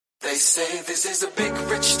They say this is a big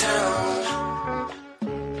rich town.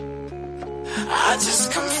 I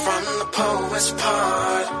just come from the poorest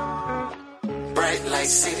part. Bright light,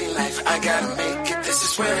 city life, I gotta make it. This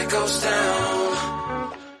is where it goes down.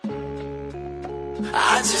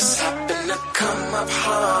 I just happen to come up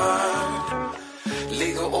hard.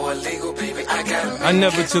 Legal or illegal, baby, I gotta make it. I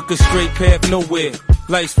never took a straight path nowhere.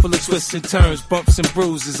 Life's full of twists and turns, bumps and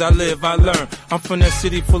bruises. I live, I learn. I'm from that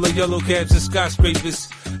city full of yellow cabs and skyscrapers.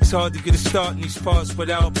 It's hard to get a start in these parts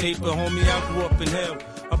without paper. Homie, I grew up in hell,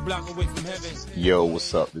 a block away from heaven. Yo,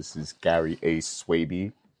 what's up? This is Gary A.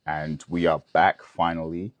 Swaby, and we are back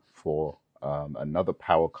finally for another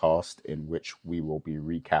Powercast in which we will be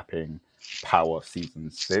recapping Power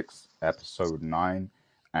Season 6, Episode 9,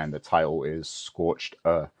 and the title is Scorched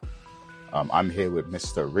Earth. I'm here with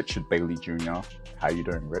Mr. Richard Bailey Jr. How you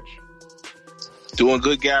doing, Rich? Doing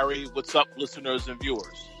good, Gary. What's up, listeners and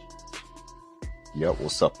viewers? Yeah,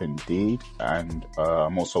 what's up indeed. And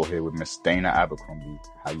I'm also here with Miss Dana Abercrombie.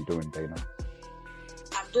 How you doing, Dana?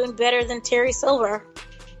 I'm doing better than Terry Silver.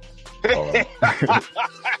 Oh.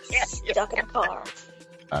 Stuck in a car.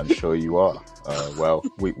 I'm sure you are. Well,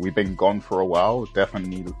 we've been gone for a while.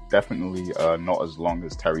 Definitely not as long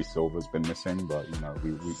as Terry Silver's been missing, but you know,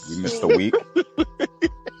 we missed a week.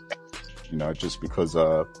 You know, just because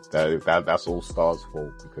that's All Stars'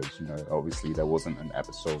 fault, because you know, obviously there wasn't an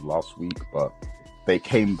episode last week, but they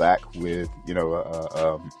came back with, you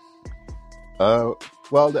know,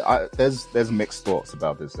 there's mixed thoughts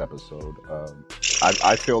about this episode.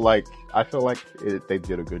 I feel like they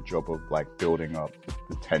did a good job of like building up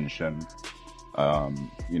the tension,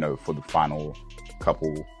 you know, for the final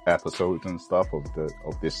couple episodes and stuff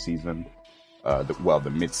of this season.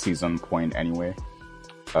 The mid-season point anyway.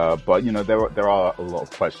 But you know, there are a lot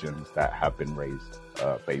of questions that have been raised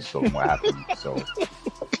based on what happened.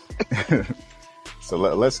 So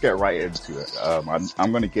let's get right into it.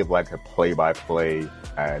 I'm going to give like a play-by-play,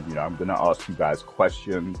 and you know, I'm going to ask you guys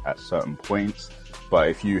questions at certain points. But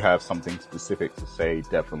if you have something specific to say,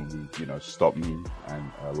 definitely, you know, stop me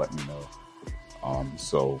and let me know.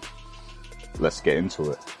 So let's get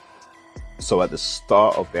into it. So at the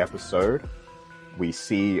start of the episode, we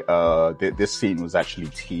see this scene was actually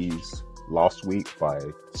teased last week by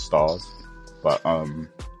Stars, but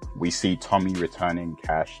we see Tommy returning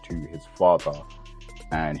cash to his father.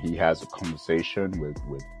 And he has a conversation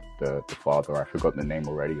with the father. I forgot the name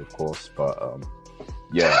already, of course, but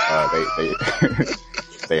they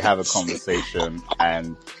they have a conversation,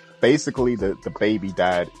 and basically the baby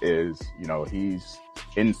dad is, you know, he's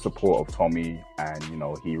in support of Tommy, and you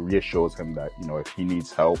know, he reassures him that, you know, if he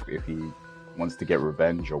needs help, if he wants to get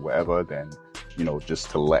revenge or whatever, then, you know, just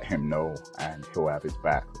to let him know and he'll have his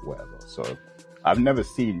back or whatever. So I've never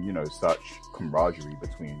seen, you know, such camaraderie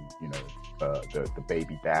between, you know, the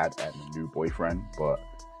baby dad and the new boyfriend, but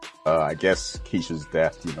I guess Keisha's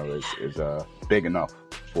death, you know, is big enough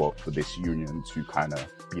for this union to kind of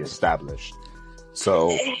be established.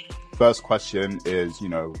 So first question is, you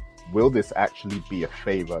know, will this actually be a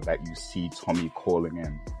favor that you see Tommy calling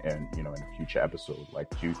in, you know, in a future episode? Like,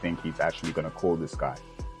 do you think he's actually going to call this guy?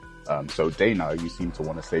 So Dana, you seem to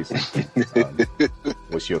want to say something.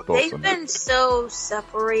 What's your thoughts on that? They've been so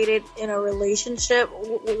separated in a relationship.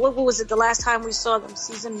 What was it the last time we saw them?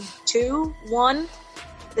 Season 2, 1?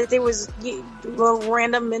 That there was a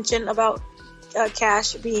random mention about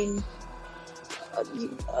Cash being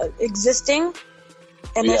existing,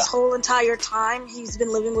 and this whole entire time he's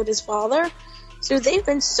been living with his father. So they've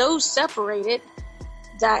been so separated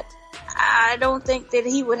that I don't think that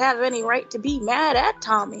he would have any right to be mad at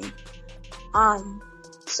Tommy.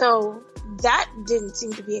 So that didn't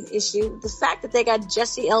seem to be an issue. The fact that they got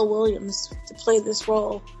Jesse L. Williams to play this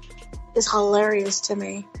role is hilarious to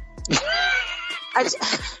me. I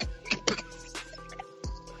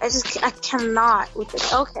cannot with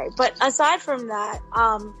it. Okay, but aside from that,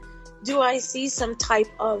 do I see some type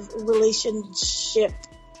of relationship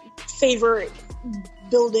favor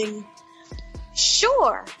building?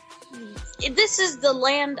 Sure. This is the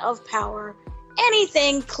land of power.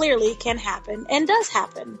 Anything clearly can happen and does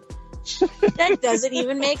happen. That doesn't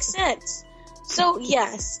even make sense. So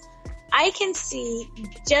yes, I can see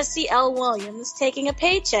Jesse L. Williams taking a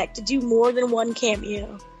paycheck to do more than one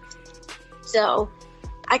cameo. So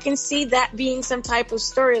I can see that being some type of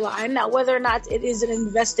storyline. Now, whether or not it is an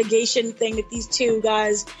investigation thing that these two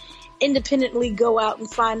guys independently go out and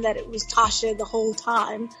find that it was Tasha the whole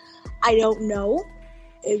time, I don't know.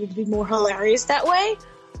 It would be more hilarious that way.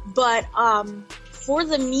 But for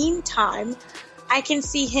the meantime, I can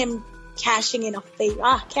see him cashing in a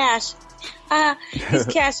favor. He's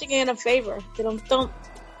cashing in a favor. Don't.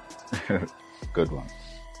 Good one.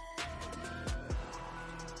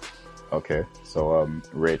 Okay, so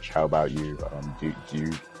Rich, how about you? Do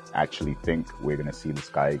you actually think we're gonna see this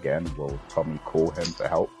guy again? Will Tommy call him for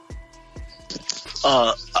help?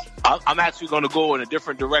 I'm actually going to go in a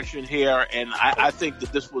different direction here, and I think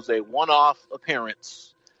that this was a one-off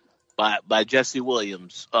appearance by Jesse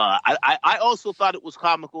Williams. I also thought it was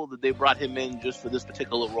comical that they brought him in just for this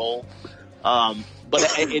particular role, but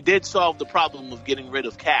it did solve the problem of getting rid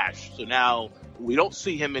of Cash. So now we don't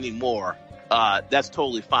see him anymore. That's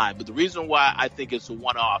totally fine. But the reason why I think it's a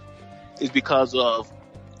one-off is because of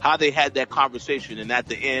how they had that conversation, and at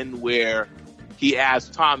the end where he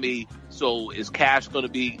asked Tommy, so is Cash going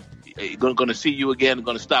to be going to see you again,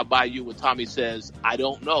 going to stop by you? And Tommy says, I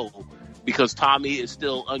don't know, because Tommy is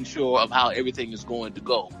still unsure of how everything is going to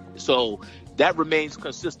go. So that remains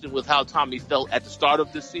consistent with how Tommy felt at the start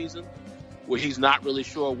of this season, where he's not really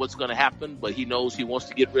sure what's going to happen, but he knows he wants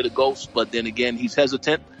to get rid of Ghost, but then again, he's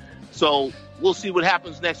hesitant. So we'll see what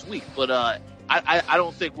happens next week. But I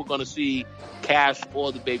don't think we're going to see Cash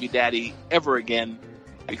or the baby daddy ever again,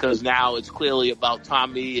 because now it's clearly about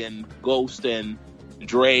Tommy and Ghost and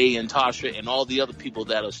Dre and Tasha and all the other people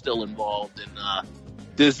that are still involved in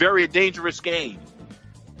this very dangerous game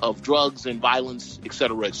of drugs and violence, et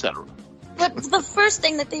cetera, et cetera. But the first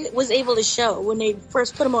thing that they was able to show when they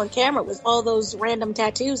first put him on camera was all those random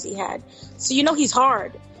tattoos he had. So you know he's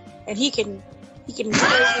hard, and he can play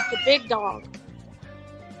with the big dog.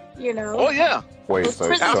 You know? Oh yeah. Wait, Those so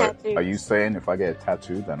prison tattoos. are you saying if I get a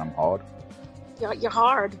tattoo, then I'm hard? You're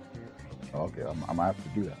hard. Okay, I'm gonna have to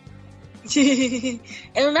do that.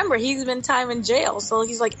 And remember, he's been time in jail, so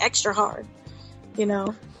he's like extra hard. You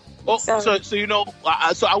know. Oh, so you know,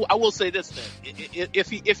 so I will say this then: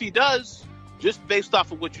 if he does, just based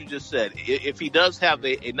off of what you just said, if he does have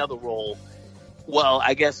another role, well,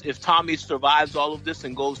 I guess if Tommy survives all of this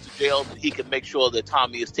and goes to jail, he can make sure that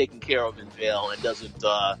Tommy is taken care of in jail and doesn't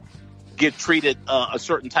get treated a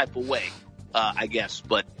certain type of way. I guess,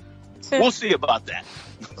 but we'll see about that.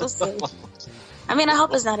 We'll see. I mean, I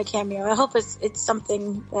hope it's not a cameo. I hope it's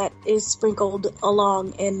something that is sprinkled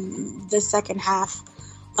along in the second half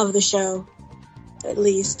of the show, at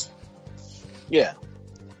least. Yeah.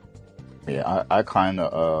 Yeah, I kind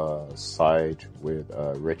of side with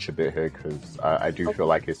Rich a bit here, because I do feel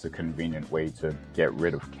like it's a convenient way to get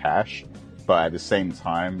rid of Cash, but at the same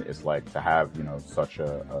time, it's like to have, you know, such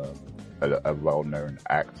a well-known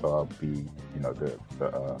actor be, you know,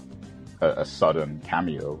 a sudden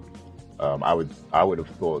cameo. I would have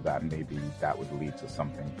thought that maybe that would lead to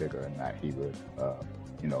something bigger, and that he would,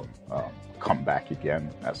 come back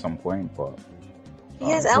again at some point. But he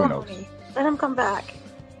has alimony. Let him come back.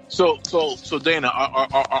 So Dana,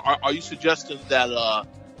 are you suggesting that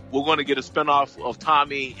we're going to get a spinoff of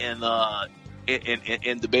Tommy and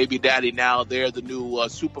the baby daddy? Now they're the new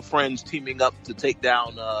super friends teaming up to take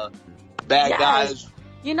down bad guys.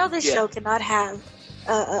 You know this show cannot have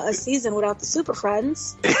a season without the super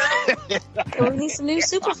friends. We need some new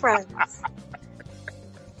super friends.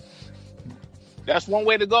 That's one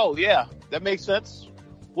way to go. Yeah, that makes sense.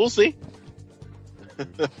 We'll see.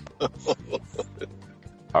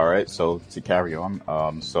 All right, so to carry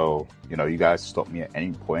on, so, you know, you guys stop me at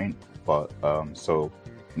any point, but so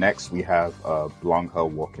next we have Blanca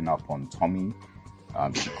walking up on Tommy.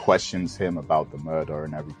 She questions him about the murder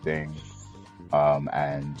and everything,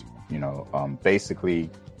 and, you know, basically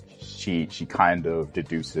she kind of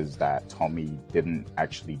deduces that Tommy didn't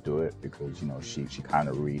actually do it, because, you know, she kind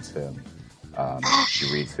of reads him.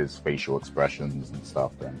 She reads his facial expressions and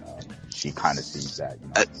stuff, and she kind of sees that, you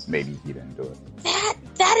know, maybe he didn't do it.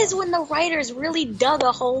 That is when the writers really dug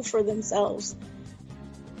a hole for themselves.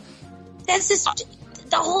 That's just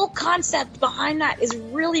the whole concept behind that is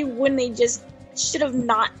really when they just should have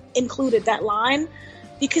not included that line,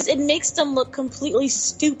 because it makes them look completely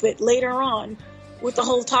stupid later on with the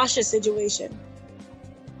whole Tasha situation.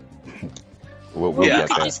 We'll get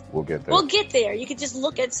there. We'll get there. You could just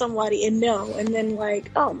look at somebody and know, and then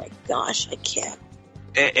like, oh my gosh, I can't.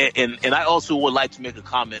 And I also would like to make a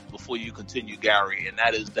comment before you continue, Gary, and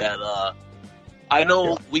that is that I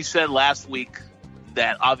know we said last week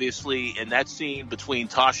that obviously in that scene between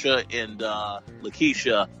Tasha and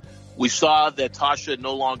Lakeisha, we saw that Tasha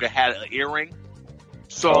no longer had an earring.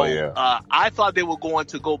 So I thought they were going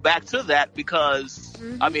to go back to that because,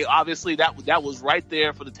 I mean, obviously that was right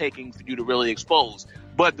there for the taking for you to really expose.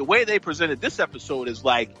 But the way they presented this episode is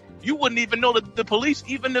like, you wouldn't even know that the police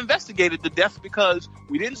even investigated the death because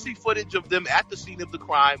we didn't see footage of them at the scene of the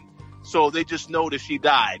crime. So they just know that she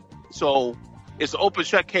died. So it's an open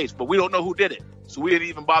shut case, but we don't know who did it. So we didn't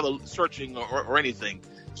even bother searching or anything.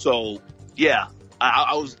 So, yeah,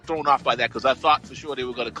 I was thrown off by that because I thought for sure they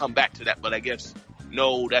were going to come back to that. But I guess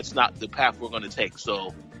no, that's not the path we're going to take.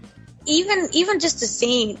 So even just a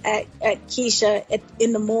scene at Keisha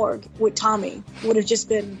in the morgue with Tommy would have just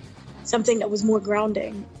been something that was more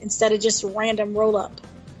grounding instead of just a random roll up.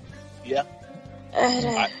 Yeah,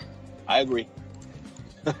 I agree.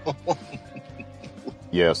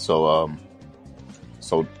 Yeah. So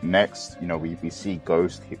next, we see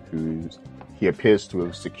Ghost, he appears to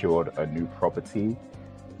have secured a new property,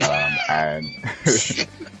 and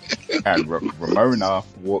Ramona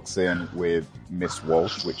walks in with Miss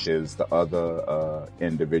Walsh, which is the other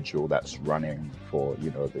individual that's running for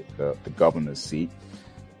the governor's seat,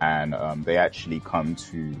 and they actually come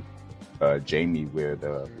to Jamie with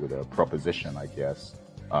a proposition, I guess,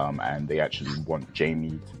 and they actually want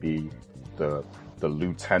Jamie to be the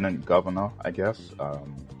lieutenant governor, I guess,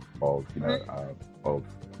 of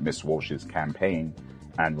Miss Walsh's campaign,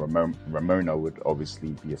 and Ramona would obviously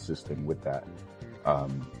be assisting with that.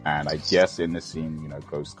 And I guess in the scene,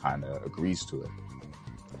 Ghost kind of agrees to it.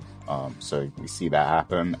 So we see that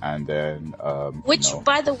happen, and then which,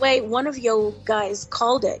 by the way, one of you guys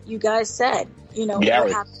called it. You guys said,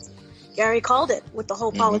 Gary. Gary called it with the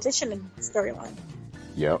whole politician storyline.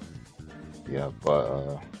 Yep. Yeah,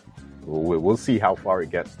 but we'll see how far it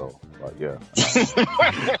gets, though. But yeah.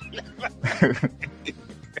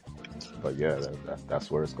 But yeah,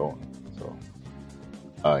 that's where it's going. So,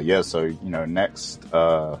 so next.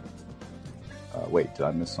 Wait, did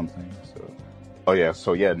I miss something?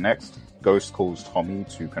 Next, Ghost calls Tommy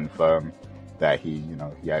to confirm that he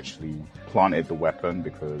actually planted the weapon,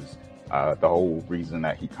 because the whole reason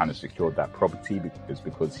that he kind of secured that property is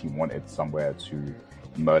because he wanted somewhere to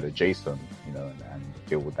murder Jason, and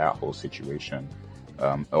deal with that whole situation.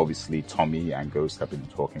 Obviously, Tommy and Ghost have been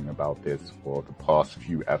talking about this for the past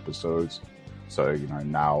few episodes. So,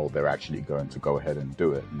 now they're actually going to go ahead and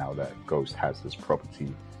do it now that Ghost has this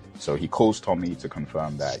property. So he calls Tommy to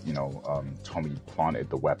confirm that, Tommy planted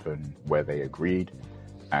the weapon where they agreed.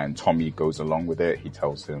 And Tommy goes along with it. He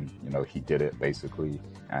tells him, he did it basically.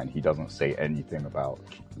 And he doesn't say anything about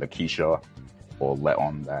Lakeisha or let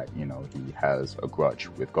on that, he has a grudge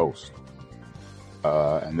with Ghost.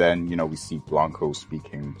 And then, we see Blanco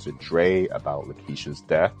speaking to Dre about Lakeisha's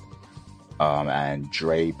death. And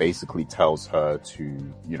Dre basically tells her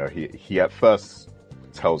to, he at first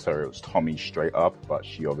tells her it was Tommy straight up, but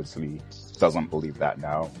she obviously doesn't believe that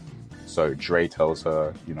now. So Dre tells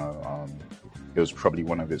her, it was probably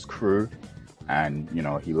one of his crew. And,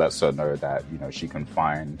 he lets her know that, she can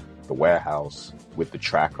find the warehouse with the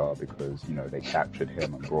tracker because, they captured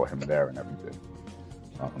him and brought him there and everything.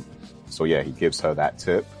 He gives her that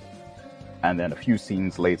tip. And then a few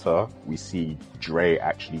scenes later, we see Dre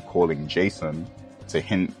actually calling Jason to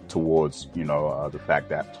hint towards, the fact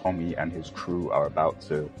that Tommy and his crew are about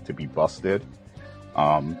to be busted.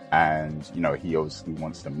 And, he obviously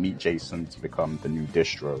wants to meet Jason to become the new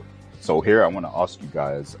distro. So here I want to ask you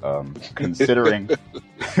guys, considering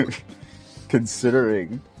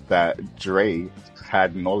that Dre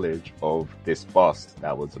had knowledge of this bust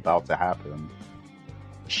that was about to happen,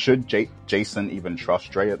 should Jason even trust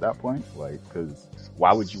Dre at that point? Because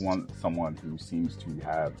why would you want someone who seems to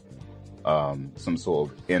have some sort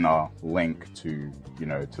of inner link to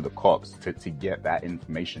the cops to get that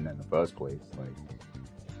information in the first place?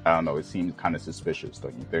 I don't know. It seems kind of suspicious,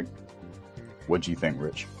 don't you think? What do you think,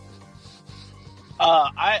 Rich?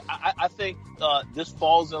 I think this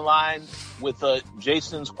falls in line with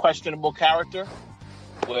Jason's questionable character,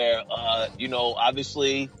 where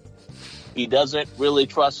obviously he doesn't really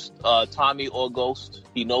trust Tommy or Ghost.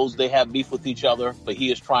 He knows they have beef with each other, but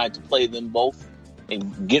he is trying to play them both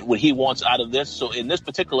and get what he wants out of this. So in this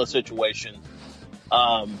particular situation,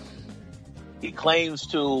 he claims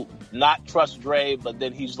to not trust Dre, but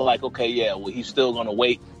then he's like, okay, yeah, well, he's still going to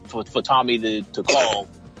wait for Tommy to call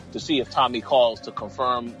to see if Tommy calls to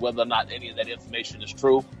confirm whether or not any of that information is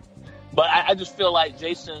true. But I just feel like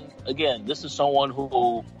Jason, again, this is someone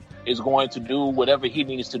who is going to do whatever he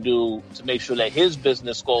needs to do to make sure that his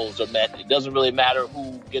business goals are met. It doesn't really matter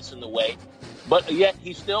who gets in the way. But yet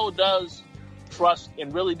he still does trust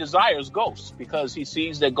and really desires Ghost, because he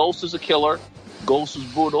sees that Ghost is a killer. Ghost is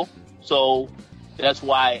brutal. So that's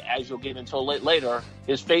why, as you'll get into later,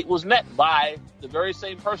 his fate was met by the very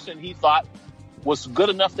same person he thought was good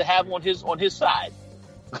enough to have on his side.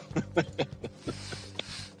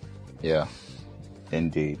 Yeah,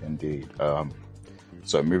 indeed.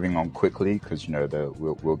 So moving on quickly, because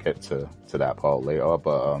we'll get to that part later.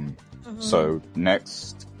 But so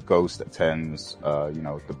next, Ghost attends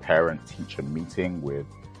the parent-teacher meeting with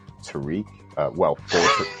Tariq.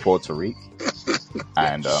 For Tariq,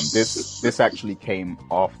 And this actually came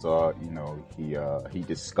after, you know, he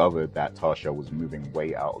discovered that Tasha was moving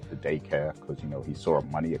way out of the daycare because, you know, he saw a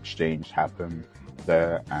money exchange happen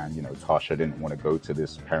there, and, you know, Tasha didn't want to go to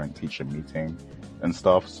this parent-teacher meeting and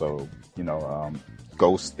stuff. So, you know,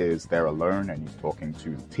 Ghost is there alone, and he's talking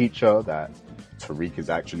to the teacher that Tariq is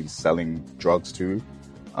actually selling drugs to.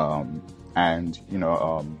 And, you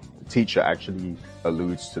know, the teacher actually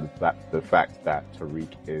alludes to the fact that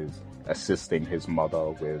Tariq is assisting his mother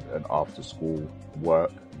with an after-school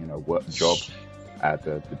work job at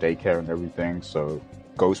the daycare and everything. So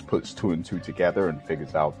Ghost puts two and two together and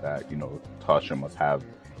figures out that, you know, Tasha must have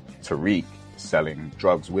Tariq selling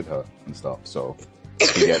drugs with her and stuff. So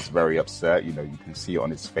he gets very upset. You know, you can see it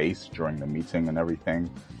on his face during the meeting and everything.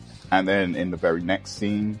 And then in the very next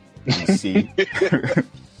scene,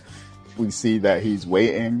 we see that he's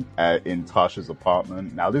waiting in Tasha's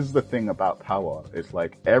apartment. Now, this is the thing about Power. It's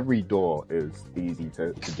like every door is easy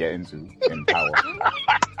to get into in Power.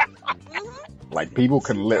 Like, people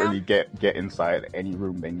can literally get inside any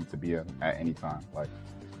room they need to be in at any time. Like,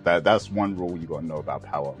 that's one rule you gotta know about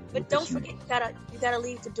Power. But don't forget, you gotta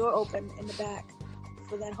leave the door open in the back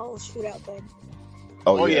for that whole shootout thing.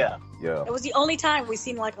 Oh yeah. It was the only time we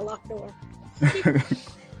seen like a locked door.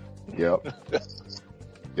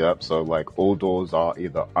 Yep. So like all doors are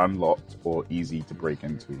either unlocked or easy to break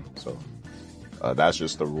into. So that's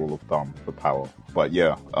just the rule of thumb for Power. But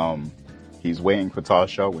yeah, he's waiting for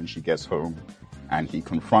Tasha when she gets home, and he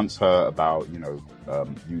confronts her about, you know,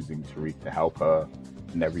 using Tariq to help her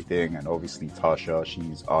and everything. And obviously Tasha,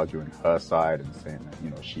 she's arguing her side and saying that, you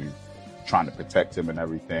know, she's trying to protect him and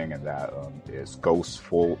everything, and that it's Ghost's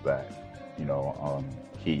fault that, you know,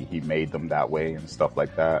 he made them that way and stuff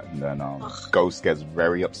like that. And then Ghost gets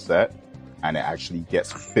very upset, and it actually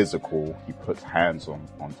gets physical. He puts hands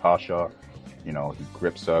on Tasha. You know, he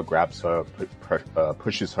grips her, grabs her,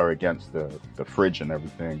 pushes her against the fridge and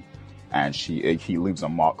everything. And he leaves a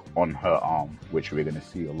mark on her arm, which we're going to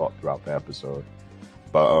see a lot throughout the episode.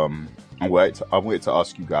 But I wanted to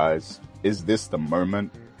ask you guys, is this the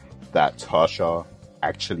moment that Tasha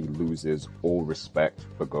actually loses all respect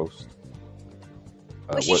for Ghost?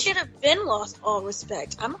 But she should have been lost all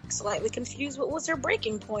respect. I'm slightly confused. What was her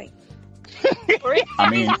breaking point? I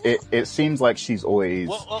mean, it seems like she's always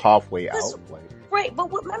halfway out. Like. Right,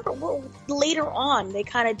 but remember, later on, they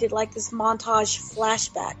kind of did like this montage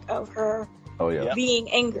flashback of her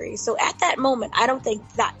being angry. So at that moment, I don't think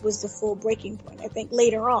that was the full breaking point. I think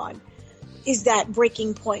later on is that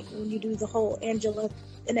breaking point when you do the whole Angela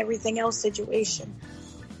and everything else situation.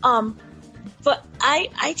 But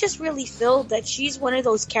I just really feel that she's one of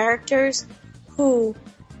those characters who,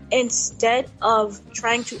 instead of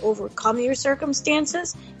trying to overcome your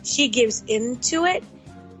circumstances, she gives into it,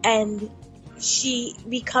 and she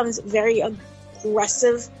becomes very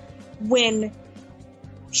aggressive when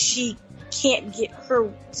she can't get her.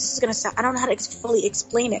 This is gonna sound, I don't know how to fully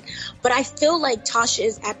explain it, but I feel like Tasha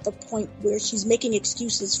is at the point where she's making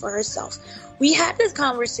excuses for herself. We had this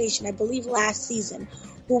conversation, I believe, last season,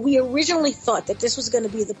 where we originally thought that this was going to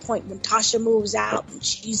be the point when Tasha moves out and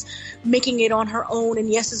she's making it on her own, and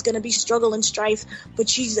yes, it's going to be struggle and strife, but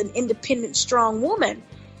she's an independent, strong woman,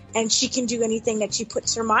 and she can do anything that she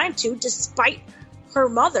puts her mind to, despite her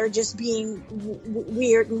mother just being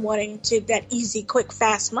weird and wanting to that easy, quick,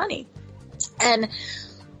 fast money. And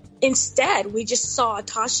instead, we just saw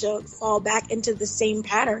Tasha fall back into the same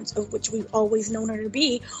patterns of which we've always known her to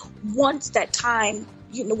be once that time,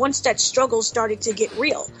 you know, once that struggle started to get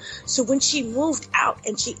real. So when she moved out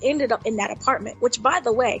and she ended up in that apartment, which, by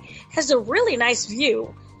the way, has a really nice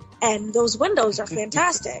view, and those windows are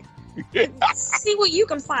fantastic. See what you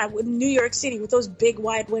can find with New York City with those big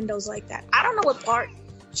wide windows like that. I don't know what part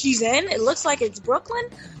she's in. It looks like it's Brooklyn,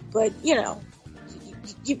 but, you know,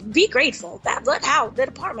 you be grateful that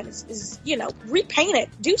apartment is, you know, repaint it,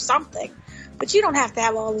 do something. But you don't have to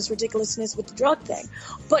have all this ridiculousness with the drug thing.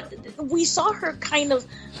 But we saw her kind of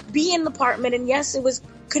be in the apartment, and yes, it was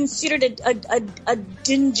considered a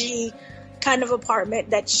dingy kind of apartment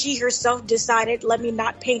that she herself decided, let me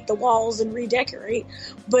not paint the walls and redecorate,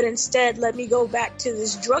 but instead let me go back to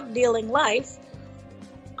this drug dealing life.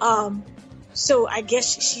 So I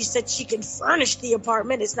guess she said she can furnish the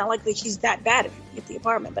apartment. It's not like that she's that bad if you get the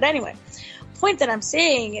apartment. But anyway, point that I'm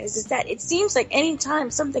saying is that it seems like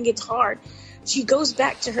anytime something gets hard, she goes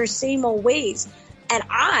back to her same old ways. And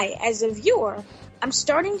I, as a viewer, I'm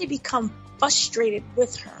starting to become frustrated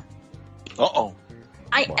with her. Uh-oh.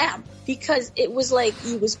 I am, because it was like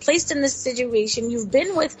you was placed in this situation. You've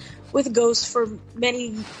been with Ghost for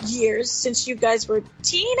many years, since you guys were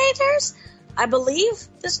teenagers, I believe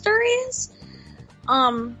the story is.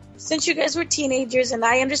 since you guys were teenagers, and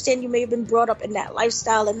I understand you may have been brought up in that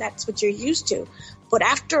lifestyle and that's what you're used to, but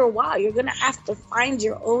after a while, you're going to have to find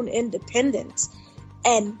your own independence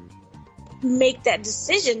and make that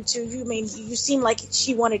decision to, you seem like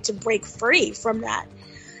she wanted to break free from that.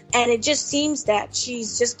 And it just seems that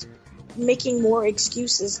she's just making more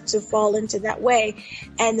excuses to fall into that way.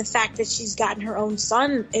 And the fact that she's gotten her own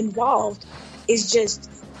son involved is just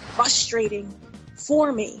frustrating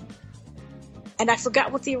for me. And I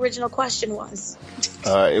forgot what the original question was.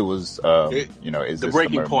 It was, is the this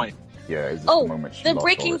breaking point? Yeah, is this the moment she the lost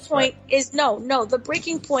breaking all respect? point is no. The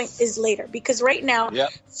breaking point is later, because right now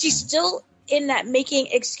she's still in that making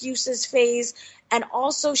excuses phase, and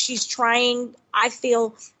also she's trying, I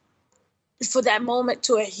feel, for that moment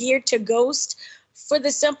to adhere to Ghost, for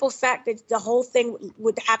the simple fact that the whole thing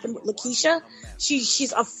would happen with Lakeisha.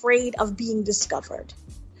 She's afraid of being discovered.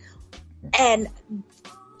 And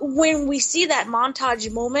when we see that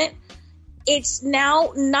montage moment, it's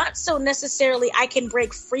now not so necessarily I can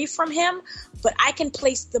break free from him, but I can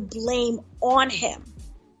place the blame on him.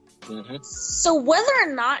 Mm-hmm. So whether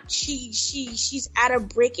or not she's at a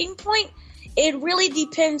breaking point, it really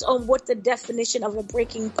depends on what the definition of a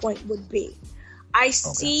breaking point would be. I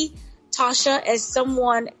see Tasha as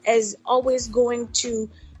someone as always going to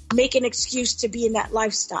make an excuse to be in that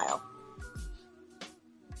lifestyle.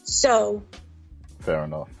 So fair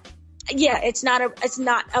enough. Yeah, it's not a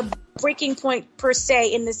breaking point per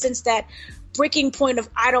se, in the sense that breaking point of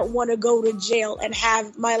I don't want to go to jail and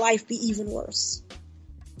have my life be even worse.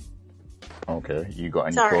 Okay, you got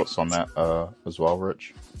any thoughts on that as well,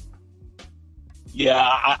 Rich? Yeah,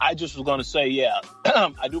 I just was going to say,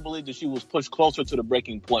 I do believe that she was pushed closer to the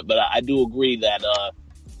breaking point, but I do agree that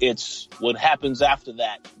it's what happens after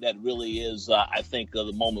that really is, I think,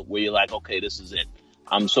 the moment where you're like, okay, this is it.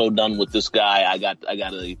 I'm so done with this guy. I got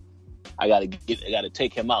to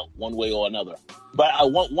take him out one way or another. But I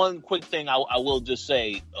want one quick thing I will just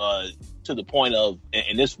say to the point of,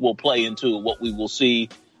 and this will play into what we will see,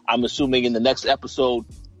 I'm assuming, in the next episode.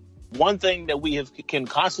 One thing that we can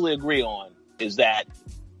constantly agree on is that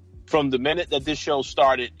from the minute that this show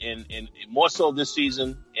started, and more so this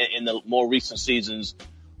season, in the more recent seasons,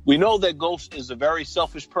 we know that Ghost is a very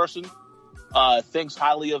selfish person. Thinks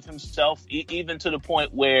highly of himself, even to the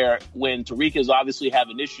point where when Tariq is obviously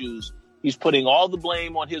having issues, he's putting all the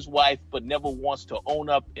blame on his wife, but never wants to own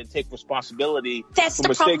up and take responsibility for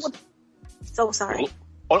mistakes. So sorry.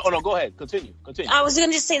 Oh, no, go ahead. Continue. I was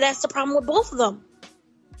going to say that's the problem with both of them.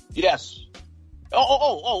 Yes.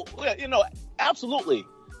 Yeah, absolutely.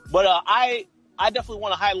 But I definitely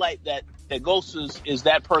want to highlight that Ghost is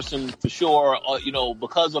that person for sure,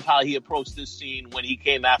 because of how he approached this scene when he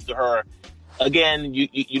came after her. Again,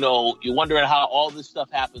 you're wondering how all this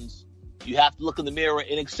stuff happens. You have to look in the mirror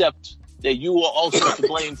and accept that you are also to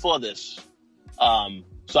blame for this.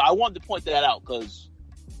 So I wanted to point that out, because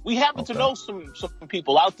we happen to know some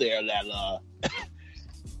people out there that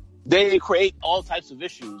they create all types of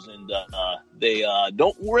issues, and they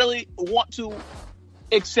don't really want to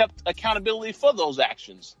accept accountability for those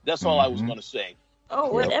actions. That's all I was going to say.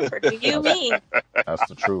 Oh, whatever do you mean? That's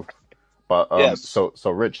the truth. But yes. So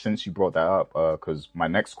Rich, since you brought that up, because my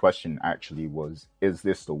next question actually was, is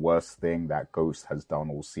this the worst thing that Ghost has done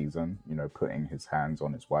all season? Putting his hands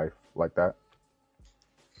on his wife like that?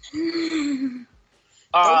 Don't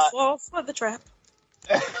fall for the trap.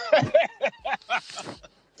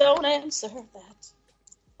 Don't answer that.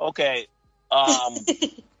 Okay.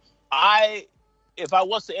 If I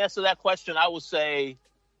was to answer that question, I would say,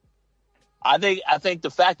 I think the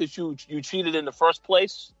fact that you cheated in the first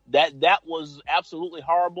place, that was absolutely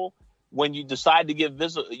horrible. When you decide to get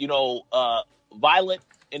violent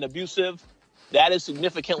and abusive, that is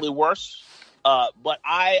significantly worse. But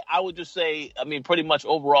I would just say, pretty much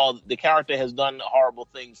overall, the character has done horrible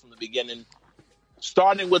things from the beginning,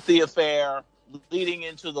 starting with the affair, leading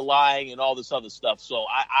into the lying and all this other stuff. So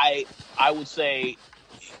I would say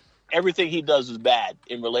everything he does is bad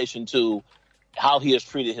in relation to how he has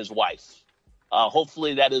treated his wife.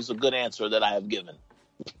 Hopefully that is a good answer that I have given.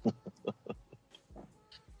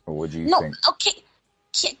 What do you think? No, okay.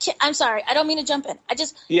 I'm sorry. I don't mean to jump in. I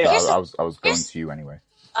was going to you anyway.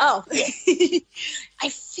 Oh. Yeah. I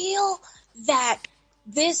feel that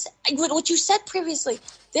what you said previously,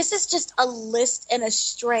 this is just a list and a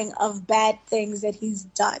string of bad things that he's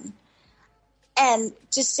done. And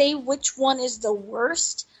to say which one is the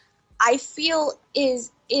worst, I feel is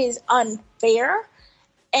unfair,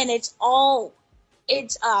 and it's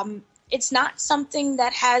not something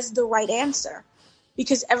that has the right answer,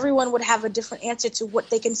 because everyone would have a different answer to what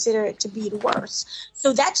they consider it to be the worst.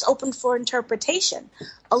 So that's open for interpretation.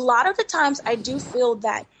 A lot of the times I do feel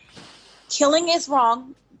that killing is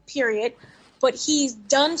wrong, period, but he's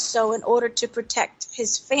done so in order to protect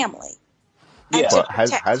his family. Yeah. But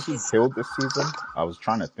has he killed this season? I was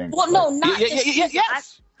trying to think. Well, no, not this season.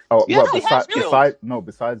 Yes. Oh, Yeah, well, he has killed.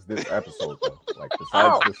 besides this episode, though. Like,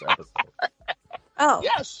 besides this episode. Oh.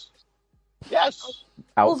 Yes. Well,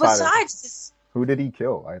 Outside besides this. who did he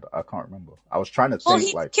kill? I can't remember. I was trying to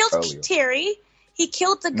think, Well, he killed earlier. Terry. He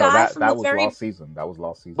killed the No, guy that from that the was very... last season. That was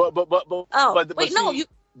last season. But wait, see, no, you...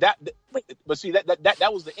 that Wait. but see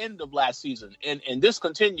that was the end of last season, and this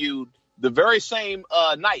continued the very same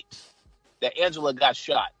night that Angela got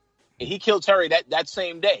shot, and he killed Terry that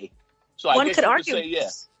same day. So I One guess could you argue. could say, yeah.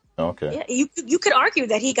 Okay. Yeah, you could argue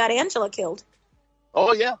that he got Angela killed.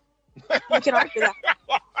 Oh yeah. You can argue that.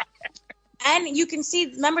 And you can see,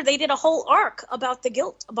 remember, they did a whole arc about the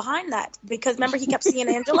guilt behind that. Because, remember, he kept seeing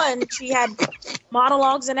Angela and she had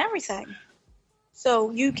monologues and everything. So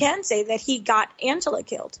you can say that he got Angela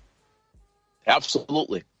killed.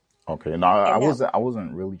 Absolutely. Okay. No, I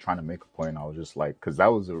wasn't really trying to make a point. I was just like, because that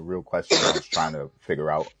was a real question I was trying to figure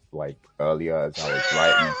out, like, earlier as I was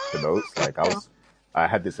writing the notes. Like, I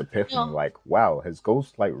had this epiphany, like, wow, has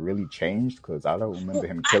Ghost, like, really changed? Because I don't remember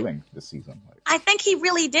him killing this season. Like, I think he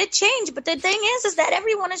really did change, but the thing is that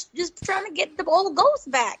everyone is just trying to get the old Ghost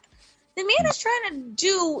back. The man is trying to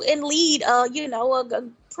do and lead, a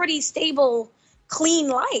pretty stable, clean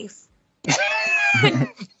life.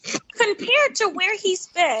 Compared to where he's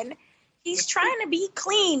been, he's trying to be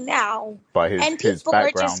clean now. but his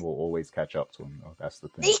background just, will always catch up to him, though. That's the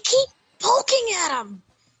thing. they keep poking at him.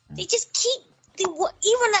 They just keep...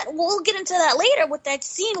 even that, we'll get into that later with that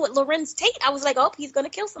scene with Lorenz Tate. I was like, oh, he's going to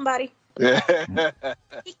kill somebody. They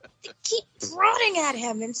keep prodding at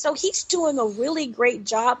him. And so he's doing a really great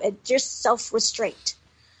job at just self-restraint.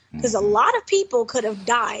 Because a lot of people could have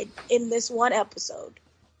died in this one episode.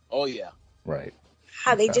 Oh yeah. Right.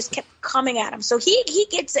 How they just kept coming at him. So he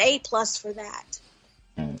gets A+ for that.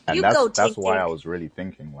 And You that's go, that's Tate why Tate. I was really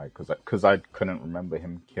thinking, like, because I couldn't remember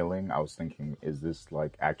him killing. I was thinking, is this,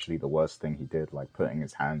 like, actually the worst thing he did, like putting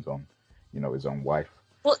his hands on, his own wife?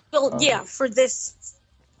 Well, yeah, for this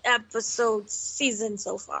episode season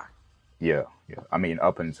so far. Yeah. I mean,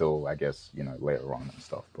 up until, I guess, later on and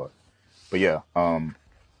stuff. But yeah.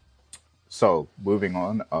 So moving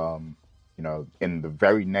on, in the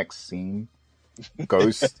very next scene,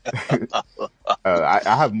 Ghost. I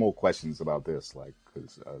have more questions about this, like,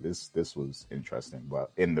 because this was interesting. But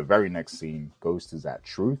in the very next scene, Ghost is at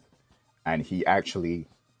Truth, and he actually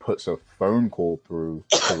puts a phone call through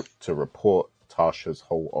to report Tasha's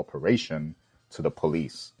whole operation to the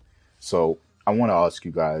police. So I want to ask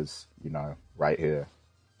you guys, right here,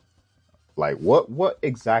 like, what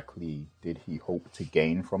exactly did he hope to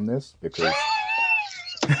gain from this? Because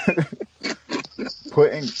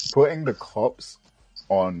putting the cops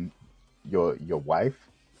on your wife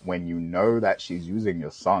when you know that she's using your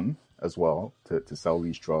son as well to sell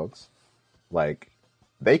these drugs, like,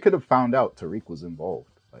 they could have found out Tariq was involved,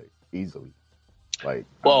 like, easily. Like,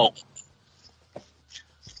 well,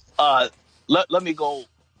 let me go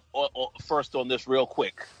first on this real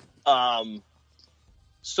quick.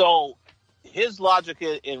 So his logic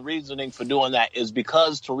in reasoning for doing that is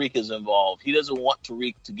because Tariq is involved. He doesn't want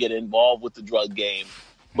Tariq to get involved with the drug game.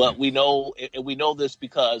 But we know this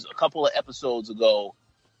because a couple of episodes ago,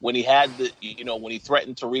 when he had when he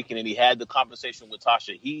threatened Tariq and then he had the conversation with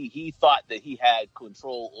Tasha, he thought that he had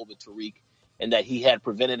control over Tariq and that he had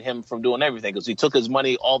prevented him from doing everything because he took his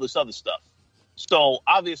money, all this other stuff. So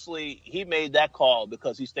obviously he made that call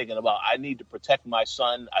because he's thinking about, I need to protect my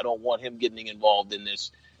son. I don't want him getting involved in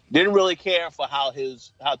this. Didn't really care for how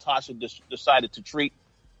Tasha decided to treat,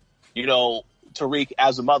 Tariq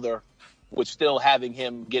as a mother, with still having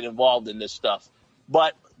him get involved in this stuff.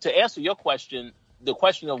 But to answer your question, the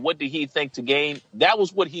question of what did he think to gain, that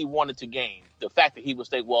was what he wanted to gain. The fact that he would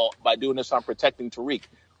say, well, by doing this, I'm protecting Tariq.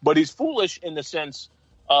 But he's foolish in the sense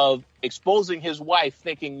of exposing his wife,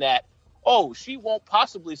 thinking that, oh, she won't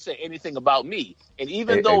possibly say anything about me. And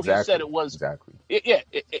even though he said it was... Exactly.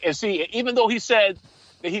 And see, even though he said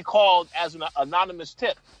that he called as an anonymous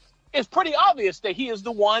tip, it's pretty obvious that he is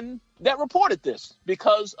the one that reported this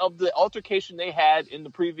because of the altercation they had in the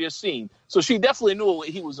previous scene. So she definitely knew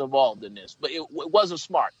he was involved in this, but it wasn't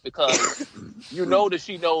smart because that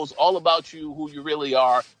she knows all about you, who you really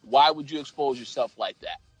are. Why would you expose yourself like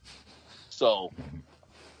that? So,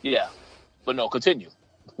 yeah. But no, continue.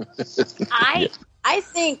 I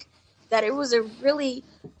think that it was a really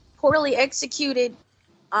poorly executed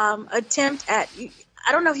attempt at...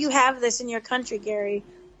 I don't know if you have this in your country, Gary,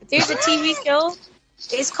 but there's a TV show.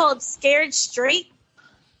 It's called Scared Straight.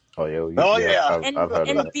 Oh yeah. Yeah. I've heard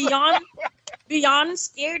of that. beyond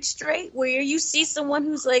scared straight, where you see someone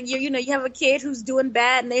who's like, you have a kid who's doing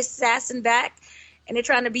bad and they're sassing back and they're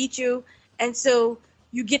trying to beat you, and so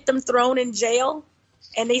you get them thrown in jail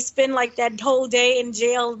and they spend like that whole day in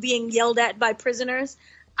jail being yelled at by prisoners.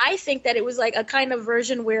 I think that it was like a kind of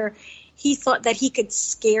version where he thought that he could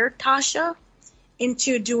scare Tasha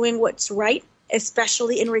into doing what's right,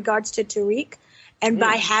 especially in regards to Tariq. And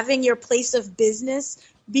by having your place of business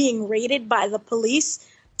being raided by the police,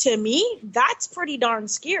 to me, that's pretty darn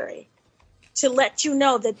scary. To let you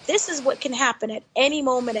know that this is what can happen at any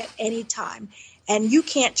moment, at any time. And you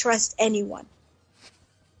can't trust anyone.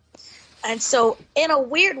 And so, in a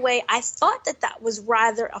weird way, I thought that was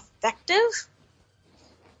rather effective.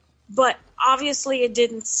 But obviously it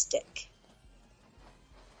didn't stick.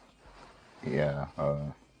 Yeah.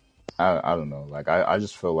 I don't know. Like, I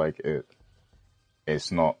just feel like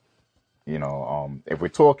it's not, if we're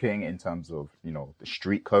talking in terms of, the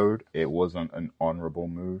street code, it wasn't an honorable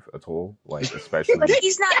move at all. Like, especially. But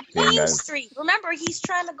he's not being street. Remember, he's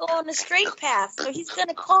trying to go on the straight path. So he's going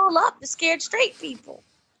to call up the scared straight people.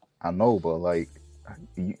 I know, but like,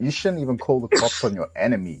 you shouldn't even call the cops on your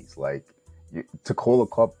enemies. Like, to call a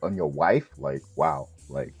cop on your wife, like, wow.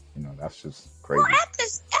 Like, that's just crazy. Well,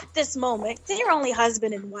 at this moment, they're only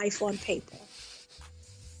husband and wife on paper.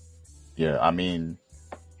 Yeah, I mean,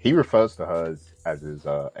 he refers to her as his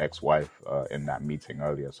ex-wife in that meeting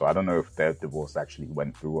earlier. So I don't know if their divorce actually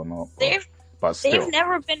went through or not. But still. They've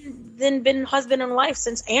never been husband and wife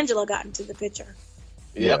since Angela got into the picture.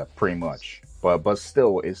 Yeah, pretty much. But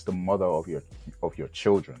still, it's the mother of your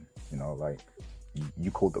children. Like,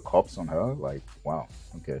 you called the cops on her. Like, wow,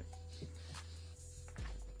 okay.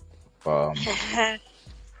 But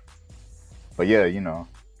yeah,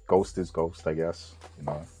 Ghost is Ghost, I guess.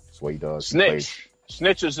 That's what he does. Snitch.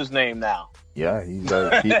 Snitch is his name now. Yeah, he's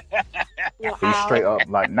straight up.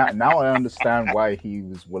 Like, now I understand why he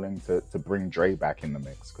was willing to bring Dre back in the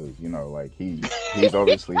mix, because like he's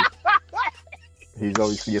obviously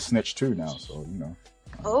a snitch too now. So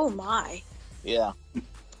Oh my. Yeah.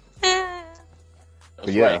 But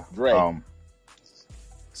yeah, Dre.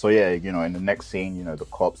 So yeah, in the next scene, the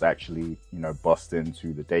cops actually, bust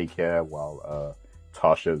into the daycare while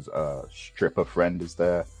Tasha's stripper friend is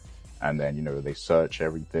there. And then, they search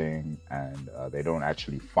everything and they don't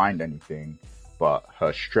actually find anything. But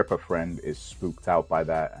her stripper friend is spooked out by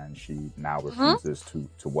that and she now refuses to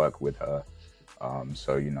work with her.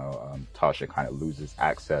 So, Tasha kind of loses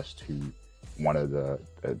access to one of the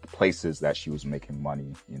places that she was making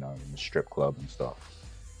money, in the strip club and stuff.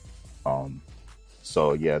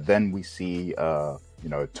 So yeah, then we see,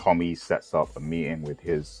 Tommy sets up a meeting with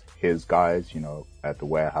his guys, at the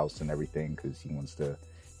warehouse and everything, because he wants to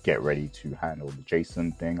get ready to handle the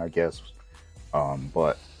Jason thing, I guess.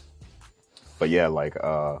 But yeah, like,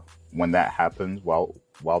 when that happens, while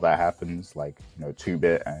that happens, like,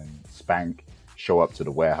 2-Bit and Spank show up to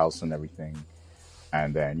the warehouse and everything.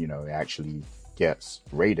 And then, it actually gets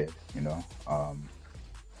raided,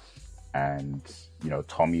 and,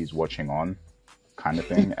 Tommy's watching on, kind of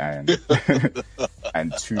thing, and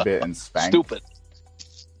and 2-Bit and Spank. Stupid.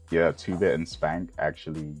 Yeah, 2-Bit and Spank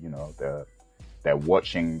actually, they're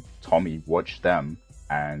watching Tommy watch them,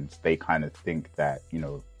 and they kind of think that,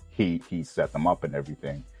 he set them up and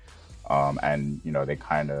everything. And, they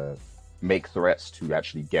kind of make threats to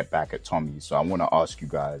actually get back at Tommy. So I want to ask you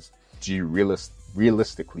guys, do you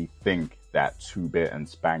realistically think that 2-Bit and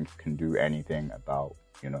Spank can do anything about,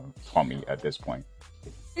 Tommy at this point?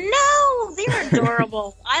 No, they're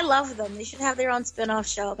adorable. I love them. They should have their own spin-off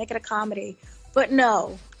show, make it a comedy. But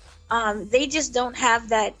no, they just don't have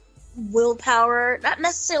that willpower. Not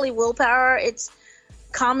necessarily willpower. It's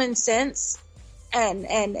common sense.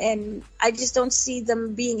 And I just don't see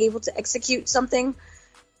them being able to execute something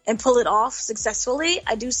and pull it off successfully.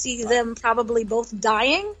 I do see them probably both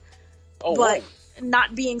dying, but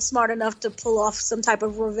not being smart enough to pull off some type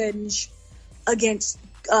of revenge against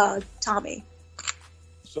Tommy.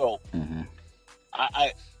 So,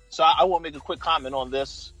 I want to make a quick comment on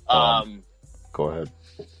this. Go ahead.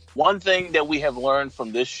 One thing that we have learned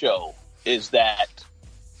from this show is that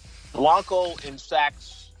Blanco and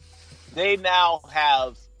Saxe, they now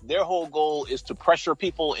have, their whole goal is to pressure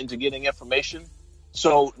people into getting information.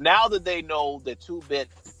 So now that they know that 2-Bit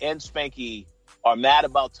and Spanky are mad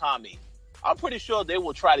about Tommy, I'm pretty sure they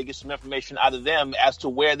will try to get some information out of them as to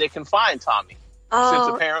where they can find Tommy. Since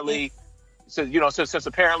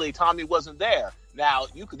apparently Tommy wasn't there. Now,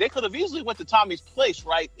 they could have easily went to Tommy's place,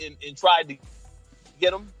 right, and tried to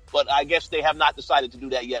get him, but I guess they have not decided to do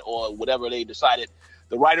that yet, or whatever they decided.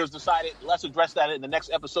 The writers decided, let's address that in the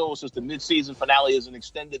next episode, since the mid-season finale is an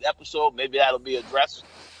extended episode. Maybe that'll be addressed.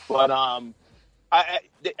 But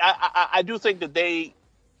I do think that they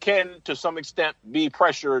can, to some extent, be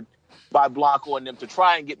pressured by Blanco and them to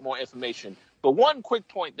try and get more information. But one quick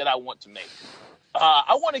point that I want to make.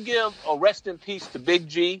 I want to give a rest in peace to Big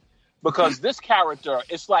G, because this character,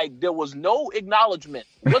 it's like there was no acknowledgement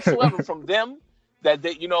whatsoever from them that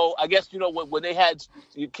they, I guess, when they had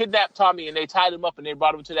kidnapped Tommy and they tied him up and they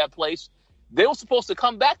brought him to that place, they were supposed to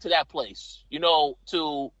come back to that place,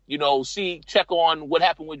 to, check on what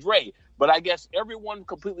happened with Dre. But I guess everyone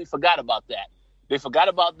completely forgot about that. They forgot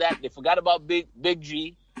about that. They forgot about Big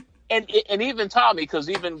G. And even Tommy, because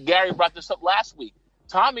even Gary brought this up last week.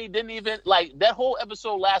 Tommy didn't even, that whole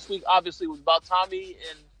episode last week obviously was about Tommy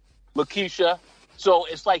and Lakeisha. So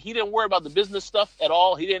it's like he didn't worry about the business stuff at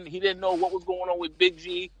all. He didn't know what was going on with Big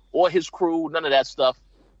G or his crew, none of that stuff.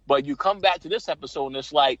 But you come back to this episode and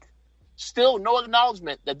it's like, still no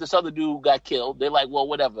acknowledgement that this other dude got killed. They're like, well,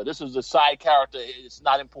 whatever. This is a side character. It's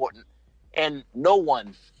not important. And no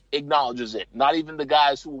one acknowledges it. Not even the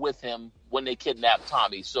guys who were with him when they kidnapped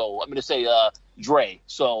Tommy. So I'm going to say Dre.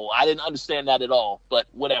 So I didn't understand that at all, but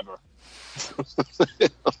whatever.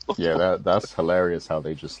 Yeah, that's hilarious how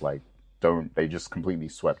they just they just completely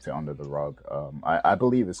swept it under the rug. I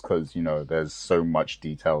believe it's because, there's so much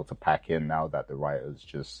detail to pack in now that the writers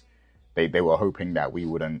just, they were hoping that we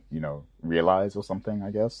wouldn't, realize or something,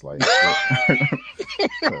 I guess. So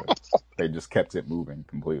they just kept it moving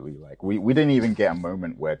completely. We didn't even get a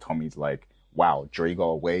moment where Tommy's like, wow, Dre got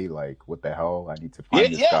away. What the hell? I need to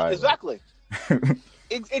find this guy. Yeah, exactly.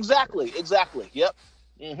 Exactly. Yep.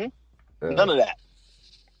 Mm-hmm. None of that.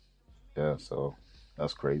 Yeah, so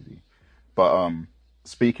that's crazy. But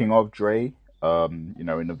speaking of Dre, in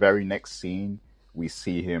the very next scene, we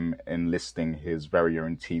see him enlisting his very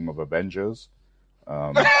own team of Avengers. He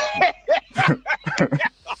got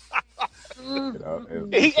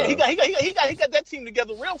that team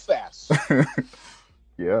together real fast.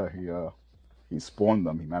 Yeah, he spawned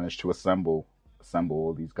them. He managed to assemble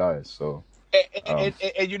all these guys. So, and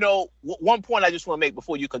one point I just want to make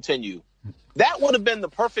before you continue. That would have been the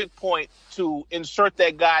perfect point to insert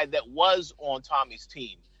that guy that was on Tommy's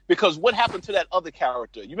team. Because what happened to that other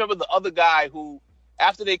character? You remember the other guy who,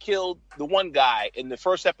 after they killed the one guy in the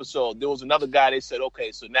first episode, there was another guy. They said,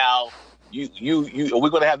 okay, so now you are we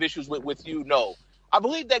going to have issues with you? No. I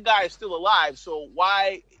believe that guy is still alive. So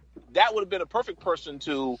why that would have been a perfect person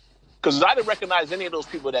to, because I didn't recognize any of those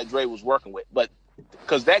people that Dre was working with, but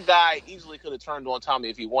because that guy easily could have turned on Tommy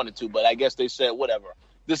if he wanted to, but I guess they said, whatever.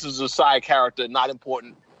 This is a side character, not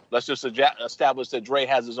important. Let's just establish that Dre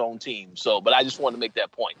has his own team. So, but I just wanted to make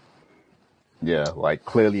that point. Yeah,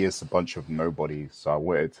 clearly it's a bunch of nobodies. So I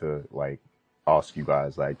wanted to ask you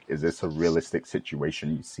guys, is this a realistic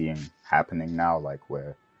situation you're seeing happening now?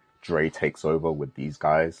 Where Dre takes over with these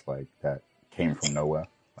guys that came from nowhere?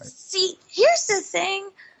 See, here's the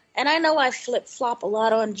thing, and I know I flip-flop a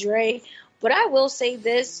lot on Dre, but I will say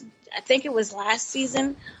this. I think it was last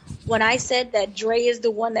season when I said that Dre is the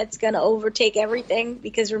one that's going to overtake everything,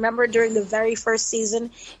 because remember during the very first season,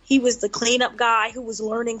 he was the cleanup guy who was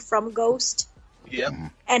learning from Ghost. Yep.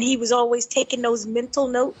 And he was always taking those mental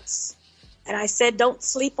notes. And I said, don't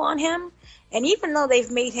sleep on him. And even though they've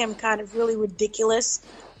made him kind of really ridiculous,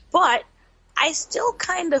 but I still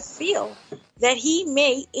kind of feel that he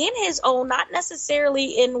may, in his own, not necessarily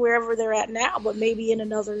in wherever they're at now, but maybe in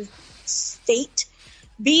another state,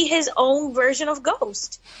 be his own version of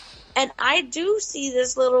Ghost. And I do see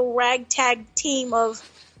this little ragtag team of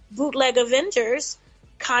bootleg Avengers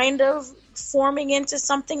kind of forming into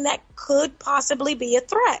something that could possibly be a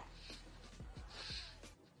threat.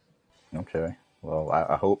 Okay. Well,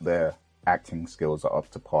 I hope their acting skills are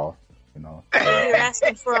up to par, You're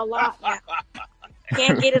asking for a lot now.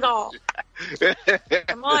 Can't get it all.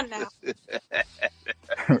 Come on now.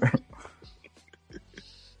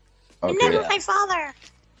 Okay. You're never my father.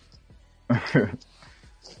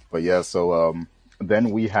 But yeah, so then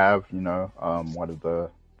we have one of the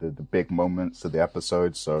big moments of the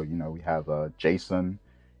episode. So we have Jason.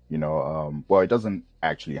 Well, it doesn't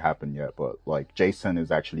actually happen yet, but Jason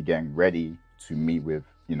is actually getting ready to meet with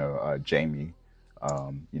Jamie.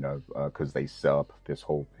 Because they set up this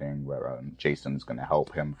whole thing where Jason's going to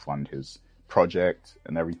help him fund his project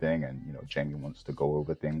and everything, and Jamie wants to go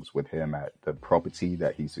over things with him at the property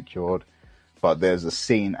that he secured. But there's a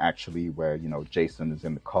scene actually where Jason is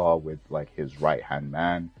in the car with his right hand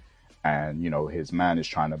man, and his man is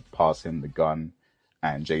trying to pass him the gun,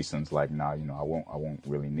 and Jason's like, nah, I won't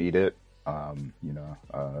really need it,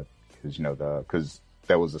 because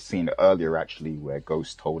there was a scene earlier actually where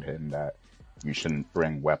Ghost told him that you shouldn't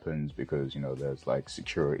bring weapons because there's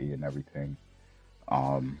security and everything,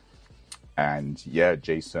 and And yeah,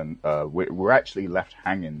 Jason, we're actually left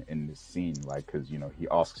hanging in this scene, like, because, you know, he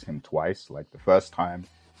asks him twice. Like, the first time,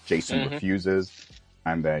 Jason refuses.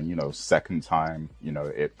 And then, you know, second time, you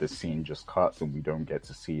know, the scene just cuts and we don't get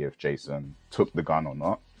to see if Jason took the gun or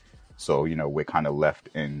not. So, you know, we're kind of left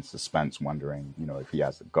in suspense wondering, you know, if he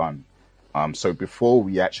has a gun. So before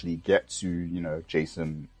we actually get to, you know,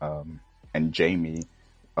 Jason and Jamie,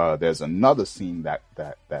 there's another scene that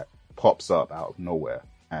pops up out of nowhere.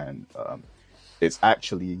 And it's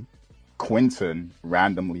actually Quentin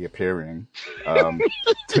randomly appearing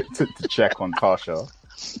to check on Tasha.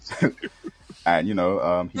 And, you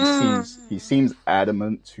know, he seems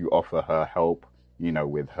adamant to offer her help, you know,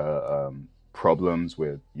 with her problems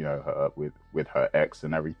with, you know, with her ex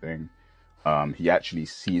and everything. He actually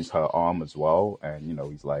sees her arm as well. And, you know,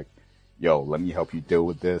 he's like, yo, let me help you deal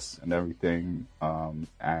with this and everything. And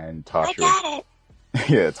Tasha... I got it.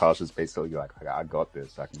 Yeah, Tasha's basically like, I got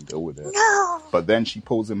this. I can deal with it. No. But then she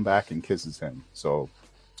pulls him back and kisses him. So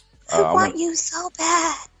I want you so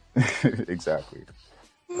bad. Exactly.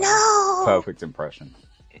 No. Perfect impression.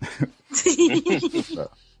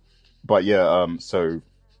 But yeah, so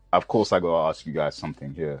of course I gotta ask you guys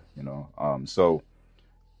something here, you know. So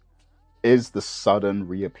is the sudden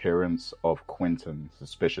reappearance of Quentin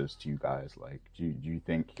suspicious to you guys? Like, do you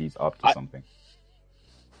think he's up to something?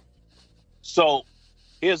 So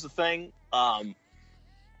here's the thing.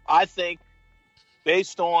 I think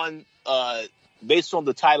based on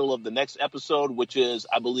the title of the next episode, which is,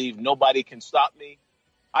 I believe, Nobody Can Stop Me,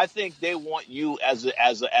 I think they want you as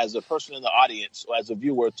a person in the audience or as a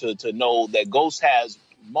viewer to know that Ghost has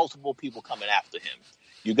multiple people coming after him.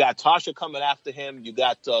 You got Tasha coming after him. You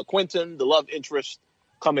got Quentin, the love interest,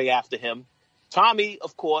 coming after him. Tommy,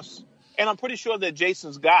 of course. And I'm pretty sure that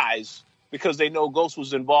Jason's guys, because they know Ghost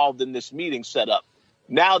was involved in this meeting setup,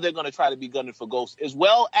 now they're going to try to be gunning for Ghost, as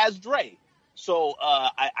well as Dre. So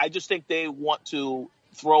I just think they want to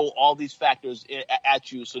throw all these factors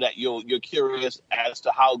at you so that you're curious as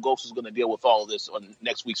to how Ghost is going to deal with all of this on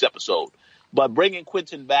next week's episode. But bringing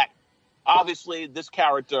Quentin back, obviously this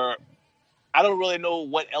character, I don't really know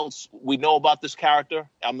what else we know about this character.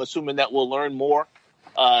 I'm assuming that we'll learn more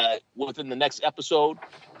within the next episode.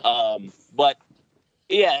 But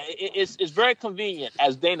yeah, it's very convenient,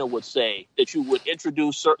 as Dana would say, that you would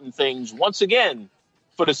introduce certain things once again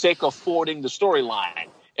for the sake of forwarding the storyline.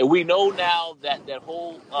 And we know now that that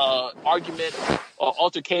whole argument or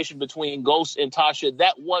altercation between Ghost and Tasha,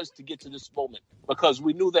 that was to get to this moment, because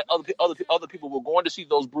we knew that other people were going to see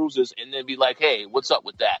those bruises and then be like, hey, what's up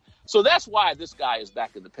with that? So that's why this guy is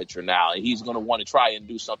back in the picture now, and he's going to want to try and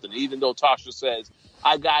do something. Even though Tasha says,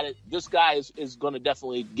 I got it, this guy is going to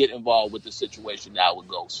definitely get involved with the situation now with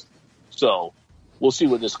Ghost. So we'll see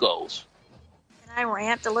where this goes. Can I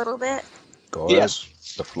rant a little bit? Go ahead.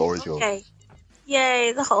 Yes. The floor is yours. Okay.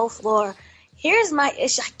 Yay, the whole floor. Here's my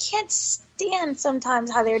issue. I can't stand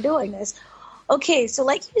sometimes how they're doing this. Okay, so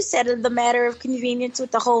like you said, the matter of convenience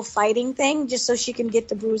with the whole fighting thing, just so she can get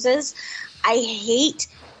the bruises. I hate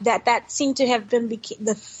that seemed to have been the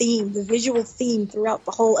theme, the visual theme throughout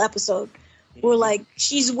the whole episode. Where, like,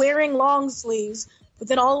 she's wearing long sleeves, but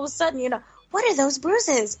then all of a sudden, you know, what are those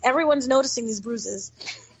bruises? Everyone's noticing these bruises,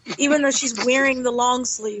 even though she's wearing the long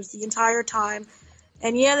sleeves the entire time.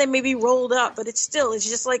 And yeah, they may be rolled up, but it's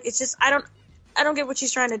just I don't get what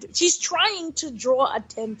she's trying to do. She's trying to draw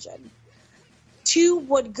attention to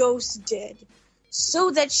what Ghost did so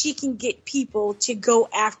that she can get people to go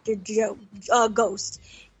after Ghost.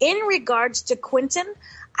 In regards to Quentin,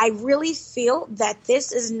 I really feel that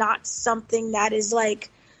this is not something that is like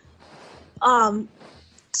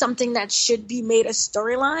something that should be made a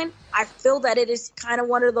storyline. I feel that it is kind of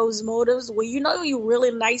one of those motives where, you know, you're really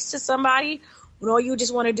nice to somebody when all you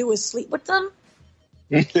just want to do is sleep with them.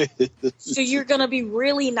 So you're going to be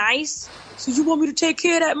really nice. So you want me to take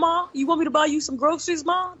care of that, Ma? You want me to buy you some groceries,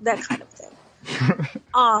 Ma? That kind of thing.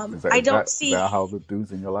 Is that how the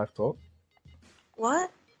dudes in your life talk? What?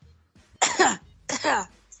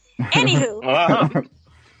 Anywho.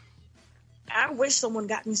 I wish someone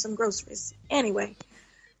got me some groceries. Anyway.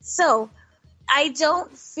 So, I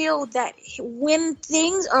don't feel that when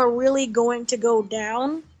things are really going to go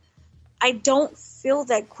down, I don't feel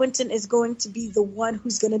that Quentin is going to be the one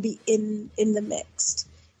who's going to be in the mix.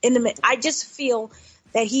 I just feel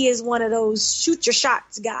that he is one of those shoot your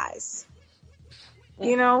shots guys,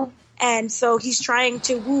 you know? And so he's trying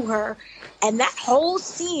to woo her. And that whole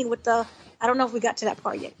scene with I don't know if we got to that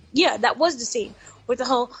part yet. Yeah, that was the scene with the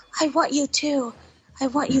whole, I want you too. I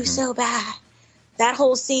want you so bad. That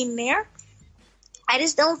whole scene there, I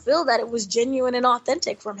just don't feel that it was genuine and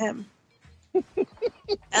authentic from him.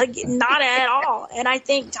 Not at all. And I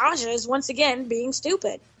think Tasha is once again being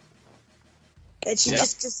stupid. That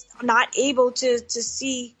she's just not able to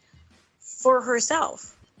see for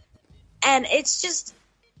herself. And it's just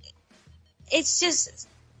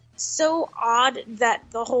so odd that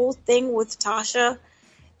the whole thing with Tasha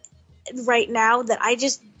right now, that I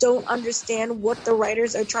just don't understand what the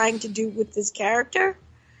writers are trying to do with this character.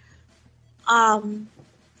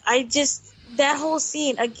 That whole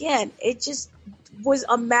scene, again, it just was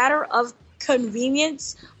a matter of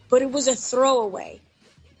convenience, but it was a throwaway.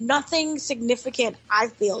 Nothing significant, I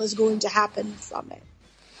feel, is going to happen from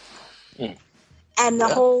it. And the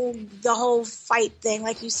whole fight thing,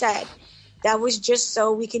 like you said, that was just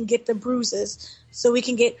so we can get the bruises, so we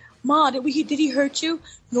can get, Ma, did he hurt you?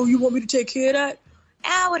 No, you want me to take care of that?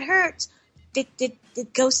 Ow, it hurts. Did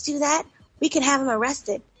Ghost do that? We can have him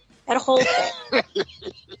arrested. That whole thing.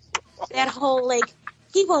 That whole, like,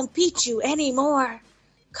 he won't beat you anymore.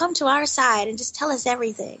 Come to our side and just tell us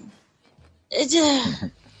everything. It's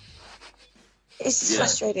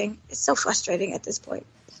frustrating. It's so frustrating at this point.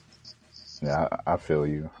 Yeah, I feel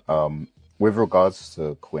you. With regards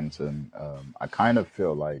to Quentin, I kind of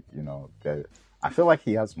feel like, that I feel like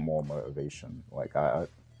he has more motivation. Like,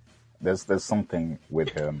 there's something with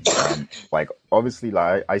him. Like, obviously,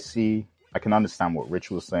 like I can understand what Rich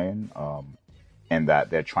was saying, in that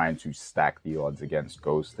they're trying to stack the odds against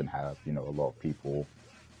Ghost and have, a lot of people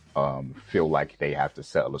feel like they have to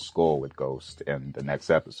settle a score with Ghost in the next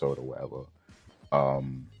episode or whatever.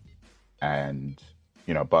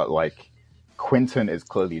 But like, Quentin is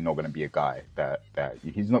clearly not going to be a guy that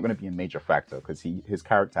he's not going to be a major factor because his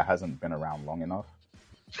character hasn't been around long enough.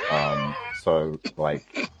 So like,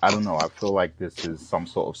 I don't know. I feel like this is some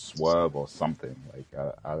sort of swerve or something. Like,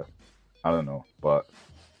 I don't know. But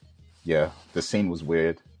yeah, the scene was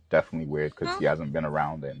weird. Definitely weird because he hasn't been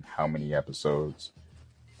around in how many episodes.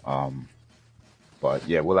 But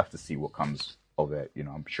yeah, we'll have to see what comes of it.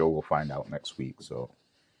 I'm sure we'll find out next week. So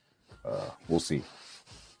we'll see.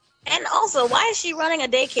 And also, why is she running a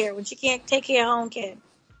daycare when she can't take care of her own kid?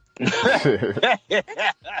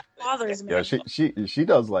 Bothers me. Yeah, she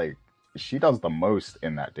does the most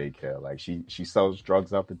in that daycare. Like she sells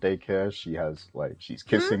drugs out the daycare. She has she's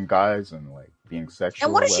kissing guys and like being sexual.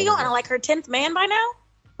 And what is she on? Like her 10th man by now?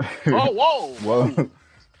 Oh, whoa! Whoa!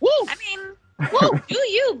 Woo! I mean, whoa, do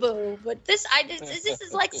you, boo? But this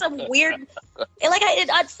is like some weird.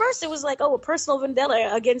 At first it was like, a personal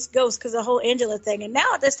vendetta against Ghost because the whole Angela thing, and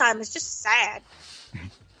now at this time it's just sad.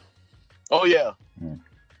 Oh yeah,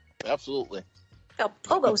 absolutely. A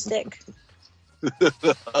pogo stick.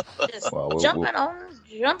 Just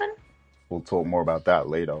jumping. We'll talk more about that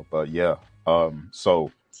later, but yeah.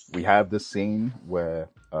 So we have this scene where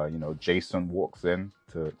Jason walks in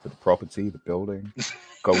to the property, the building.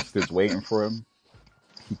 Ghost is waiting for him.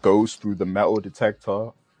 He goes through the metal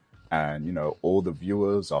detector, and all the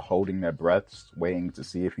viewers are holding their breaths, waiting to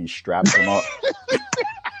see if he's strapped or not.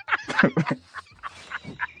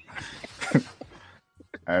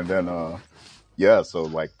 And then so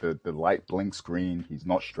like the light blinks green, he's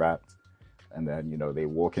not strapped, and then they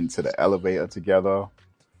walk into the elevator together,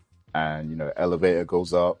 and elevator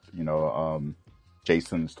goes up.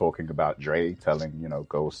 Jason's talking about Dre, telling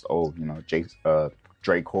Ghost,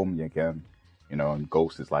 Dre called me again, and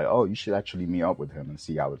Ghost is like, oh, you should actually meet up with him and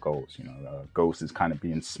see how it goes. Ghost is kind of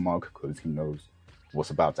being smug because he knows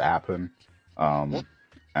what's about to happen. And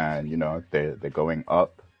they're going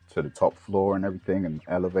up to the top floor and everything in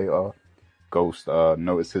the elevator. Ghost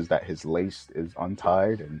notices that his lace is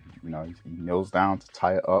untied, and he kneels down to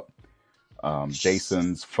tie it up.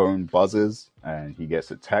 Jason's phone buzzes and he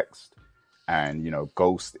gets a text, and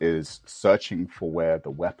Ghost is searching for where the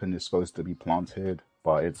weapon is supposed to be planted,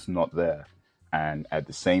 but it's not there. And at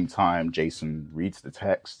the same time, Jason reads the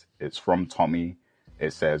text. It's from Tommy.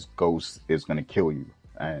 It says Ghost is going to kill you,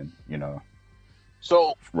 and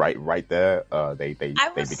so right there, they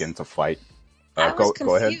begin to fight.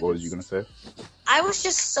 Go ahead. What was you going to say? I was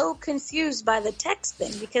just so confused by the text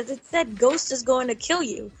thing because it said Ghost is going to kill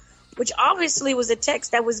you, which obviously was a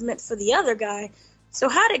text that was meant for the other guy. So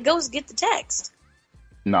how did Ghost get the text?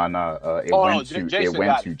 No. It went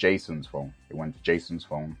to Jason's phone. It went to Jason's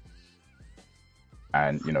phone,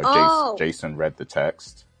 and Jason read the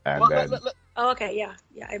text, and then. Okay, yeah,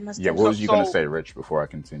 I must. Yeah, what was you going to say, Rich? Before I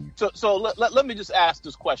continue. So let me just ask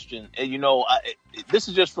this question, and this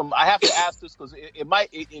is just from. I have to ask this because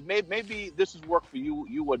maybe this is work for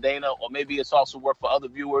you or Dana, or maybe it's also work for other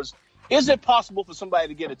viewers. Is it possible for somebody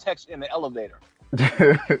to get a text in the elevator?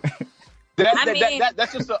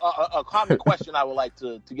 That's just a common question I would like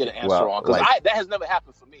to get an answer on, because that has never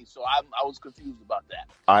happened for me, so I was confused about that.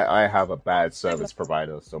 I have a bad service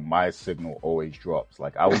provider, so my signal always drops.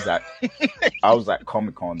 Like I was at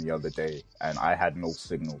Comic-Con the other day, and I had no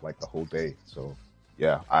signal like the whole day. So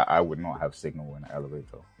yeah, I would not have signal in the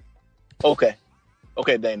elevator. Okay,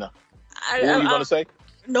 Dana. What were you going to say?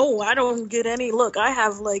 No, I don't get any. Look, I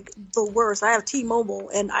have like the worst. I have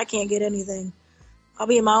T-Mobile, and I can't get anything. I'll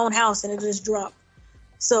be in my own house and it just dropped.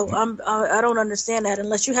 So I don't understand that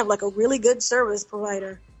unless you have like a really good service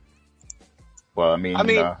provider. Well, I mean,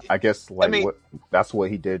 I guess that's what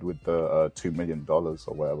he did with the $2 million or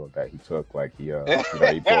whatever that he took. Like he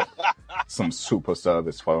bought some super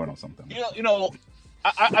service phone or something.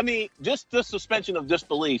 I mean, just the suspension of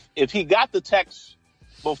disbelief. If he got the text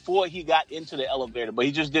before he got into the elevator, but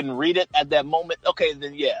he just didn't read it at that moment, okay,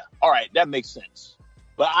 then yeah, all right, that makes sense.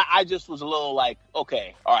 But I just was a little like,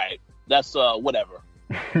 okay, all right, that's whatever.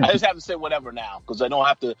 I just have to say whatever now, because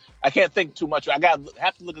I can't think too much.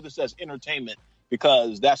 have to look at this as entertainment,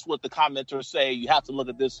 because that's what the commenters say. You have to look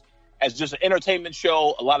at this as just an entertainment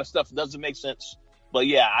show. A lot of stuff doesn't make sense. But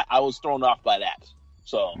yeah, I was thrown off by that.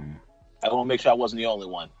 So I want to make sure I wasn't the only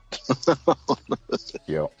one.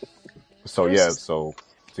 Yeah. So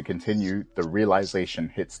to continue, the realization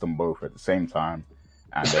hits them both at the same time.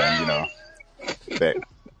 And then,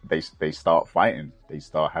 they start fighting. They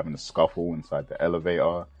start having a scuffle inside the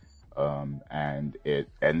elevator. And it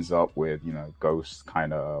ends up with, Ghost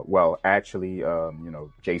kind of,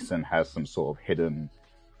 Jason has some sort of hidden,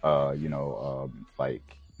 like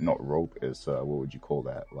not rope, is, what would you call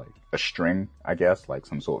that? Like a string, I guess, like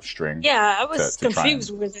some sort of string. Yeah, I was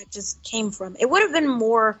confused where that just came from. It would have been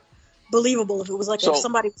more believable if it was like if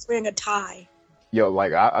somebody was wearing a tie. Yo,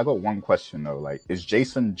 like, I got one question, though. Like, is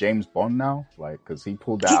Jason James Bond now? Like, because he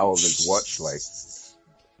pulled that out of his watch,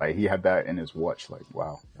 like he had that in his watch. Like,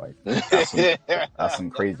 wow. Like, that's some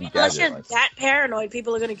crazy gadget. Unless you're that paranoid,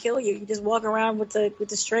 people are going to kill you. You just walk around with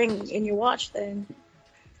the string in your watch then.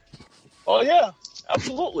 Oh, yeah.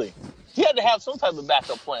 Absolutely. He had to have some type of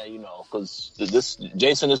backup plan, because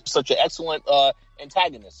Jason is such an excellent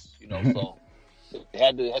antagonist, so they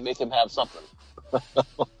had to make him have something.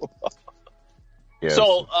 Yeah,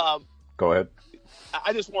 so, go ahead.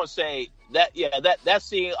 I just want to say that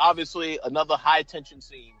scene, obviously another high tension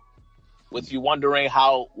scene with you wondering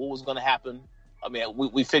what was going to happen. I mean,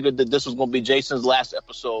 we figured that this was going to be Jason's last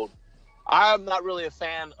episode. I'm not really a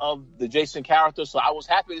fan of the Jason character, so I was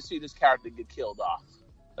happy to see this character get killed off.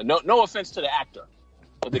 No offense to the actor,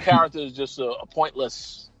 but the character is just a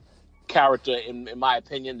pointless character in my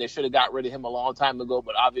opinion. They should have got rid of him a long time ago,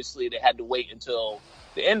 but obviously they had to wait until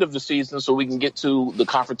the end of the season so we can get to the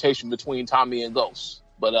confrontation between Tommy and Ghost.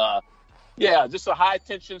 But just a high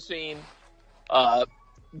tension scene.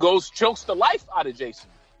 Ghost chokes the life out of Jason.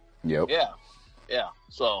 Yep. Yeah.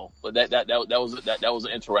 So, but that was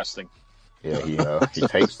interesting. Yeah, he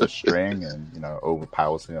takes the string and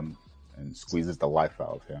overpowers him and squeezes the life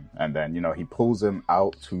out of him, and then he pulls him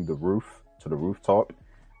out to the rooftop.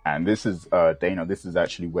 And this is Dana. This is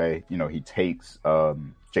actually where he takes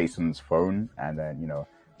Jason's phone, and then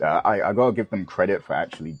I gotta give them credit for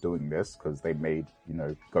actually doing this, because they made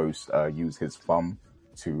Ghost use his thumb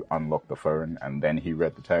to unlock the phone, and then he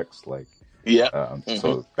read the text. So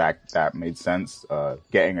that made sense.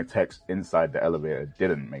 Getting a text inside the elevator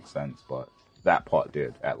didn't make sense, but that part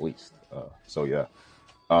did, at least.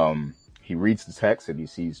 He reads the text and he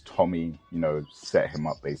sees Tommy set him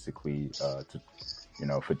up basically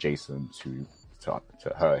for Jason to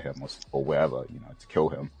hurt him or whatever, to kill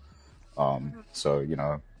him. And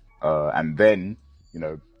then,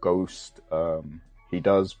 Ghost, he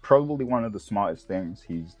does probably one of the smartest things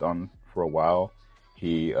he's done for a while.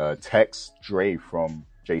 He texts Dre from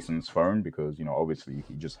Jason's phone because, obviously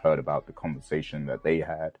he just heard about the conversation that they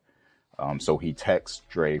had. So he texts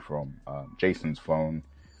Dre from Jason's phone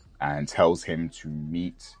and tells him to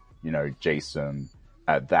meet, Jason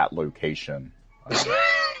at that location.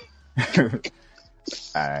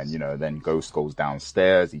 And then Ghost goes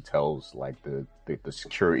downstairs. He tells like the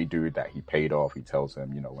security dude that he paid off. He tells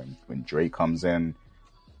him, when Dre comes in,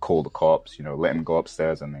 call the cops. Let him go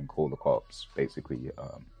upstairs and then call the cops. Basically,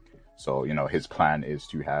 so his plan is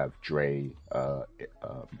to have Dre,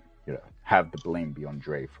 have the blame be on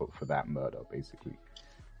Dre for that murder, basically.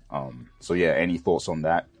 Any thoughts on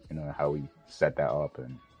that? How he set that up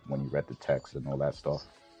and when he read the text and all that stuff.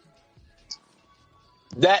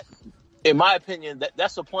 That, in my opinion,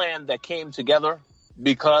 that's a plan that came together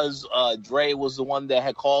because Dre was the one that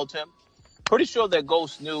had called him. Pretty sure that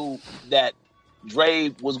Ghost knew that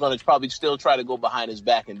Dre was going to probably still try to go behind his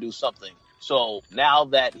back and do something. So now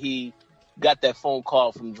that he got that phone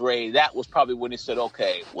call from Dre, that was probably when he said,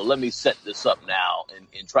 okay, well, let me set this up now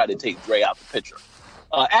and try to take Dre out the picture.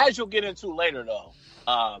 As you'll get into later, though,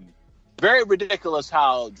 very ridiculous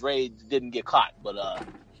how Dre didn't get caught, but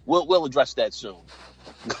we'll address that soon.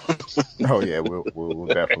 Oh yeah, we'll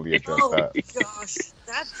definitely address that.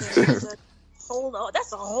 Oh gosh,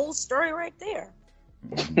 that's a whole story right there.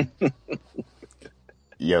 Mm-hmm.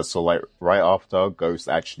 Yeah, so like right after, Ghost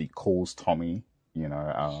actually calls Tommy,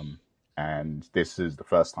 and this is the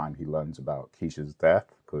first time he learns about Keisha's death,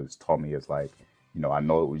 because Tommy is like, I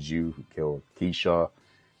know it was you who killed Keisha,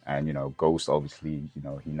 and Ghost obviously,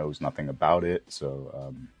 he knows nothing about it,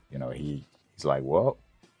 so he's like, well,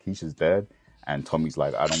 Keisha's dead. And Tommy's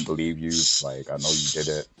like, I don't believe you. Like, I know you did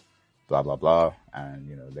it. Blah, blah, blah. And,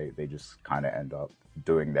 they just kind of end up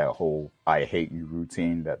doing their whole I hate you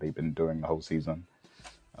routine that they've been doing the whole season.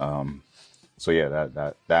 So, yeah,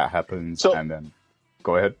 that happens. So, and then,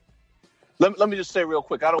 go ahead. Let me just say real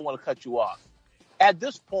quick. I don't want to cut you off. At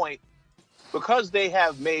this point, because they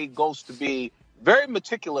have made Ghost to be very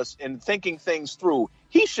meticulous in thinking things through,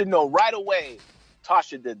 he should know right away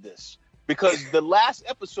Tasha did this. Because the last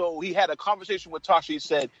episode, he had a conversation with Tasha. He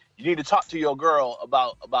said, you need to talk to your girl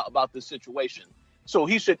about this situation. So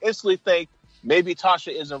he should instantly think maybe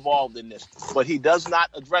Tasha is involved in this. But he does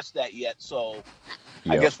not address that yet. So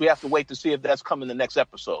I guess we have to wait to see if that's coming the next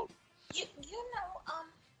episode.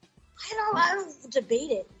 I don't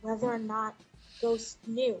debate it whether or not Ghost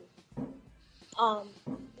knew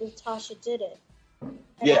if Tasha did it.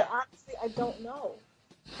 And honestly, I don't know.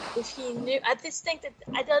 If he knew, I just think that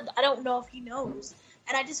I don't know if he knows,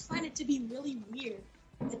 and I just find it to be really weird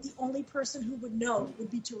that the only person who would know would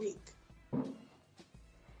be Tariq.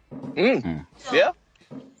 So yeah,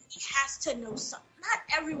 he has to know something. Not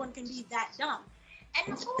everyone can be that dumb,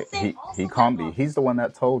 and the whole thing. He can't be. He's the one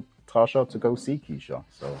that told Tasha to go see Keisha,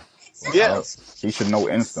 so he should know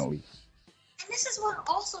instantly. And this is what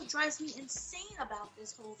also drives me insane about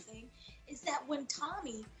this whole thing is that when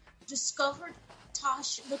Tommy discovered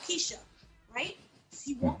Keisha, right?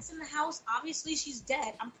 He walks in the house. Obviously, she's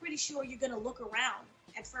dead. I'm pretty sure you're going to look around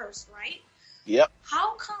at first, right? Yep.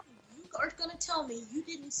 How come you are going to tell me you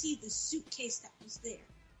didn't see the suitcase that was there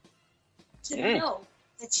to know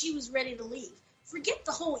that she was ready to leave? Forget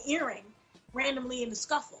the whole earring randomly in the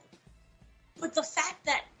scuffle. But the fact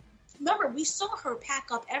that, remember, we saw her pack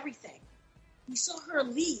up everything. We saw her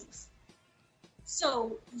leave.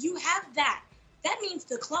 So you have that. That means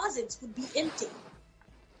the closets would be empty.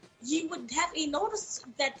 You would have a notice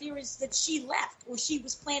that that she left or she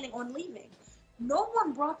was planning on leaving. No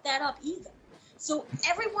one brought that up either. So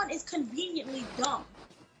everyone is conveniently dumb.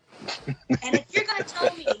 And if you're going to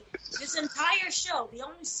tell me this entire show, the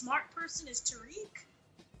only smart person is Tariq,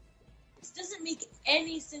 this doesn't make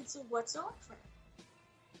any sense of whatsoever.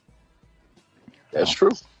 That's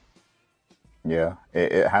true. Yeah,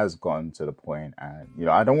 it has gotten to the point, and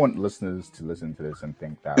I don't want listeners to listen to this and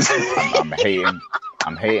think that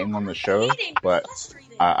I'm hating on the show, but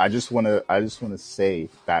I just want to say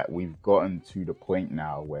that we've gotten to the point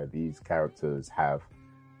now where these characters have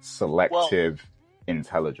selective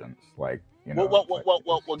intelligence, like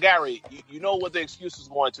Well, Gary, you know what the excuse is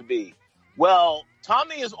going to be. Well,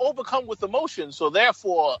 Tommy is overcome with emotion, so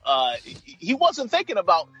therefore he wasn't thinking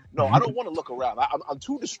about. No, I don't want to look around. I'm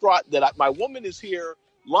too distraught that my woman is here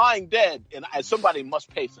lying dead, and somebody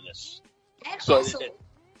must pay for this. And so,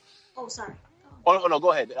 also, sorry. Oh no,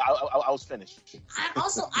 go ahead. I was finished.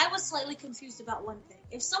 I was slightly confused about one thing.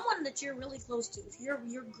 If someone that you're really close to, if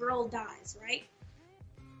your girl dies, right?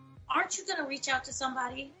 Aren't you gonna reach out to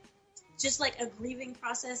somebody? Just like a grieving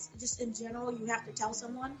process, just in general, you have to tell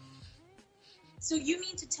someone. So you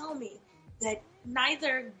mean to tell me that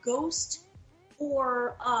neither Ghost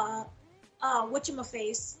or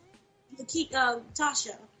whatchamaface,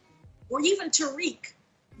 Tasha, or even Tariq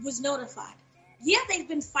was notified? Yeah, they've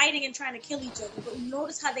been fighting and trying to kill each other, but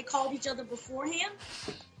notice how they called each other beforehand?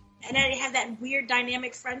 And then they have that weird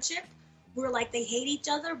dynamic friendship where, like, they hate each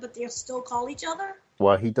other, but they still call each other?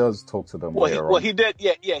 Well, he does talk to them later on. Well, he did,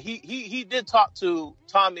 yeah. He did talk to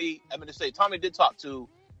Tommy. Tommy did talk to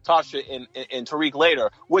Tasha and Tariq later,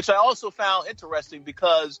 which I also found interesting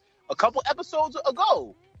because a couple episodes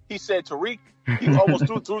ago, he said Tariq, he almost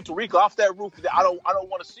threw Tariq off that roof. I don't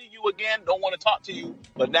want to see you again. Don't want to talk to you.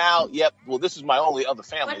 But now, this is my only other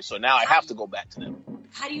family, so now I have to go back to them.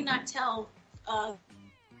 How do you not tell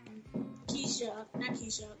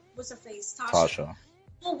what's her face? Tasha.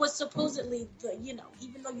 Who was supposedly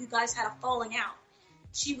even though you guys had a falling out,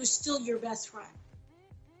 she was still your best friend.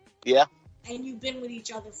 Yeah. And you've been with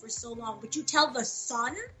each other for so long, but you tell the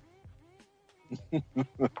son?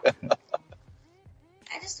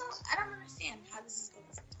 I don't understand how this is going.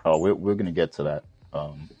 Oh, we're gonna get to that.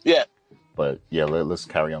 Yeah. But yeah, let's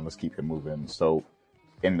carry on. Let's keep it moving. So,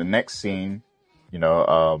 in the next scene,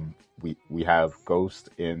 we have Ghost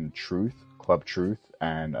in Club Truth,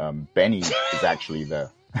 and Benny is actually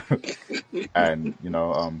there. And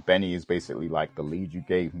Benny is basically like, the lead you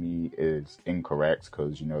gave me is incorrect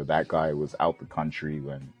because that guy was out the country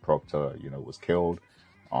when Proctor was killed.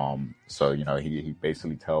 So he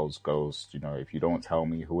basically tells Ghost, if you don't tell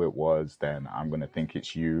me who it was, then I'm gonna think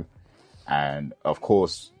it's you. And of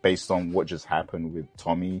course, based on what just happened with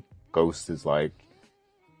Tommy, Ghost is like,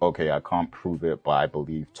 okay, I can't prove it, but I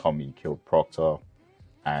believe Tommy killed Proctor.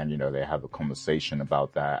 And they have a conversation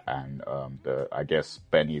about that, and I guess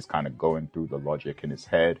Benny is kind of going through the logic in his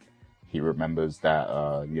head. He remembers that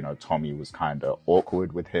Tommy was kind of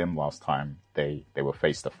awkward with him last time they were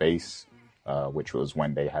face to face, which was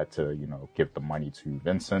when they had to give the money to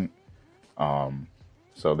Vincent.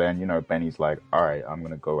 So then Benny's like, all right, I'm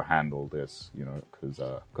gonna go handle this,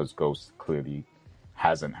 because Ghost clearly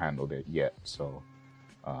hasn't handled it yet. So.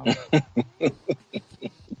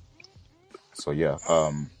 So yeah,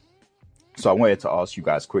 so I wanted to ask you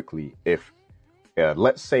guys quickly, if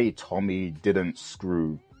let's say Tommy didn't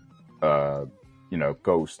screw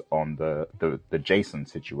Ghost on the Jason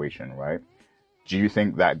situation, right? Do you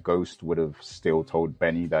think that Ghost would have still told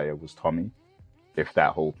Benny that it was Tommy if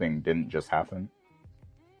that whole thing didn't just happen?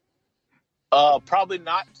 Probably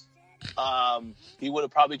not. He would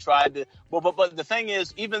have probably tried to, but the thing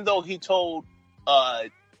is, even though he told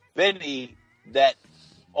Benny that,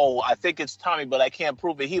 oh, I think it's Tommy, but I can't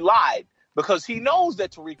prove it, he lied because he knows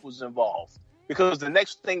that Tariq was involved. Because the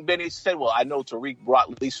next thing Benny said, well, I know Tariq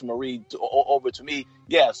brought Lisa Marie over to me.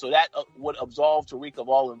 Yeah, so that would absolve Tariq of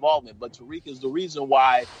all involvement. But Tariq is the reason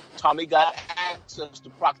why Tommy got access to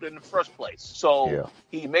Proctor in the first place. So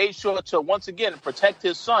he made sure to, once again, protect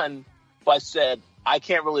his son, but said, I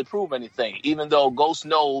can't really prove anything, even though Ghost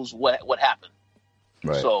knows what happened.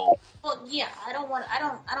 Right. So, well, yeah, I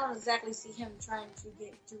don't exactly see him trying to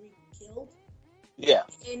get Tariq killed. Yeah.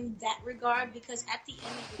 In that regard, because at the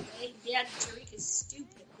end of the day, yeah, Tariq is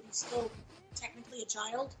stupid, but he's still technically a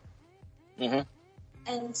child. Mm-hmm.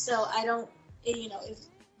 And so I don't, if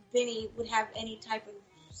Benny would have any type of,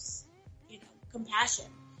 compassion,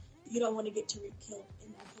 you don't want to get Tariq killed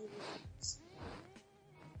in that whole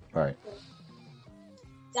Right. But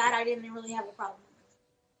that I didn't really have a problem with.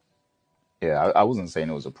 Yeah, I wasn't saying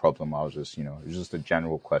it was a problem. I was just, it was just a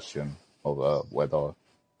general question of whether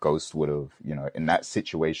Ghost would have, in that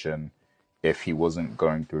situation, if he wasn't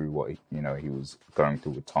going through what, he was going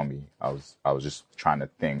through with Tommy. I was just trying to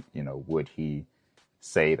think, would he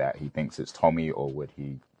say that he thinks it's Tommy, or would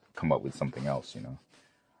he come up with something else,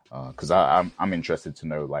 because I'm interested to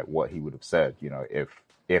know, like, what he would have said,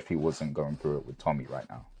 if he wasn't going through it with Tommy right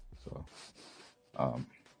now. So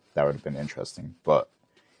that would have been interesting. But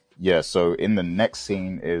yeah, so in the next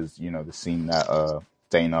scene is, the scene that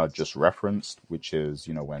Dana just referenced, which is,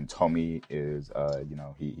 when Tommy is,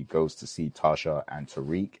 he goes to see Tasha and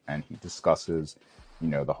Tariq, and he discusses,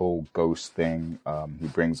 the whole Ghost thing. He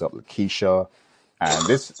brings up Lakeisha, and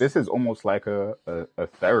this is almost like a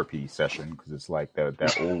therapy session, because it's like they're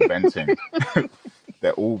all venting.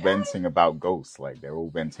 They're all venting about Ghosts, like they're all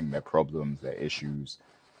venting their problems, their issues.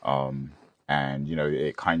 And,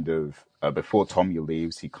 it kind of, before Tommy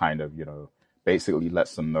leaves, he kind of, basically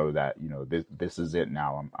lets them know that, this is it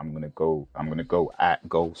now. I'm going to go at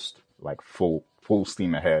Ghost, like full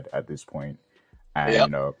steam ahead at this point.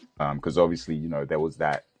 And, because obviously, there was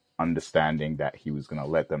that understanding that he was going to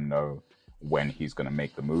let them know when he's going to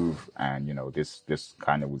make the move. And, this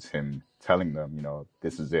kind of was him telling them,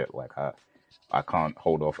 this is it. Like, I can't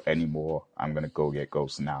hold off anymore. I'm going to go get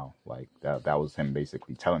Ghost now. Like that was him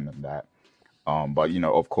basically telling them that. But,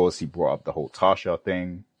 of course, he brought up the whole Tasha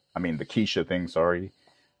thing. I mean, the Keisha thing, sorry.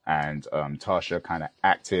 And Tasha kind of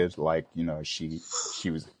acted like, she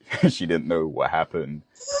was, she didn't know what happened.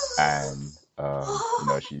 And,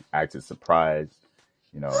 she acted surprised,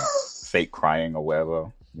 fake crying or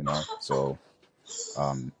whatever, So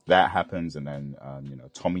that happens. And then,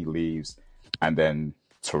 Tommy leaves. And then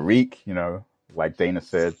Tariq, like Dana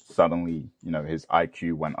said, suddenly, his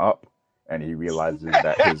IQ went up, and he realizes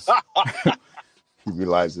that his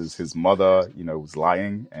mother, was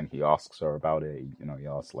lying, and he asks her about it. He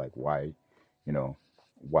asks like, why didn't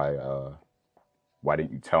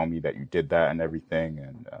you tell me that you did that and everything?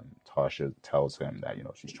 And Tasha tells him that,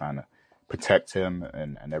 she's trying to protect him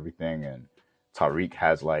and everything. And Tariq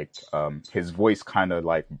has like, his voice kind of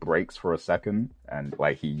like breaks for a second, and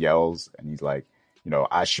like he yells, and he's like,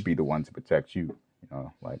 I should be the one to protect you,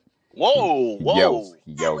 like. Whoa!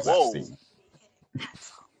 He yells that scene.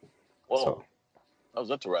 Whoa, So, that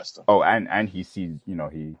was interesting. oh, and he sees,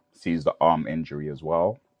 he sees the arm injury as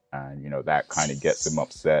well, and that kind of gets him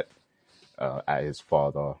upset at his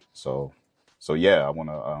father. So yeah, I want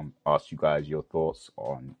to ask you guys your thoughts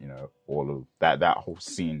on all of that whole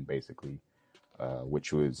scene basically,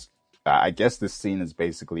 which was. I guess this scene is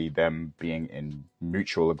basically them being in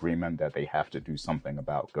mutual agreement that they have to do something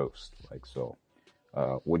about Ghost. Like, so,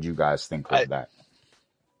 what do you guys think of that?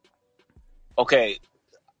 Okay,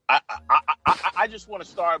 I just want to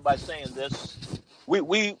start by saying this: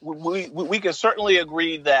 we can certainly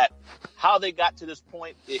agree that how they got to this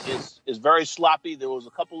point is very sloppy. There was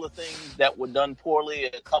a couple of things that were done poorly,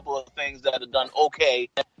 a couple of things that are done okay.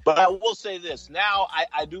 But I will say this: now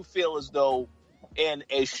I do feel as though, in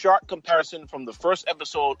a sharp comparison from the first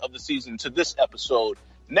episode of the season to this episode,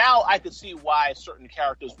 now I could see why certain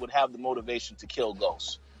characters would have the motivation to kill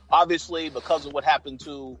Ghost. Obviously, because of what happened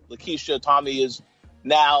to Lakeisha, Tommy is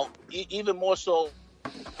now even more so,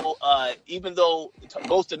 even though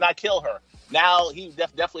Ghost did not kill her, now he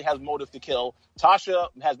definitely has motive to kill. Tasha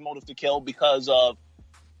has motive to kill because of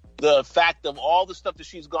the fact of all the stuff that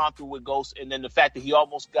she's gone through with Ghost, and then the fact that he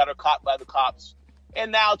almost got her caught by the cops.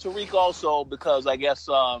 And now Tariq also, because I guess,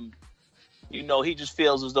 he just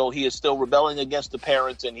feels as though he is still rebelling against the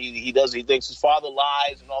parents, and he thinks his father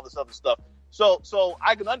lies and all this other stuff. So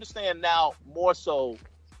I can understand now more so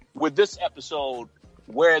with this episode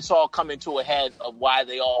where it's all coming to a head of why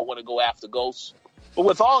they all want to go after Ghost. But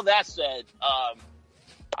with all that said,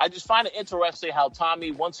 I just find it interesting how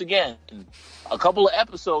Tommy, once again, a couple of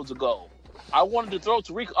episodes ago, I wanted to throw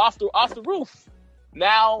Tariq off the roof.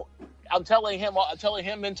 Now I'm telling him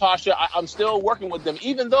and Tasha, I'm still working with them,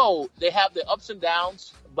 even though they have their ups and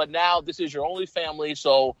downs. But now this is your only family,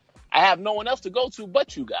 so I have no one else to go to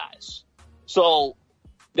but you guys. So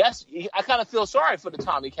I kind of feel sorry for the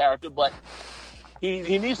Tommy character, but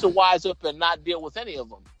he needs to wise up and not deal with any of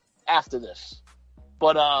them after this.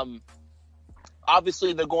 But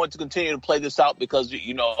obviously they're going to continue to play this out because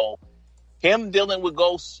him dealing with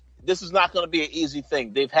Ghosts, this is not going to be an easy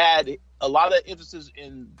thing. They've had a lot of emphasis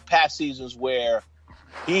in past seasons where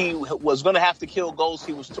he was going to have to kill Ghost.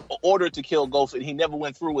 He was ordered to kill Ghost, and he never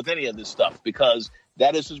went through with any of this stuff because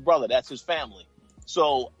that is his brother. That's his family.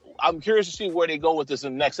 So I'm curious to see where they go with this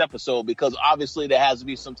in the next episode, because obviously there has to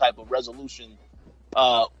be some type of resolution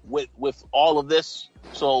with all of this.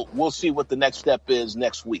 So we'll see what the next step is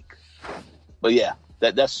next week. But yeah,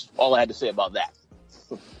 that's all I had to say about that.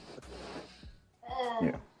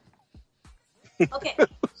 Yeah. Okay,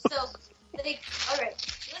 so all right,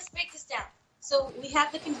 let's break this down. So we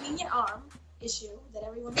have the convenient arm issue that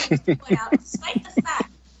everyone needs to point out, despite the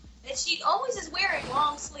fact that she always is wearing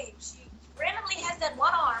long sleeves. She randomly has that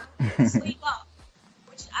one arm with the sleeve up,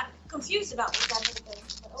 which I'm confused about what that whole thing,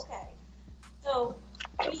 but okay. So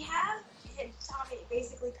we have Tommy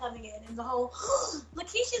basically coming in and the whole,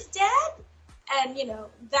 Lakeisha's dead? And,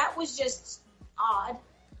 that was just odd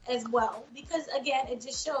as well, because again, it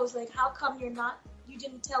just shows how come you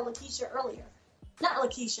didn't tell Lakeisha earlier. Not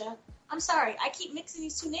Lakeisha. I'm sorry, I keep mixing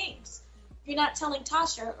these two names. You're not telling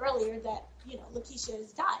Tasha earlier that, Lakeisha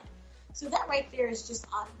has died. So that right there is just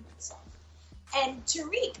odd in itself. And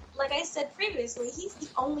Tariq, like I said previously, he's the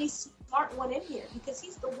only smart one in here because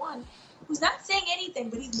he's the one who's not saying anything,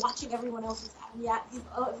 but he's watching everyone else's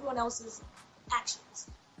actions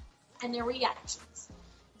and their reactions.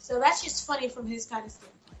 So that's just funny from his kind of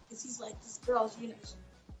standpoint because he's like, this girl's, she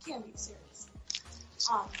can't be serious.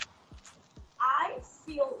 I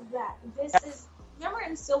feel that this is, remember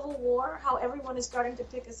in Civil War how everyone is starting to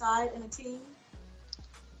pick a side in a team?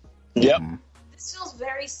 Yep. This feels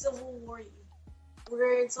very Civil War-y,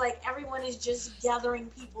 where it's like everyone is just gathering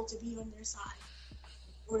people to be on their side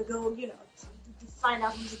or to go, to find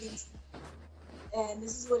out who's against them. And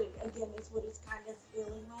this is what it's kind of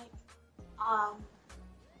feeling like.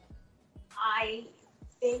 I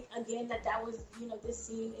think again that was, this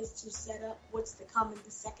scene is to set up what's to come in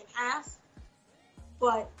the second half.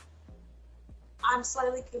 But I'm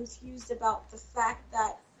slightly confused about the fact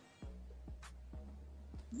that,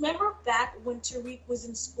 remember back when Tariq was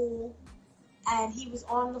in school and he was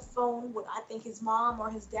on the phone with, I think, his mom or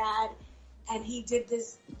his dad, and he did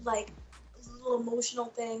this, little emotional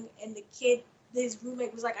thing, and the kid, his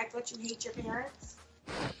roommate was like, I thought you hate your parents?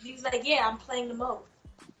 He was like, yeah, I'm playing them both.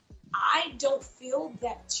 I don't feel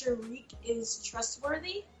that Tariq is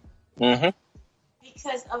trustworthy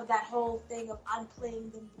because of that whole thing of I'm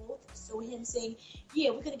playing them both. So him saying,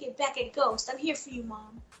 yeah, we're going to get back at Ghost. I'm here for you,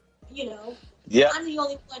 Mom. Yeah. I'm the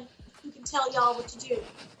only one who can tell y'all what to do.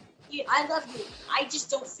 Yeah, I love you. I just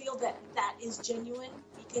don't feel that is genuine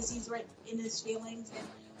because he's right in his feelings and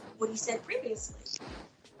what he said previously.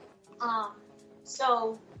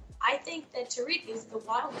 So I think that Tariq is the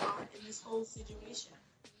wild card in this whole situation.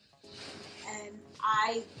 And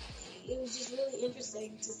it was just really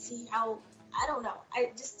interesting to see how, I don't know,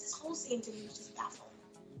 this whole scene to me was just baffling.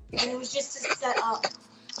 And it was just to set up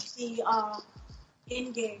the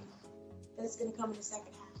end game that's going to come in the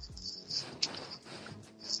second half.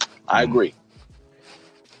 I agree.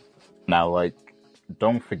 Now, like,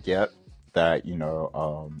 don't forget that,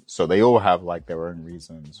 so they all have like their own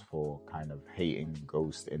reasons for kind of hating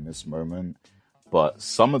Ghost in this moment. But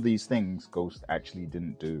some of these things Ghost actually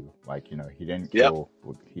didn't do. Like, he didn't kill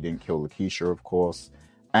Lakeisha, of course.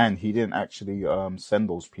 And he didn't actually send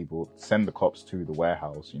the cops to the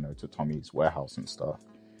warehouse, to Tommy's warehouse and stuff.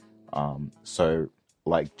 So,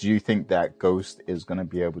 like, do you think that Ghost is going to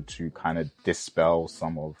be able to kind of dispel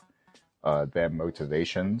some of their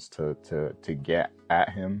motivations to get at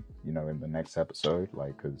him, in the next episode?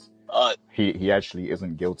 Like, because he actually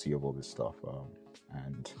isn't guilty of all this stuff.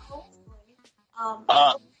 And Hopefully,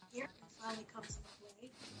 finally comes into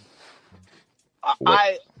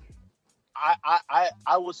play.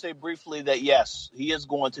 I would say briefly that yes, he is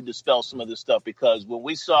going to dispel some of this stuff, because when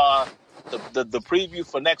we saw the preview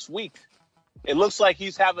for next week, it looks like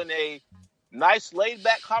he's having a nice laid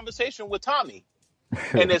back conversation with Tommy.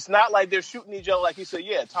 And it's not like they're shooting each other. Like he said,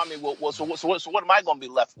 yeah, Tommy, so what am I going to be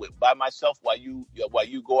left with by myself while you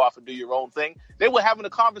go off and do your own thing? They were having a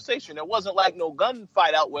conversation. It wasn't like no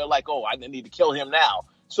gunfight out where like, oh, I need to kill him now.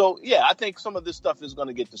 So yeah, I think some of this stuff is going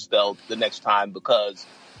to get dispelled the next time, because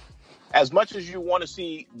as much as you want to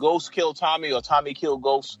see Ghost kill Tommy or Tommy kill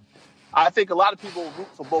Ghost, I think a lot of people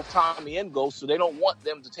root for both Tommy and Ghost, so they don't want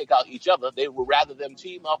them to take out each other. They would rather them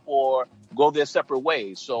team up or go their separate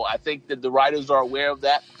ways. So I think that the writers are aware of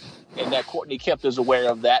that, and that Courtney Kemp is aware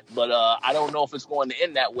of that. But I don't know if it's going to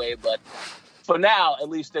end that way. But for now, at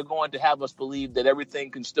least they're going to have us believe that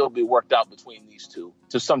everything can still be worked out between these two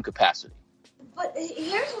to some capacity. But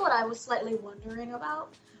here's what I was slightly wondering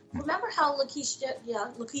about. Remember how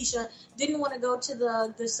Lakeisha didn't want to go to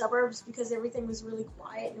the suburbs because everything was really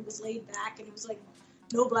quiet and it was laid back and it was like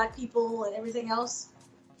no black people and everything else?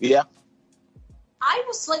 Yeah. I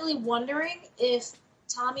was slightly wondering if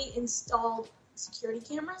Tommy installed security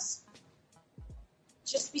cameras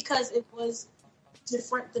just because it was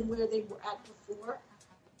different than where they were at before.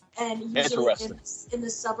 And usually in the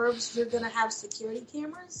suburbs, you're going to have security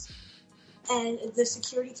cameras. And the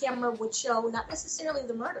security camera would show not necessarily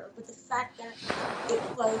the murder, but the fact that it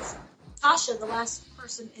was Tasha, the last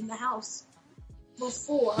person in the house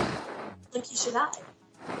before Lakeisha died.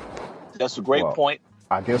 That's a great point.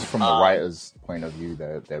 I guess from the writer's point of view,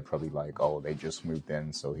 they're probably like, oh, they just moved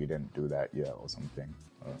in, so he didn't do that yet or something.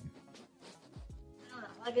 I don't know.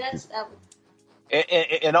 Like that's that.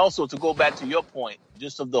 And also to go back to your point,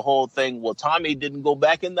 just of the whole thing, well, Tommy didn't go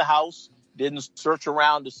back in the house, didn't search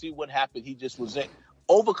around to see what happened. He just was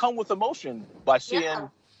overcome with emotion by seeing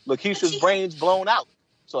Lakeisha's brains blown out.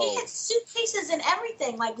 So he had suitcases and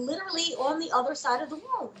everything, like literally on the other side of the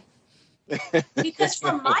room. Because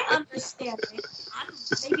from my understanding, I'm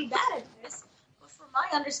maybe bad at this, but from my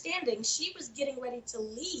understanding, she was getting ready to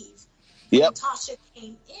leave when Tasha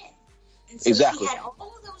came in. And so she had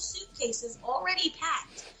all of those suitcases already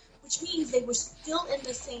packed, which means they were still in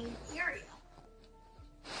the same area.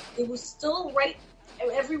 They were still right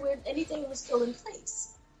everywhere. Anything was still in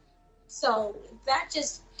place. So that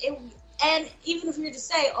and even if you were to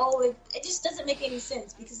say, it just doesn't make any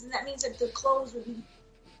sense, because then that means that the clothes would be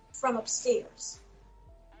from upstairs.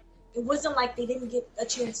 It wasn't like they didn't get a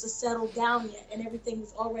chance to settle down yet and everything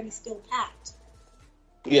was already still packed.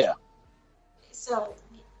 Yeah. So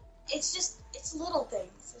it's little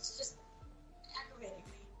things. It's just aggravating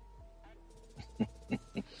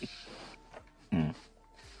me.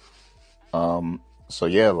 So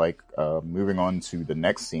yeah, like moving on to the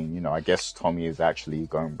next scene, I guess Tommy is actually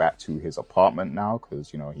going back to his apartment now, because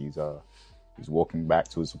he's walking back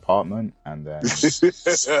to his apartment, and then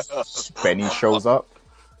Benny shows up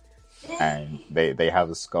and they have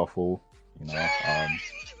a scuffle,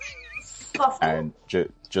 and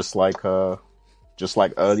just like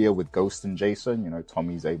earlier with Ghost and Jason,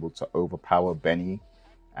 Tommy's able to overpower Benny,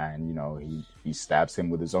 and he stabs him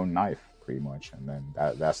with his own knife pretty much, and then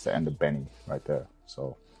that's the end of Benny right there.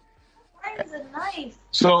 So why is a knife?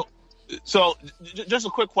 So just a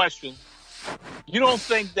quick question. You don't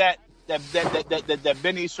think that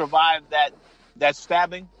Benny survived that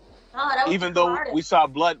stabbing? No, that was even though we saw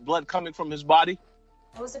blood coming from his body?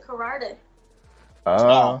 That was a carotid.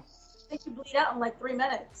 I think he bleed out in like 3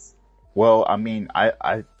 minutes. Well, I mean,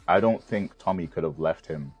 I don't think Tommy could have left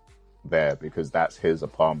him there, because that's his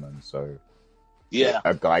apartment. So Yeah.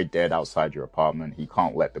 a guy dead outside your apartment. He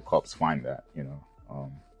can't let the cops find that, you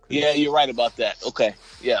know. Yeah, you're right about that. Okay.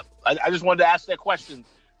 Yeah. I just wanted to ask that question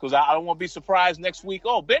because I don't want to be surprised next week.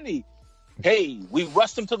 Oh, Benny, hey, we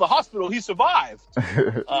rushed him to the hospital. He survived.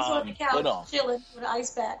 He's on the couch, no. chilling with an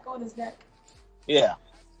ice pack on his neck. Yeah.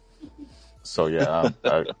 So yeah,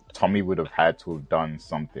 Tommy would have had to have done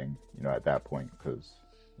something, you know, at that point because,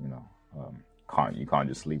 you know, you can't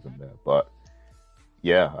just leave him there. But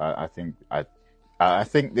yeah, I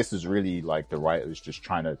think this is really like the writers just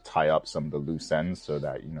trying to tie up some of the loose ends so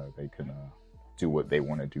that, you know, they can do what they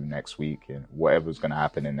want to do next week, and whatever's going to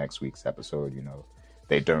happen in next week's episode, you know,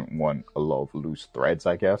 they don't want a lot of loose threads,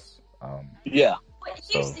 I guess. Yeah. But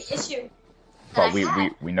here's the issue. But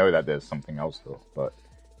we know that there's something else though. But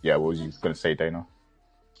yeah, what was you going to say, Dana?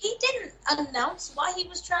 He didn't announce why he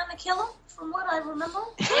was trying to kill him, from what I remember.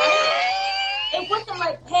 It wasn't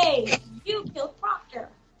like, hey, you killed Proctor.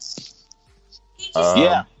 He just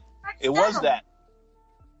Yeah. It was down. that.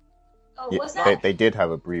 Oh, Yeah, was that? they did have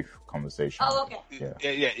a brief conversation. Oh, okay.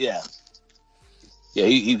 Yeah. Yeah,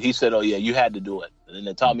 he said, oh, yeah, you had to do it. And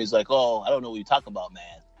then Tommy's like, oh, I don't know what you're talking about,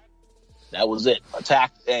 man. That was it.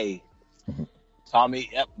 Attack A. Tommy,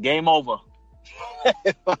 yep, game over. A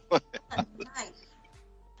knife. Like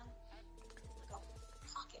a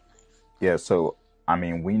pocket knife. Yeah, so, I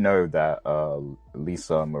mean, we know that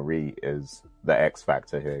Lisa Marie is the X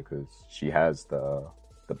factor here because she has the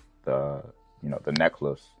you know, the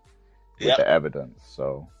necklace with the evidence.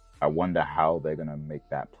 So I wonder how they're going to make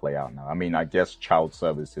that play out now. I mean, I guess Child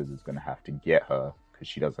Services is going to have to get her because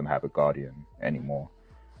she doesn't have a guardian anymore.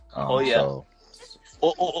 So,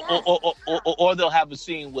 Or they'll have a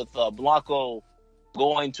scene with Blanco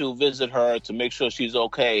going to visit her to make sure she's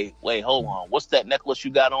okay. Wait, hold on. What's that necklace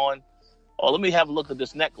you got on? Oh, let me have a look at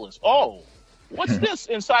this necklace. Oh, what's this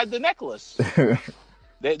inside the necklace?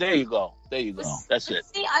 There you go. There you go. That's it.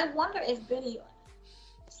 See, I wonder if Benny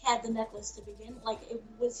had the necklace to begin. Like,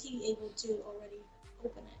 was he able to already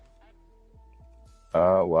open it?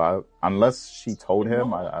 well, unless she told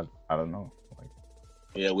him, I don't know. Like,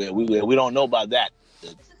 Yeah, we don't know about that.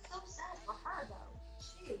 This is so sad for her,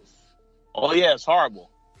 though. Jeez. Oh yeah, it's horrible.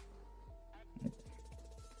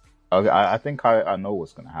 okay, I think I know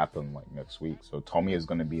what's going to happen like next week. So Tommy is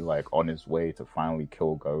going to be like on his way to finally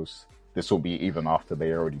kill Ghost. This will be even after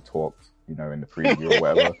they already talked, you know, in the preview or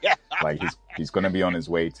whatever. Like he's going to be on his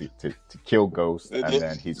way to kill Ghost, and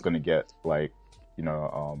then he's going to get like, you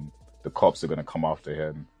know, the cops are going to come after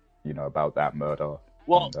him, you know, about that murder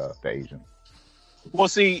and the agent. Well,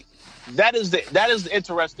 see, that is the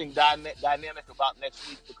interesting dynamic about next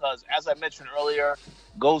week because, as I mentioned earlier,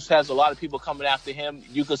 Ghost has a lot of people coming after him.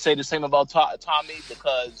 You could say the same about Tommy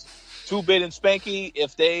because 2-Bit and Spanky,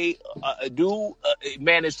 if they do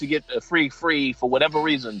manage to get free for whatever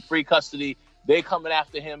reason, free custody, they coming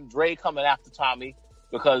after him. Dre coming after Tommy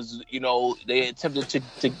because, you know, they attempted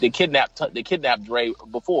to kidnap Dre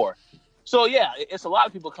before. So yeah, it's a lot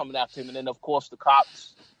of people coming after him, and then of course the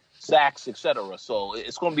cops, Sax, etc. So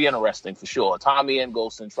it's going to be interesting for sure. Tommy and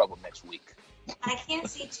Ghost in trouble next week. I can't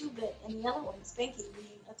see 2-Bit and the other one, Spanky,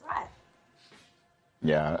 being a threat.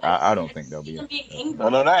 Yeah, I don't think they'll be. Being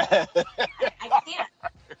angry. No. I can't. Like,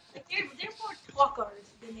 they're more talkers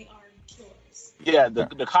than they are killers. Yeah,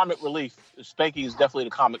 the comic relief. Spanky is definitely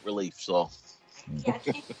the comic relief. So Yeah, I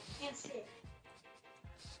can't see it.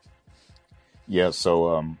 Yeah,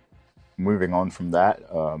 so moving on from that,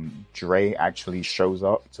 Dre actually shows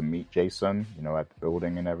up to meet Jason, you know, at the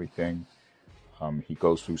building and everything. He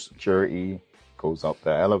goes through security, goes up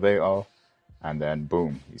the elevator, and then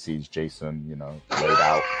boom, he sees Jason, you know, laid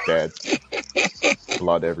out, dead,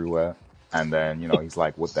 blood everywhere. And then, you know, he's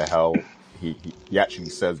like, what the hell? He actually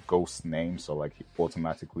says Ghost's name, so like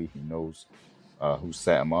automatically he knows who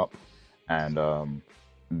set him up. And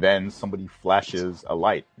then somebody flashes a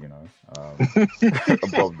light, you know,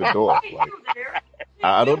 above the door. Like,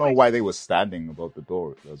 I don't know why they were standing above the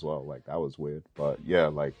door as well. Like, that was weird. But yeah,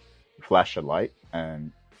 like, flash a light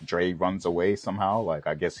and Dre runs away somehow. Like,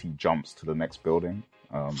 I guess he jumps to the next building.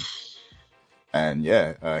 And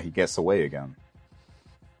yeah, he gets away again.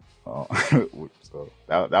 So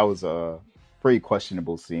that was a pretty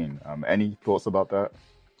questionable scene. Any thoughts about that?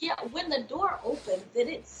 Yeah, when the door opened, did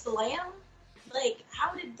it slam? Like,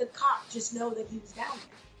 how did the cop just know that he was down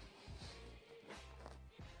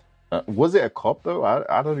there? Was it a cop though?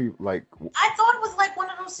 I don't even like. I thought it was like one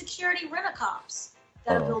of those security rent-a-cops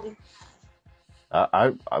that a building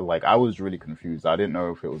had. I was really confused. I didn't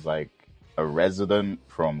know if it was like a resident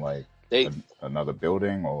from like another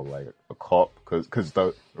building or like a cop. Because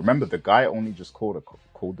remember the guy only just called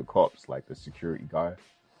the cops, like the security guy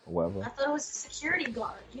or whatever. I thought it was a security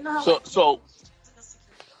guard. You know how so the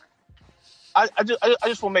I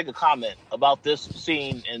just want to make a comment about this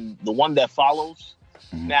scene and the one that follows.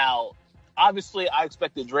 Mhm. Now, obviously, I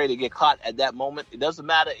expected Dre to get caught at that moment. It doesn't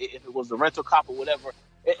matter if it was the rental cop or whatever,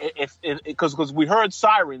 because we heard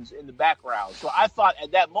sirens in the background. So I thought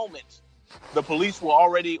at that moment the police were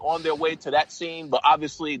already on their way to that scene. But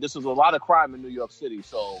obviously, this is a lot of crime in New York City,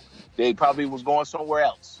 so they probably was going somewhere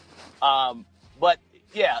else. But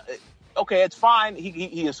yeah, okay, it's fine.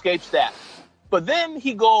 He escapes that, but then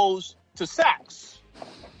he goes to Saks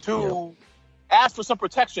to ask for some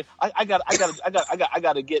protection. I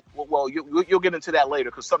gotta get. Well, you'll get into that later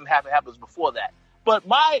because something happens before that. But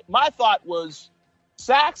my thought was,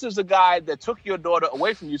 Saks is a guy that took your daughter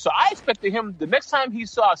away from you. So I expected him, the next time he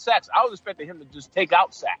saw Saks, I was expecting him to just take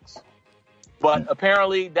out Saks. But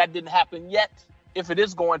apparently that didn't happen yet. If it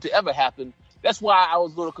is going to ever happen, that's why I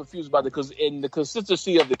was a little confused about it, because in the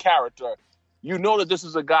consistency of the character, you know that this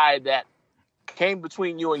is a guy that came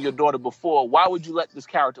between you and your daughter before. Why would you let this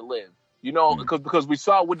character live? You know, because we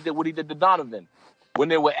saw what he did to Donovan. When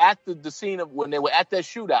they were at the scene of, when they were at that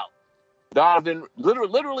shootout, Donovan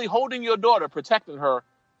literally holding your daughter, protecting her,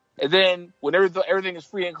 and then when everything is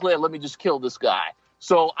free and clear, let me just kill this guy.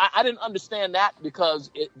 So I didn't understand that, because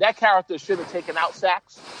that character should have taken out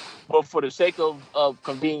Saks, but for the sake of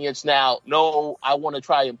convenience now, no, I want to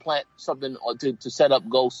try and plant something to set up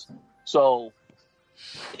Ghost. So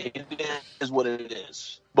it is what it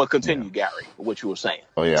is. But continue, Gary, what you were saying.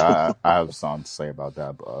 Oh yeah, I have something to say about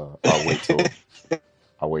that, but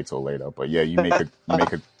I'll wait till later. But yeah, you make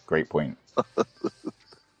a great point.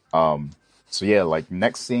 So yeah, like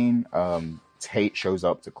next scene, Tate shows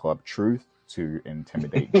up to Club Truth to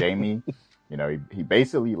intimidate Jamie. You know, he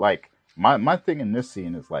basically, like, my thing in this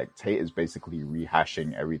scene is like Tate is basically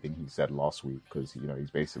rehashing everything he said last week, because, you know,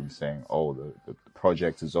 he's basically saying, oh, the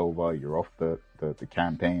project is over, you're off the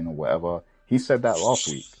campaign or whatever. He said that last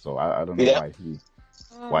week, so I don't know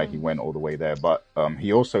why he went all the way there. But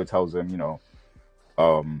he also tells him, you know,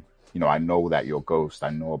 I know that you're Ghost, I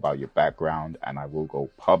know about your background, and I will go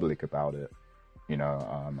public about it. You know,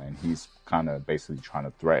 and he's kind of basically trying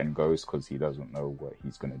to threaten Ghost because he doesn't know what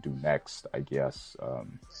he's going to do next, I guess.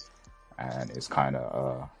 And it's kind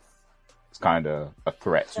of a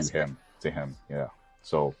threat to him. Yeah.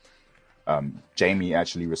 So, Jamie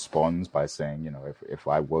actually responds by saying, you know, if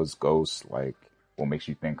I was Ghost, like, what makes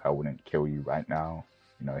you think I wouldn't kill you right now?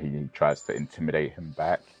 You know, he tries to intimidate him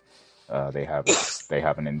back. They have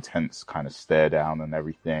an intense kind of stare down and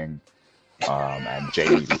everything. And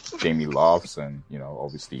Jamie laughs, and, you know,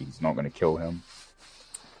 obviously he's not going to kill him.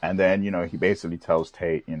 And then, you know, he basically tells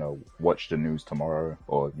Tate, you know, watch the news tomorrow,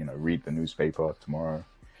 or, you know, read the newspaper tomorrow,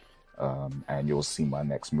 and you'll see my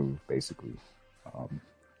next move, basically.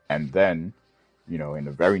 And then, you know, in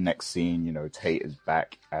the very next scene, you know, Tate is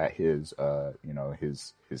back at his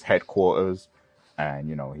headquarters, and,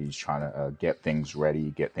 you know, he's trying to get things ready,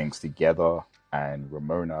 get things together, and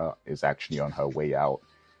Ramona is actually on her way out.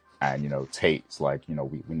 And, you know, Tate's like, you know,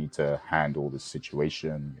 we need to handle this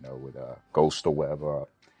situation, you know, with a Ghost or whatever.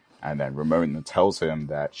 And then Ramona tells him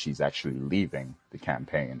that she's actually leaving the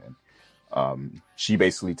campaign. And she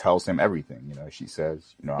basically tells him everything. You know, she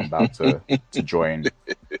says, you know, I'm about to join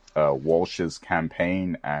Walsh's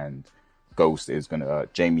campaign, and Ghost is going to,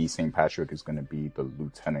 Jamie St. Patrick is going to be the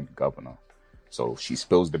lieutenant governor. So she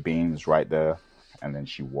spills the beans right there, and then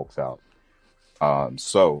she walks out.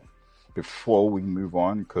 So before we move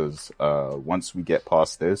on, because once we get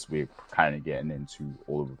past this, we're kind of getting into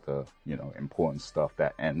all of the, you know, important stuff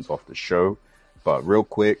that ends off the show. But real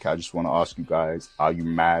quick, I just want to ask you guys, are you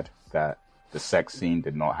mad that the sex scene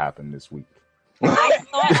did not happen this week? I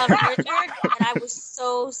thought of Richard, and I was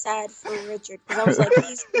so sad for Richard, because I was like,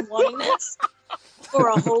 he's been wanting this for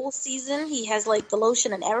a whole season. He has, like, the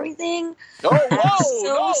lotion and everything. No, definitely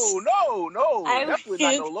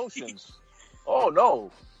not no lotions. Oh,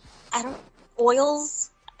 no. I don't, oils.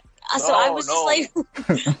 So I was just like,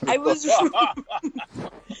 I was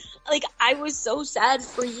like, I was so sad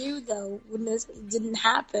for you though when this didn't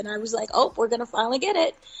happen. I was like, oh, we're gonna finally get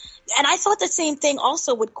it. And I thought the same thing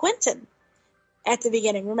also with Quentin at the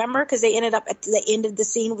beginning. Remember, because they ended up at the end of the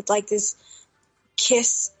scene with like this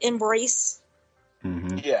kiss embrace.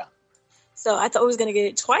 Mm-hmm. Yeah. So I thought we was gonna get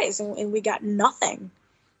it twice, and we got nothing.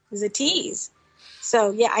 It was a tease.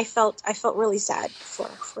 So yeah, I felt really sad for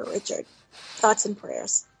Richard. Thoughts and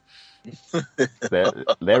prayers.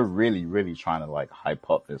 They're really, really trying to like hype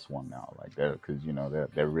up this one now, like because you know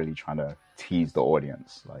they're really trying to tease the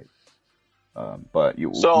audience, like. But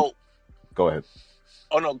you. So. Go ahead.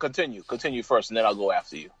 Oh no, continue first, and then I'll go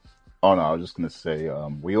after you. Oh no, I was just gonna say,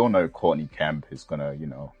 we all know Courtney Kemp is gonna, you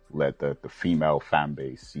know, let the female fan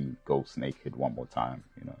base see Ghost naked one more time,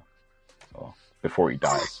 you know. So, before he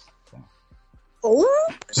dies. So. Oh,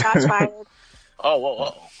 shots fired. Oh,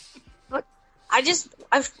 whoa. But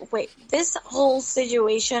wait, this whole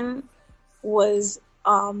situation was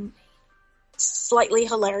slightly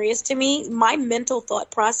hilarious to me. My mental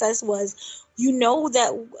thought process was,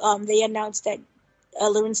 that they announced that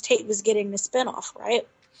Larenz Tate was getting the spinoff, right?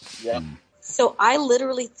 Yeah. So I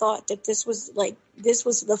literally thought that this was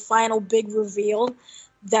the final big reveal,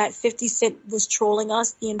 that 50 Cent was trolling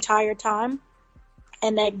us the entire time,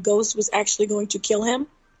 and that Ghost was actually going to kill him.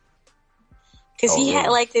 Because he had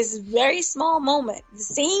like this very small moment, the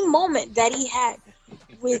same moment that he had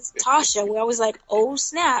with Tasha, where I was like, oh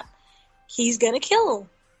snap, he's gonna kill.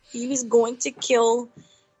 He was going to kill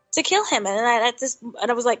him, and I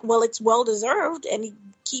was like, well, it's well deserved, and he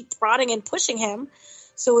keep prodding and pushing him,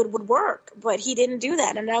 so it would work. But he didn't do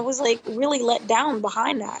that, and I was like really let down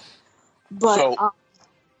behind that. But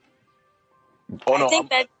I think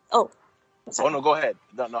that. Oh, sorry. Oh no, go ahead.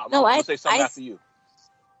 No, I'm no, going to say something after you.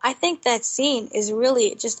 I think that scene is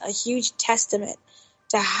really just a huge testament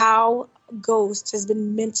to how Ghost has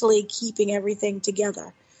been mentally keeping everything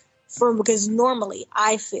together. Because normally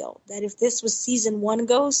I feel that if this was season 1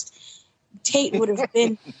 Ghost, Tate would have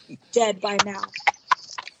been dead by now.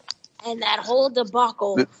 And that whole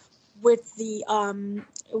debacle with the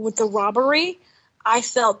robbery, I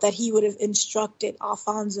felt that he would have instructed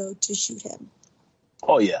Alfonso to shoot him.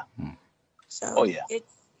 Oh yeah. So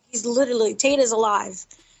he's literally, Tate is alive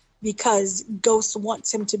because Ghost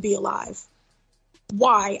wants him to be alive.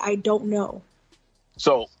 Why? I don't know.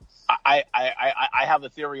 So I have a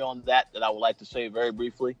theory on that I would like to say very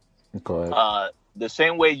briefly. Go ahead. The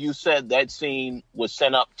same way you said that scene was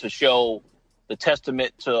set up to show the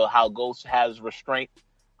testament to how Ghost has restraint,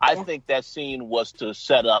 I think that scene was to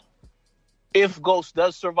set up, if Ghost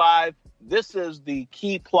does survive, this is the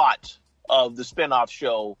key plot of the spinoff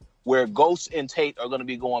show where Ghost and Tate are going to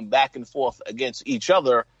be going back and forth against each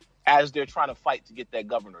other as they're trying to fight to get that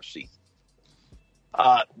governor's seat.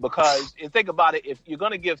 Because you think about it, if you're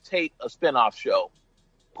going to give Tate a spinoff show,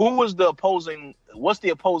 what's the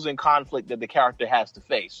opposing conflict that the character has to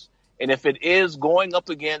face? And if it is going up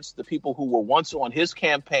against the people who were once on his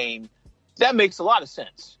campaign, that makes a lot of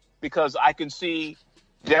sense, because I can see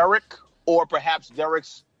Derek, or perhaps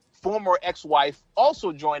Derek's former ex-wife,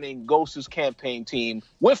 also joining Ghost's campaign team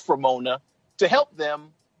with Ramona to help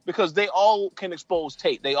them, because they all can expose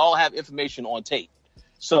Tate. They all have information on Tate.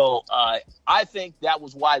 So I think that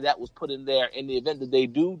was why that was put in there. In the event that they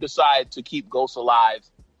do decide to keep Ghost alive,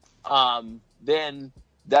 then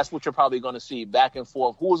that's what you're probably going to see back and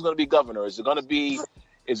forth. Who is going to be governor? Is it going to be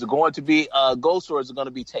Ghost, or is it going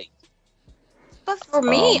to be Tate? But for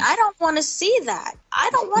me, I don't want to see that.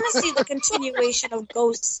 I don't want to see the continuation of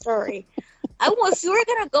Ghost's story. If you were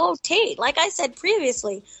going to go Tate, like I said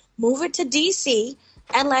previously, move it to DC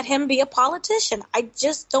and let him be a politician. I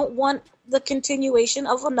just don't want the continuation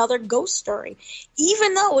of another Ghost story,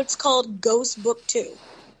 even though it's called Ghost Book 2.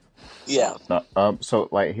 Yeah. So,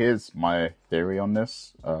 like, here's my theory on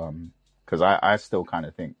this, because I still kind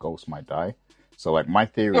of think Ghost might die. So, like, my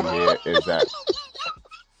theory here is that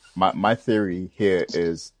my theory here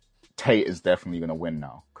is Tate is definitely going to win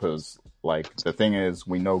now, because, like, the thing is,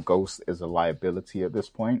 we know Ghost is a liability at this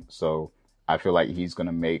point, so I feel like he's going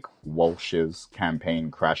to make Walsh's campaign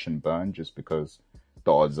crash and burn just because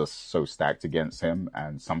the odds are so stacked against him,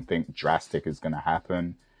 and something drastic is going to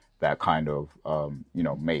happen that kind of,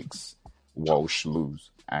 makes Walsh lose,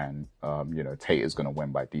 and, Tate is going to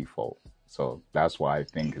win by default. So that's what I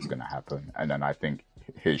think is going to happen. And then I think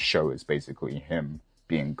his show is basically him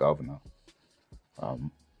being governor.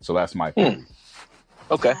 So that's my theory.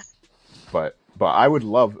 Okay. But I would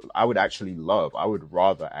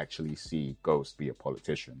rather actually see Ghost be a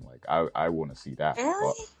politician. Like, I want to see that.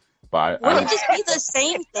 Really? But Would it just be the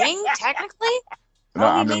same thing, technically?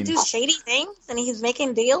 No, may do shady things, and he's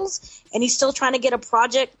making deals, and he's still trying to get a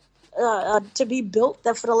project to be built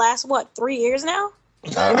that for the last, 3 years now?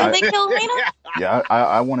 Did they kill Lena? Yeah,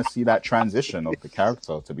 I want to see that transition of the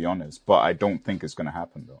character, to be honest. But I don't think it's going to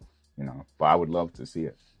happen, though. But I would love to see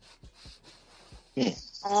it.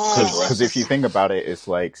 Because if you think about it, it's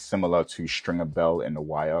like similar to Stringer Bell in The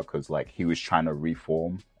Wire, because like he was trying to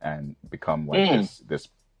reform and become like this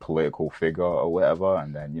political figure or whatever,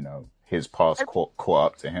 and then his past caught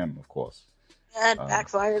up to him, of course. That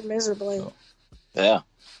backfired miserably.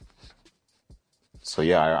 So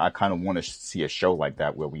yeah, I kind of want to see a show like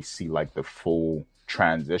that where we see like the full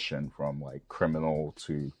transition from like criminal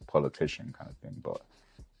to politician kind of thing, but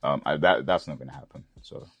that's not going to happen.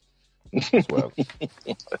 So. But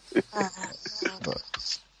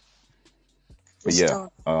yeah.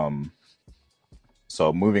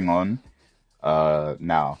 So moving on,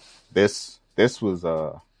 Now this was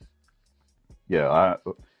let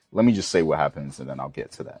me just say what happens and then I'll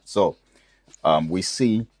get to that. So we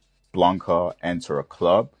see Blanca enter a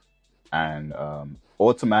club, and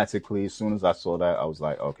automatically, as soon as I saw that, I was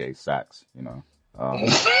like, okay, Sax, you know.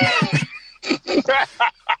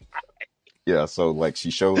 Yeah, so like she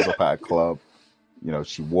shows up at a club, you know,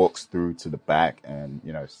 she walks through to the back, and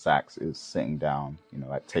you know, Sax is sitting down, you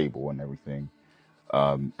know, at table and everything.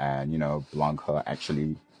 And you know, Blanca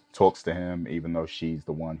actually talks to him, even though she's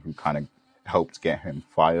the one who kind of helped get him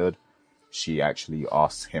fired. She actually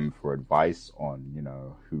asks him for advice on, you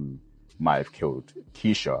know, who might have killed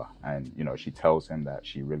Keisha. And, you know, she tells him that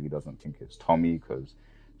she really doesn't think it's Tommy because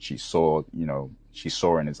she saw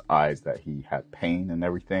in his eyes that he had pain and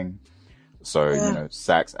everything. So, you know,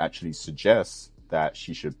 Sax actually suggests that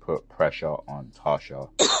she should put pressure on Tasha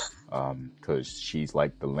because she's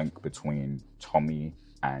like the link between Tommy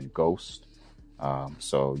and Ghost.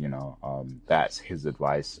 So, you know, that's his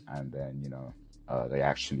advice. And then, you know, they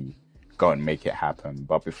actually go and make it happen.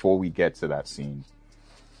 But before we get to that scene,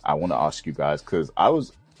 I want to ask you guys, because I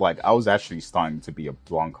was actually starting to be a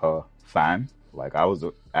Blanca fan. Like I was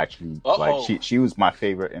actually like she was my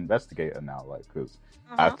favorite investigator now. Like because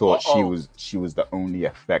I thought she was the only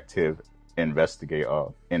effective investigator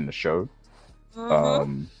in the show. But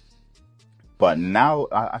now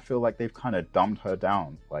I feel like they've kind of dumbed her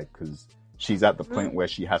down. Like because she's at the point where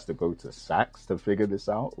she has to go to Sax to figure this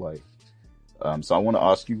out. Like. So I want to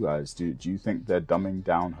ask you guys, do you think they're dumbing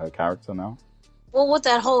down her character now? Well, with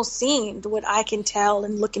that whole scene, what I can tell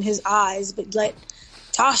and look in his eyes, but like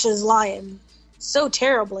Tasha's lying so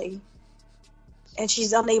terribly, and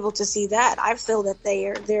she's unable to see that. I feel that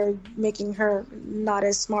they're making her not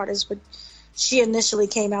as smart as what she initially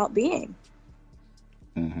came out being.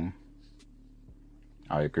 Mm-hmm.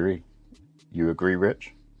 I agree. You agree,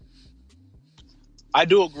 Rich? I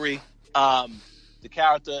do agree. The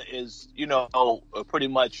character is, you know, pretty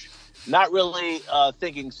much not really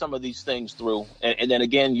thinking some of these things through. And then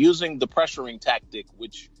again, using the pressuring tactic,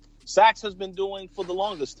 which Sax has been doing for the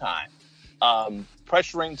longest time.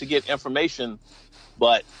 Pressuring to get information,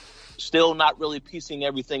 but still not really piecing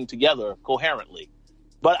everything together coherently.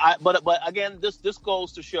 But again, this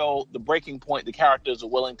goes to show the breaking point the characters are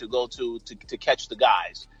willing to go to catch the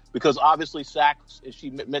guys. Because obviously Sax, and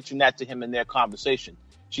she mentioned that to him in their conversation,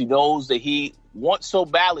 she knows that he wants so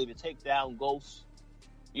badly to take down Ghost,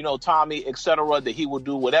 you know, Tommy, etc., that he will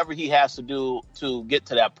do whatever he has to do to get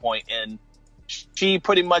to that point. And she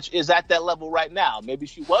pretty much is at that level right now. Maybe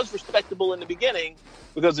she was respectable in the beginning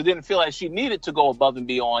because it didn't feel like she needed to go above and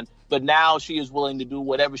beyond, but now she is willing to do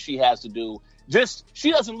whatever she has to do. Just,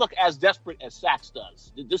 she doesn't look as desperate as Sax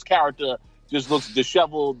does. This character just looks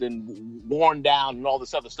disheveled and worn down and all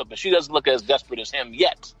this other stuff, but she doesn't look as desperate as him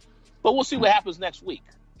yet. But we'll see what happens next week.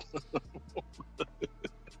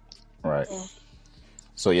 Right.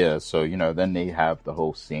 So you know, then they have the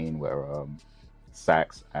whole scene where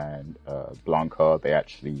Sax and Blanca, they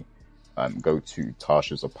actually go to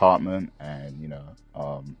Tasha's apartment, and you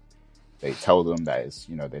know, they tell them that it's,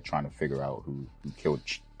 you know, they're trying to figure out who killed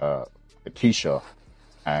Keisha.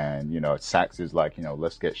 And you know, Sax is like, you know,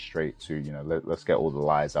 let's get straight to, you know, let's get all the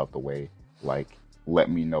lies out the way. Like, let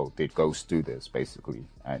me know, did Ghost do this, basically?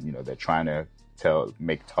 And you know, they're trying to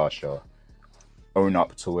make Tasha own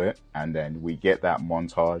up to it. And then we get that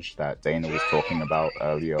montage that Dana was talking about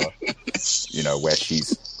earlier, you know, where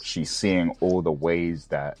she's seeing all the ways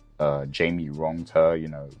that Jamie wronged her, you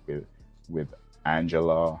know, with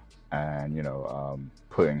Angela, and you know,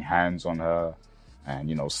 putting hands on her, and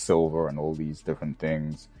you know, Silver, and all these different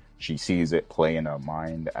things. She sees it play in her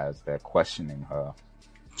mind as they're questioning her.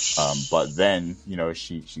 But then, you know,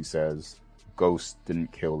 she says Ghost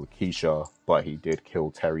didn't kill Keisha, but he did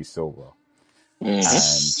kill Terry Silver. And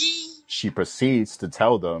she proceeds to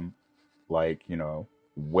tell them, like, you know,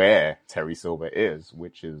 where Terry Silver is,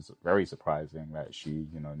 which is very surprising that she,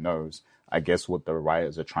 you know, knows. I guess what the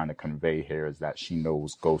writers are trying to convey here is that she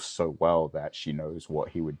knows Ghost so well that she knows what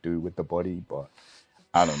he would do with the body, but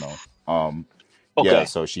I don't know. Okay. Yeah,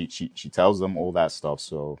 so she tells them all that stuff.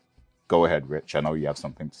 So go ahead, Rich. I know you have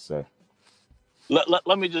something to say.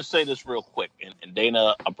 Let me just say this real quick, and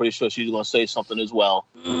Dana, I'm pretty sure she's going to say something as well.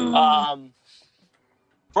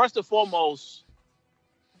 First and foremost,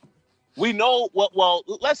 we know what. Well,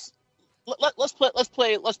 let's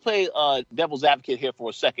play devil's advocate here for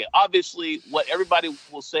a second. Obviously, what everybody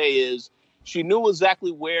will say is she knew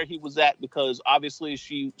exactly where he was at because obviously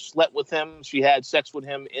she slept with him, she had sex with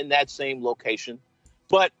him in that same location.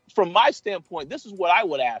 But from my standpoint, this is what I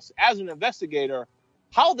would ask as an investigator.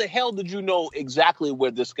 how the hell did you know exactly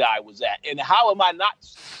where this guy was at? And how am I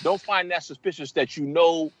don't find that suspicious that you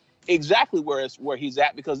know exactly where he's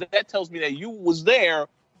at? Because that tells me that you was there,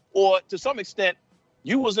 or to some extent,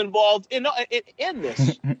 you was involved in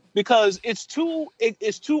this. Because it's too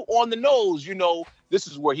on the nose, this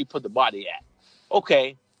is where he put the body at.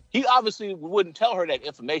 Okay, he obviously wouldn't tell her that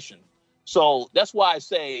information. So that's why I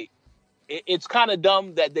say it's kind of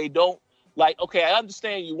dumb that they don't, okay, I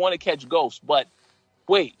understand you want to catch ghosts, but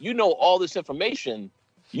wait, all this information.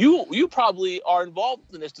 You probably are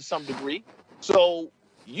involved in this to some degree. So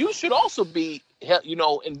you should also be,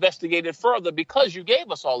 investigated further because you gave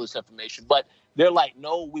us all this information. But they're like,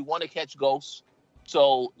 no, we want to catch ghosts.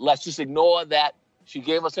 So let's just ignore that. She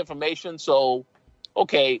gave us information. So,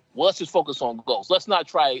 okay, well, let's just focus on ghosts. Let's not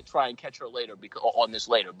try and catch her later on this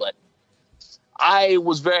later. But I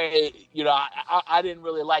was very, I didn't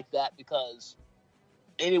really like that, because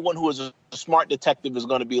anyone who is a smart detective is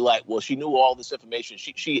going to be like, well, she knew all this information.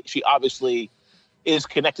 She obviously is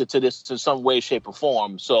connected to this in some way, shape, or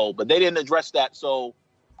form. So, but they didn't address that. So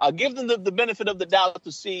I'll give them the benefit of the doubt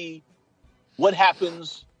to see what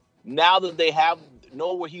happens now that they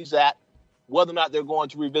know where he's at, whether or not they're going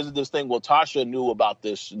to revisit this thing. Well, Tasha knew about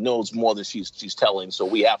this, knows more than she's telling. So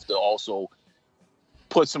we have to also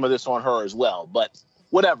put some of this on her as well. But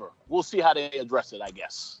whatever, we'll see how they address it, I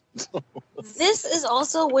guess. This is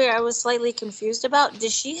also where I was slightly confused about.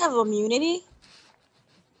 Does she have immunity?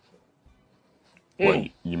 What,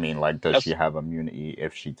 you mean, does she have immunity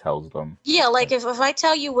if she tells them? Yeah, if I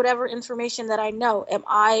tell you whatever information that I know, am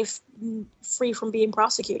I free from being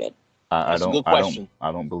prosecuted? That's a good question.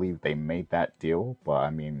 I don't believe they made that deal, but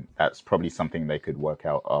I mean, that's probably something they could work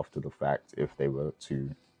out after the fact if they were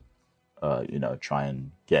to, try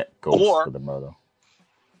and get ghosts for the murder.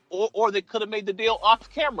 Or they could have made the deal off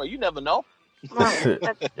camera. You never know. That's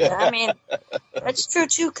true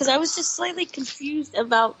too, because I was just slightly confused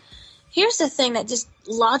about. Here's the thing that just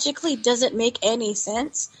logically doesn't make any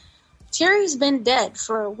sense. Terry's been dead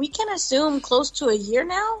for, we can assume, close to a year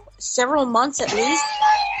now, several months at least.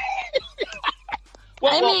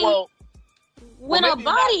 When a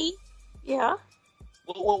body, yeah.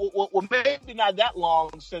 Well, maybe not that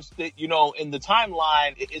long, since that, in the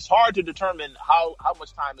timeline, it's hard to determine how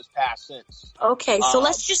much time has passed since. Okay, so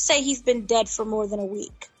let's just say he's been dead for more than a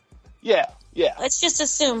week. Yeah. Let's just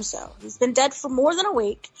assume so. He's been dead for more than a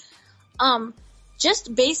week.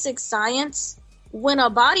 Just basic science. When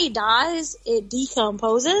a body dies, it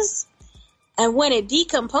decomposes. And when it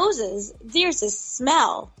decomposes, there's a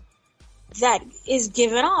smell that is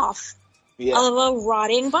given off of a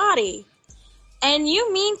rotting body. And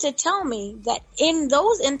you mean to tell me that in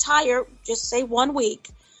those entire, just say 1 week,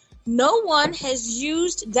 no one has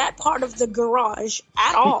used that part of the garage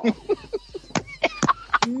at all.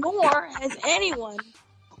 Nor has anyone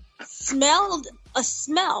smelled a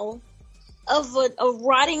smell of a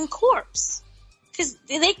rotting corpse. Because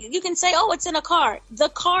you can say, oh, it's in a car. The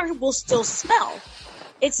car will still smell.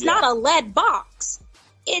 It's not a lead box.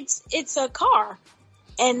 It's a car.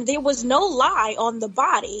 And there was no lye on the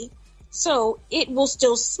body, so it will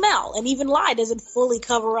still smell. And even lye doesn't fully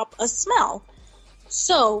cover up a smell.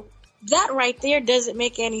 So that right there doesn't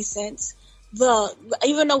make any sense.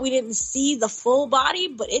 Even though we didn't see the full body,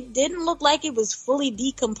 but it didn't look like it was fully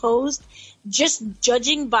decomposed, just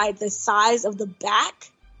judging by the size of the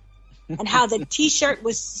back and how the t-shirt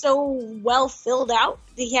was so well filled out.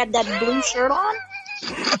 He had that blue shirt on.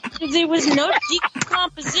 There was no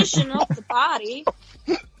decomposition of the body.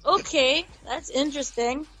 Okay, that's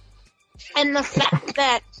interesting. And the fact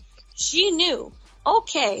that she knew,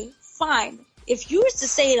 okay, fine. If you was to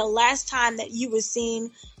say the last time that you was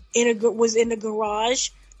seen was in the garage,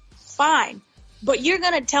 fine. But you're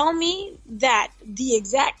going to tell me that the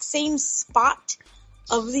exact same spot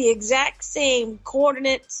of the exact same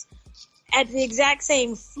coordinates at the exact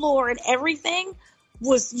same floor and everything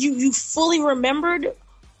was you fully remembered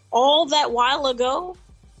all that while ago?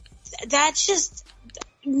 That's just,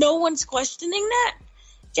 no one's questioning that.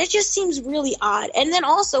 That just seems really odd. And then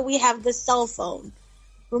also we have the cell phone.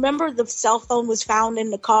 Remember the cell phone was found in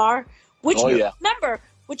the car? Which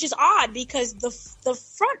is odd because the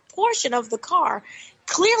front portion of the car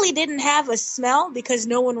clearly didn't have a smell because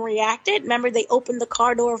no one reacted. Remember, they opened the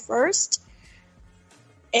car door first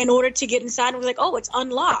in order to get inside. And we're like, oh, it's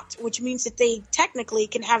unlocked, which means that they technically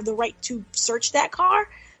can have the right to search that car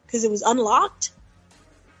because it was unlocked.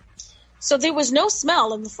 So there was no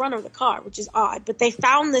smell in the front of the car, which is odd. But they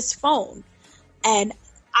found this phone. And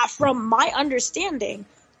from my understanding,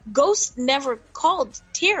 Ghost never called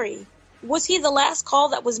Terry. Was he the last call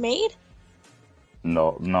that was made?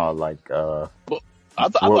 No, I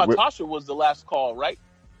I we're, thought we're, Tasha was the last call, right?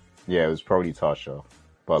 yeah, it was probably Tasha,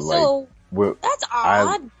 but like So we're that's I have,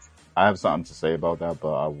 odd. I have something to say about that,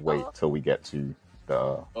 but I'll wait till we get to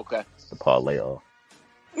Okay. the part later.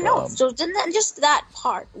 No, so then just that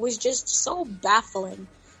part was just so baffling,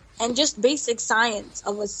 and just basic science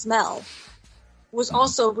of a smell was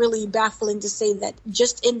also really baffling to say that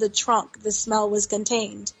just in the trunk the smell was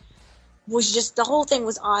contained. Was just the whole thing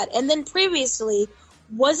was odd. And then previously,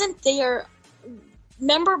 wasn't there?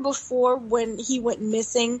 Remember before when he went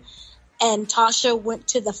missing, and Tasha went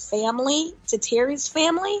to the family, to Terry's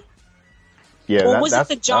family? Yeah, Or was it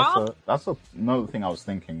the job? That's another thing I was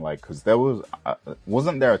thinking, like, because there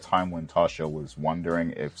wasn't there a time when Tasha was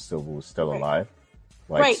wondering if Silver was still Right. alive?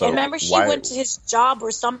 Like, Right, so and remember she went to his job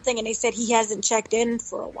or something, and they said he hasn't checked in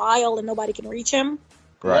for a while and nobody can reach him.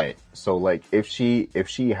 Right. So, like, if she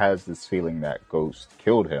has this feeling that Ghost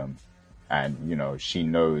killed him, and you know she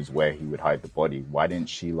knows where he would hide the body, why didn't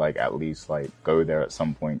she like at least like go there at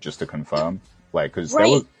some point just to confirm? Like, because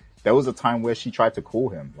Right. there was a time where she tried to call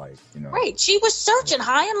him, like, you know. Right, she was searching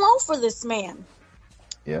high and low for this man.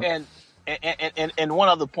 Yeah. And one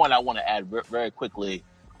other point I want to add very quickly.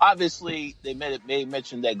 Obviously, they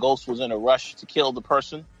mentioned that Ghost was in a rush to kill the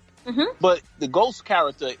person, but the Ghost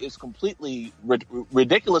character is completely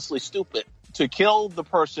ridiculously stupid to kill the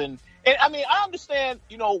person. And I mean, I understand,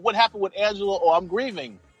 you know, what happened with Angela. Oh, I'm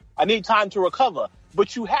grieving. I need time to recover.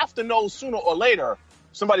 But you have to know sooner or later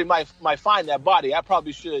somebody might find that body. I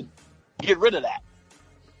probably should get rid of that.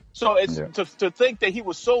 So it's to think that he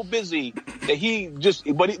was so busy that he just,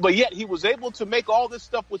 but yet he was able to make all this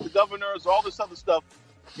stuff with the governors, all this other stuff.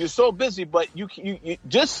 You're so busy, but you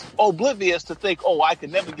just oblivious to think, oh, I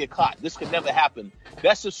could never get caught. This could never happen.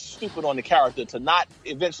 That's just stupid on the character to not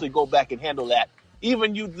eventually go back and handle that.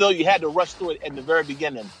 Even though you had to rush through it at the very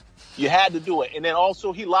beginning, you had to do it. And then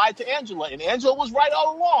also he lied to Angela, and Angela was right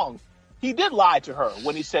all along. He did lie to her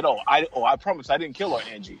when he said, I promise I didn't kill her,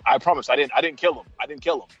 Angie. I promise I didn't kill him. I didn't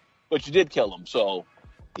kill him. But you did kill him. So,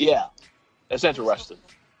 yeah, that's interesting.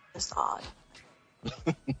 It's odd.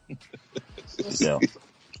 Yeah.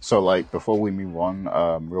 So, like, before we move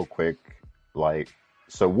on, real quick, like,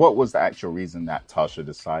 so what was the actual reason that Tasha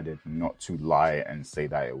decided not to lie and say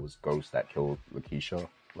that it was Ghost that killed Lakeisha?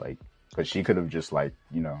 Like, because she could have just, like,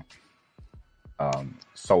 you know,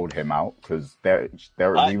 sold him out, because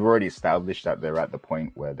we've already established that they're at the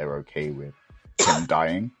point where they're okay with him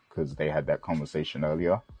dying, because they had that conversation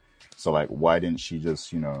earlier. So, like, why didn't she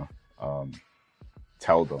just, you know,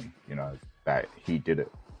 tell them, you know, that he did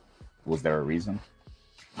it? Was there a reason?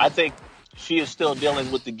 I think she is still dealing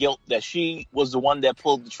with the guilt that she was the one that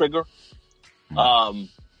pulled the trigger.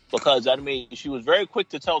 Because, I mean, she was very quick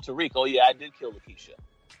to tell Tariq, oh, yeah, I did kill Lakeisha.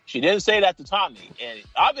 She didn't say that to Tommy. And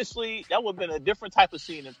obviously, that would have been a different type of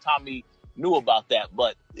scene if Tommy knew about that.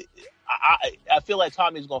 But I feel like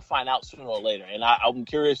Tommy's going to find out sooner or later. And I'm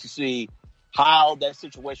curious to see how that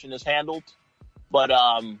situation is handled. But,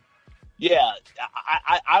 yeah,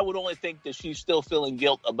 I would only think that she's still feeling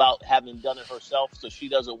guilt about having done it herself, so she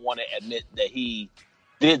doesn't want to admit that he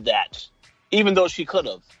did that, even though she could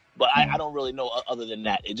have. But I don't really know other than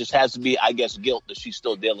that. It just has to be, I guess, guilt that she's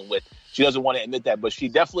still dealing with. She doesn't want to admit that, but she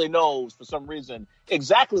definitely knows, for some reason,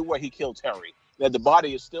 exactly where he killed Terry, that the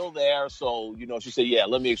body is still there. So, you know, she said, yeah,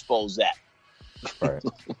 let me expose that. Right.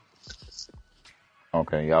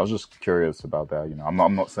 Okay, yeah, I was just curious about that. You know,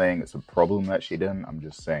 I'm not saying it's a problem that she didn't. I'm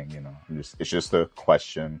just saying, you know, it's just a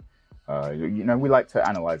question. You know, we like to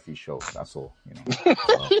analyze these shows. That's all. You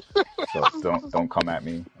know, so don't come at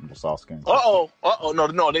me. I'm just asking. No,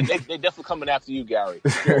 they definitely coming after you, Gary,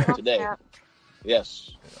 today.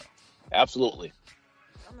 Yes, absolutely.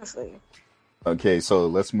 Honestly. Okay, so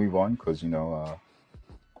let's move on, because you know,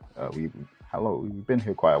 we've been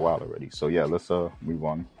here quite a while already. So yeah, let's move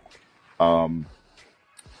on.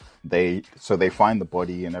 They find the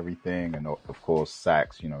body and everything, and of course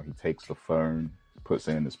Sax, you know, he takes the phone, puts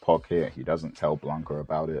it in his pocket. He doesn't tell Blanca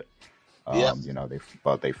about it. You know,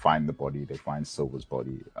 they find the body. They find Silver's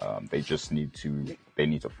body. They just need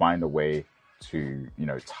to find a way to, you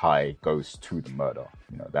know, tie Ghost to the murder.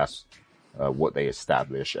 You know, that's what they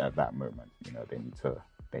establish at that moment. You know,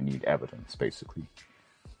 they need evidence, basically.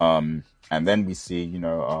 And then we see, you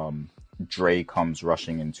know, Dre comes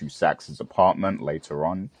rushing into Sax's apartment later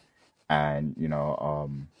on, and you know,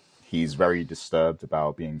 he's very disturbed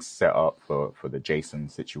about being set up for the Jason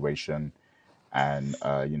situation. And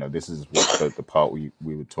you know, this is what the part we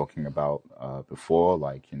were talking about before,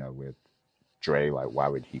 like, you know, with Dre, like, why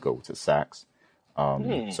would he go to Sax?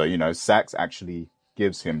 So, you know, Sax actually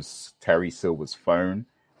gives him Terry Silver's phone,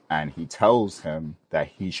 and he tells him that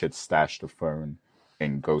he should stash the phone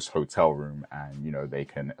in Ghost hotel room, and they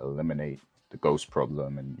can eliminate the Ghost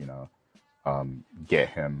problem, and get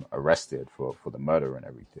him arrested for the murder and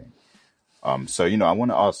everything. So I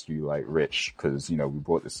want to ask you, like, Rich, because we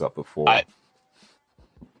brought this up before.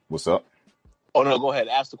 What's up? Oh no, go ahead.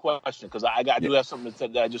 Ask the question, because I do have something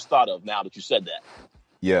that I just thought of now that you said that.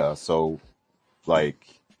 Yeah. So, like,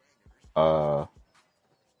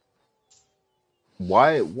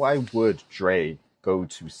 why would Dre go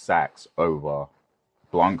to Saxe over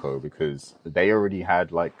Blanco? Because they already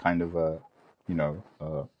had like kind of a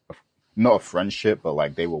not a friendship, but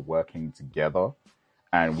like they were working together.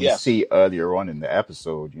 And we see earlier on in the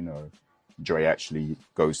episode, Dre actually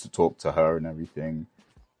goes to talk to her and everything.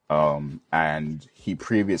 And he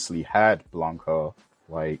previously had Blanca,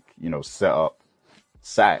 like, set up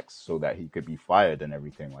Saxe so that he could be fired and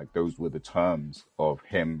everything. Like, those were the terms of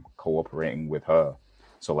him cooperating with her.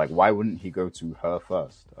 So, like, why wouldn't he go to her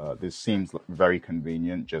first? This seems very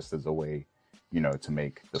convenient, just as a way, to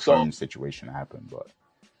make the phone situation happen. But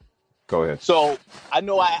go ahead. So I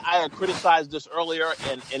know I had criticized this earlier,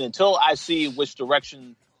 and until I see which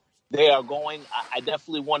direction they are going, I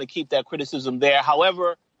definitely want to keep that criticism there.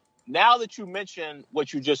 However, now that you mention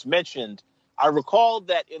what you just mentioned, I recall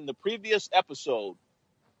that in the previous episode,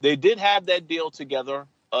 they did have that deal together,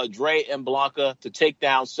 Dre and Blanca, to take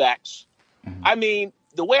down Saxe. Mm-hmm. I mean,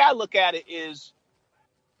 the way I look at it is,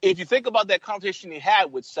 if you think about that conversation he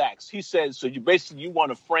had with Saxe, he said, so you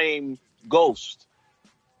want to frame Ghost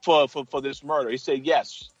for this murder. He said,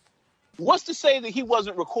 yes. What's to say that he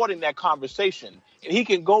wasn't recording that conversation? And he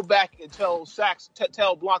can go back and tell Saxe,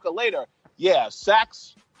 tell Blanca later, yeah,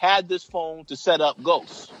 Saxe had this phone to set up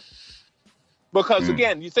Ghost. Because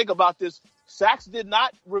again, you think about this, Saxe did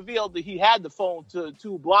not reveal that he had the phone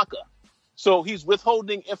to Blanca. So he's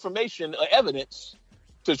withholding information or evidence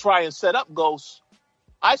to try and set up Ghost.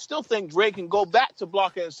 I still think Dre can go back to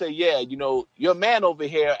Blanca and say, yeah, your man over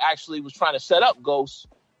here actually was trying to set up Ghost.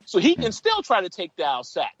 So he can still try to take down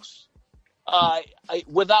Saxe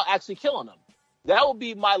without actually killing him. That would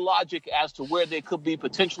be my logic as to where they could be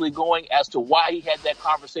potentially going, as to why he had that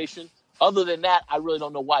conversation. Other than that, I really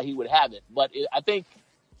don't know why he would have it. But I think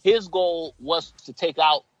his goal was to take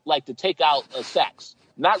out Saxe.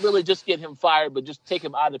 Not really just get him fired, but just take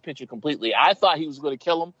him out of the picture completely. I thought he was going to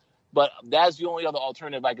kill him, but that's the only other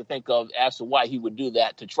alternative I could think of as to why he would do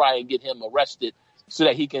that, to try and get him arrested so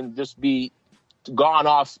that he can just be gone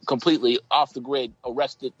off completely, off the grid,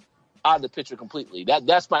 arrested, out of the picture completely.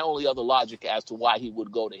 That's my only other logic as to why he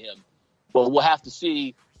would go to him. But we'll have to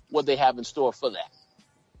see what they have in store for that.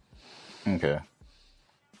 Okay.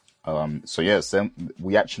 So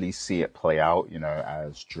we actually see it play out,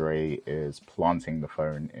 as Dre is planting the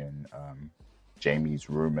phone in Jamie's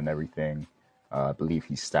room and everything. I believe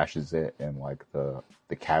he stashes it in like the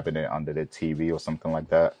cabinet under the TV or something like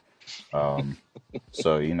that.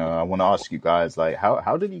 So I want to ask you guys, like,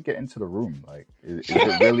 how did he get into the room? Like, is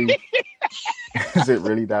it really is it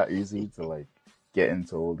really that easy to like get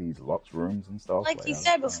into all these locked rooms and stuff? Like you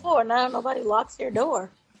said before, now nobody locks their door.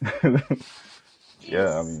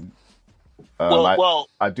 Yeah, I mean,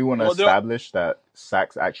 I do want to establish that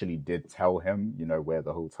Saxe actually did tell him, where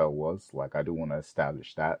the hotel was. Like, I do want to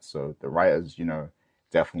establish that. So the writers,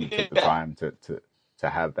 definitely took the time to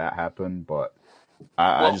have that happen. But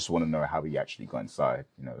I just want to know how he actually got inside.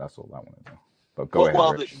 That's all I want to know. But go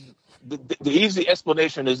ahead, Rich. The easy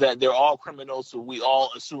explanation is that they're all criminals, so we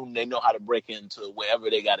all assume they know how to break into wherever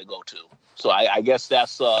they got to go to. So I guess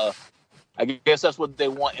that's what they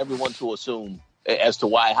want everyone to assume as to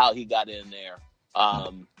how he got in there.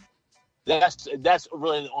 That's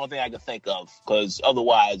really the only thing I can think of, because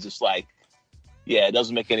otherwise it's like, yeah, it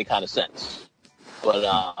doesn't make any kind of sense.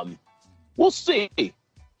 But we'll see.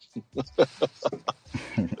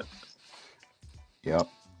 Yep.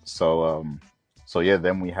 So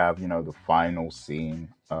then we have, the final scene,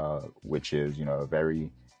 which is, very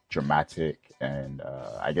dramatic and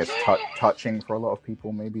I guess touching for a lot of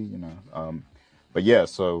people, maybe, But yeah,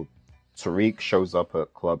 so Tariq shows up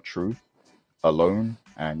at Club Truth alone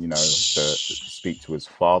and, to speak to his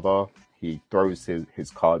father. He throws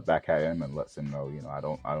his card back at him and lets him know, I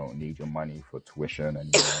don't need your money for tuition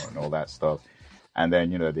and all that stuff. And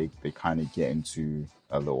then, they kind of get into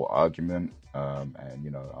a little argument, and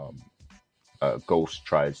Ghost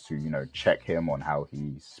tries to, check him on how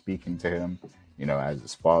he's speaking to him, as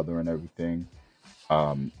his father and everything.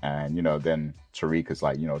 And, then Tariq is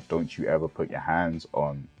like, don't you ever put your hands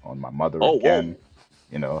on my mother again,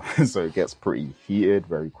 so it gets pretty heated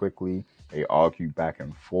very quickly. They argue back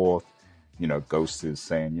and forth. Ghost is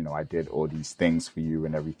saying, I did all these things for you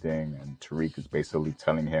and everything. And Tariq is basically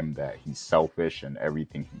telling him that he's selfish and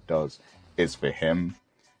everything he does is for him.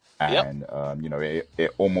 And, you know,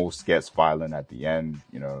 it almost gets violent at the end,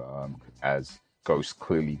 you know, as Ghost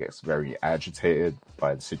clearly gets very agitated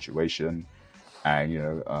by the situation. And, you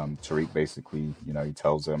know, Tariq basically, you know, he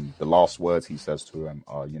tells him the last words he says to him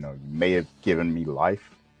are, you know, you may have given me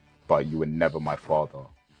life, but you were never my father.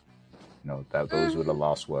 You know, those were the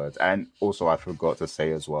last words. And also I forgot to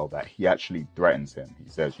say as well that he actually threatens him.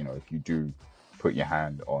 He says, you know, if you do put your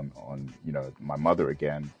hand on, you know, my mother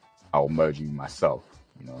again, I'll murder you myself.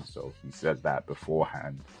 You know, so he says that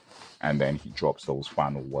beforehand, and then he drops those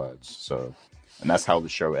final words. So, and that's how the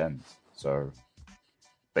show ends. So,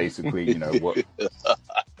 basically, you know, what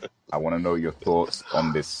I want to know your thoughts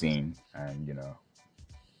on this scene, and you know,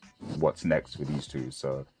 what's next for these two.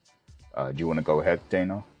 So, do you want to go ahead,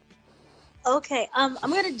 Dana? Okay, I'm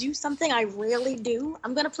gonna do something I rarely do.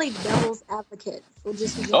 I'm gonna play devil's advocate for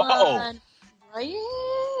just one.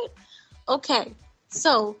 Right? Okay,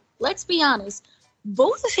 so let's be honest.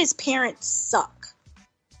 Both of his parents suck.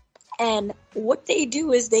 And what they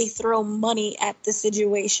do is they throw money at the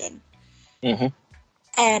situation. Mm-hmm.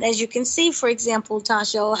 And as you can see, for example,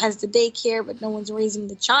 Tasha has the daycare, but no one's raising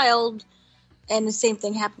the child. And the same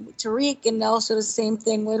thing happened with Tariq, and also the same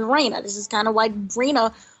thing with Raina. This is kind of why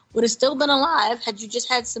Raina would have still been alive had you just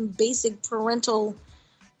had some basic parental,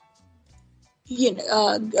 you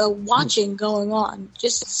know, watching going on.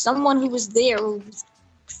 Just someone who was there, who was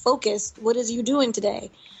focused. What is you doing today?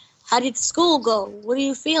 How did school go? What are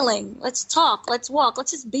you feeling? Let's talk. Let's walk.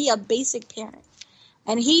 Let's just be a basic parent.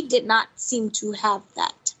 And he did not seem to have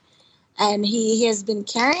that. And he has been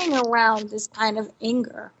carrying around this kind of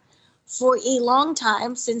anger for a long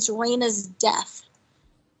time, since Raina's death.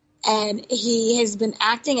 And he has been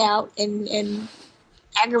acting out and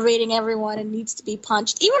aggravating everyone and needs to be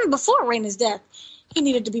punched. Even before Raina's death, he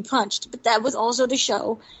needed to be punched. But that was also to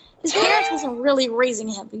show his parents wasn't really raising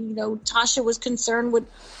him. You know, Tasha was concerned with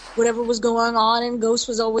whatever was going on, and Ghost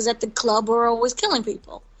was always at the club or always killing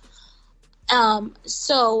people.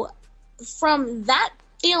 So from that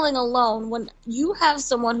feeling alone, when you have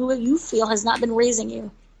someone who you feel has not been raising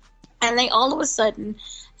you, and they all of a sudden,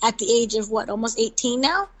 at the age of almost 18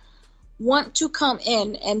 now, want to come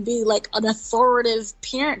in and be like an authoritative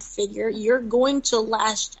parent figure, you're going to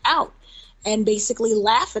lash out and basically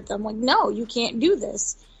laugh at them like, no, you can't do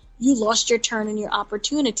this. You lost your turn and your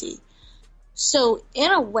opportunity. So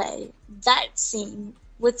in a way, that scene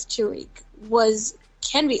with Tariq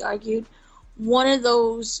can be argued, one of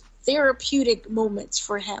those therapeutic moments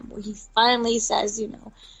for him, where he finally says, you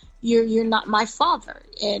know, you're not my father,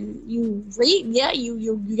 and you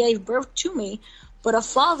gave birth to me, but a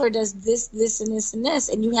father does this, this, and this, and this,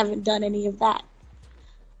 and you haven't done any of that.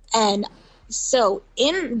 And so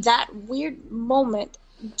in that weird moment,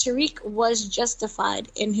 Tariq was justified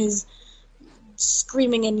in his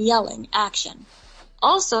screaming and yelling action.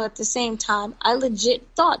 Also, at the same time, I legit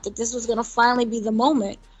thought that this was going to finally be the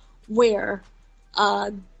moment where,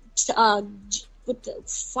 with the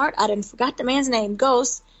fart, I forgot the man's name,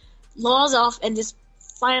 Ghost, laws off and just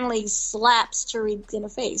finally slaps Tariq in the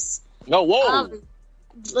face. Oh, whoa.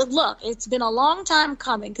 Look, it's been a long time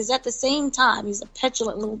coming, because at the same time, he's a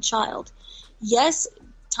petulant little child. Yes,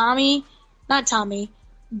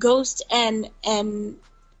 Ghost and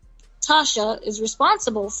Tasha is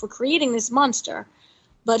responsible for creating this monster,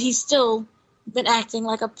 but he's still been acting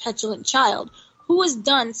like a petulant child who has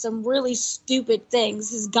done some really stupid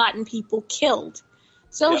things, has gotten people killed.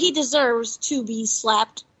 So he deserves to be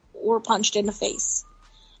slapped or punched in the face.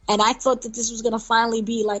 And I thought that this was going to finally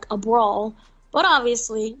be like a brawl, but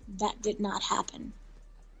obviously that did not happen.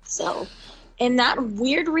 So in that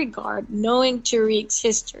weird regard, knowing Tariq's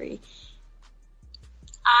history,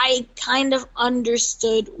 I kind of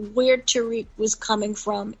understood where Tariq was coming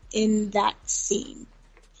from in that scene.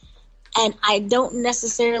 And I don't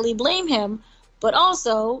necessarily blame him, but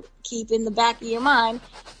also keep in the back of your mind,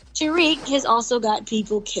 Tariq has also got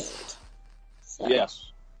people killed. So,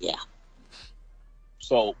 yes. Yeah.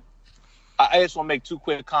 So I just want to make two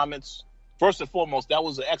quick comments. First and foremost, that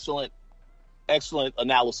was an excellent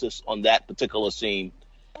analysis on that particular scene,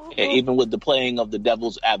 even with the playing of the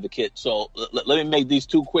devil's advocate. So let me make these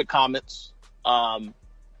two quick comments. And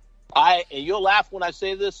you'll laugh when I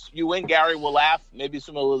say this. You and Gary will laugh. Maybe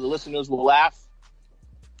some of the listeners will laugh.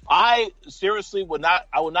 I seriously would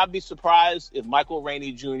not be surprised if Michael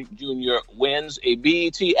Rainey Jr. wins a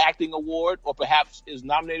BET Acting Award, or perhaps is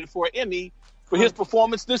nominated for an Emmy for his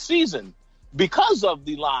performance this season, because of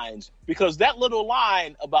the lines. Because that little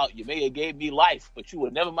line about, you may have gave me life, but you were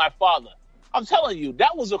never my father. I'm telling you,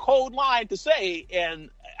 that was a cold line to say, and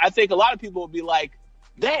I think a lot of people would be like,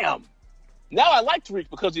 damn, now I like Tariq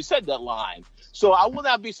because he said that line. So I will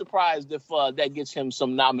not be surprised if that gets him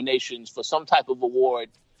some nominations for some type of award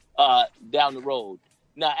down the road.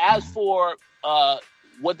 Now, as for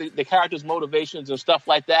what the character's motivations and stuff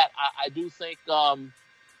like that, I do think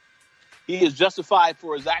he is justified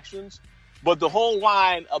for his actions. But the whole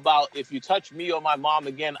line about if you touch me or my mom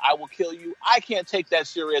again, I will kill you, I can't take that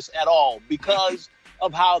serious at all because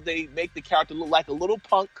of how they make the character look like a little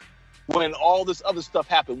punk when all this other stuff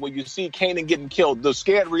happened. When you see Kanan getting killed, the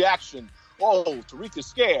scared reaction, oh, Tariq is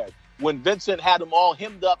scared. When Vincent had them all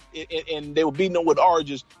hemmed up and they were beating them with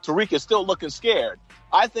oranges, Tariq is still looking scared.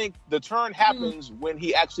 I think the turn happens when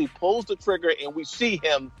he actually pulls the trigger and we see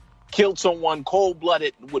him kill someone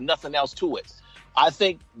cold-blooded with nothing else to it. I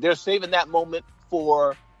think they're saving that moment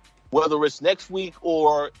for whether it's next week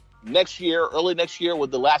or next year, early next year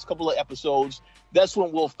with the last couple of episodes. That's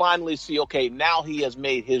when we'll finally see, okay, now he has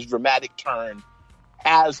made his dramatic turn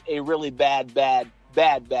as a really bad guy.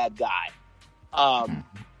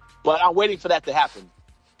 But I'm waiting for that to happen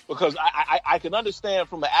because I can understand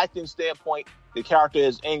from an acting standpoint, the character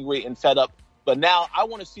is angry and fed up. But now I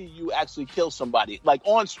want to see you actually kill somebody, like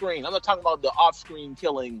on screen. I'm not talking about the off-screen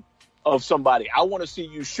killing of somebody. I want to see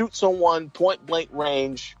you shoot someone point blank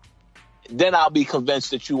range. Then I'll be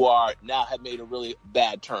convinced that you are now have made a really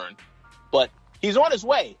bad turn. But he's on his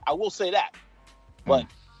way. I will say that. But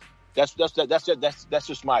that's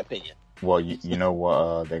just my opinion. Well, you know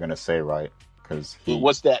what they're gonna say, right? Because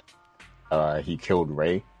what's that? He killed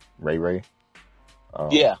Ray.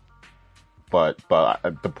 Yeah. But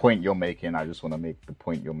the point you're making, I just want to make the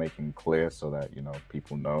point you're making clear so that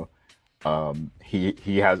people know. He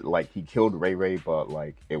killed Ray, but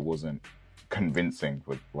like it wasn't convincing.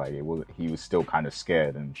 But like he was still kind of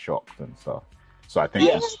scared and shocked and stuff. So I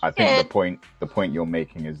think the point you're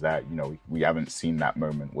making is that we haven't seen that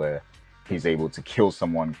moment where he's able to kill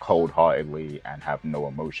someone cold-heartedly and have no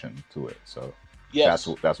emotion to it. So that's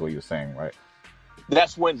what you're saying, right?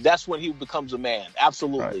 That's when he becomes a man.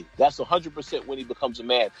 Absolutely, right. That's 100% when he becomes a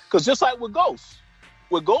man. Because just like with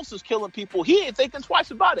Ghost is killing people, he ain't thinking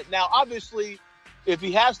twice about it. Now, obviously, if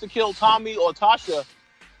he has to kill Tommy or Tasha,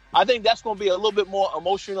 I think that's going to be a little bit more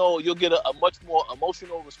emotional. You'll get a much more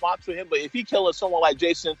emotional response from him. But if he kills someone like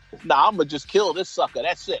Jason, I'm going to just kill this sucker.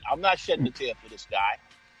 That's it. I'm not shedding a tear for this guy.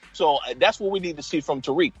 So that's what we need to see from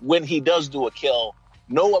Tariq. When he does do a kill,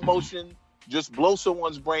 no emotion, just blow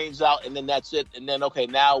someone's brains out, and then that's it. And then, okay,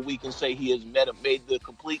 now we can say he has made the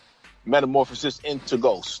complete metamorphosis into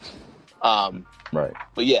Ghost. Right.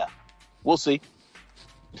 But yeah, we'll see.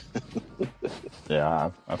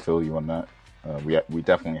 Yeah, I feel you on that. We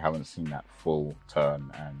definitely haven't seen that full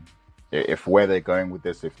turn, and if where they're going with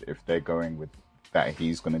this, if they're going with that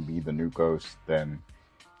he's going to be the new Ghost, then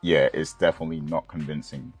yeah, it's definitely not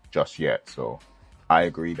convincing just yet. So I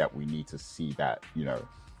agree that we need to see that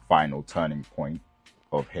final turning point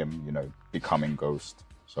of him becoming Ghost.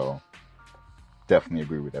 So definitely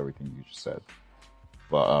agree with everything you just said.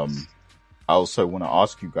 But I also want to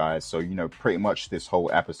ask you guys, so pretty much this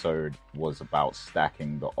whole episode was about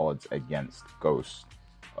stacking the odds against Ghost.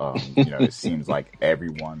 It seems like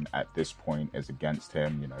everyone at this point is against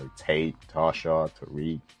him. Tate, Tasha,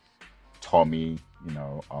 Tariq, Tommy,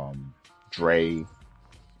 Dre,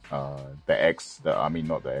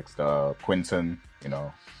 Quentin.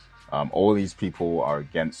 All these people are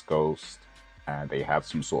against Ghost, and they have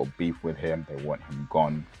some sort of beef with him. They want him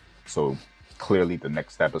gone. So clearly the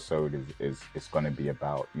next episode is going to be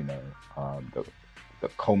about the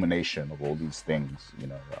culmination of all these things,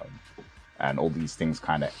 and all these things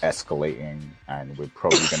kind of escalating, and we're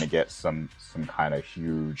probably going to get some kind of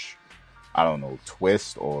huge, I don't know,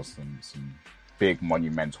 twist or some big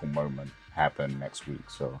monumental moment happen next week.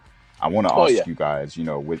 So I want to ask you guys,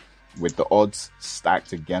 with the odds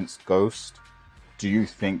stacked against Ghost, do you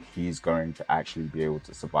think he's going to actually be able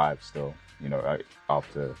to survive still,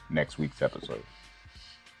 after next week's episode?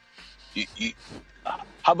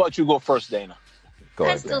 How about you go first, Dana?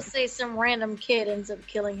 I still say some random kid ends up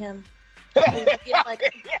killing him.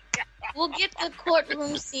 We'll get the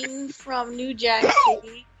courtroom scene from New Jack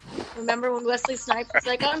City. Remember when Wesley Snipes was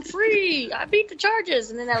like, "I'm free, I beat the charges,"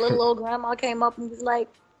 and then that little old grandma came up and was like,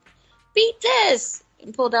 "Beat this,"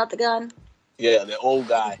 and pulled out the gun. Yeah, the old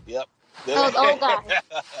guy. Yep. Oh, the old guy.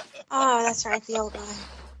 Oh, that's right, the old guy.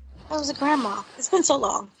 That was a grandma. It's been so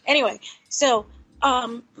long. Anyway, so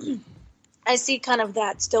I see kind of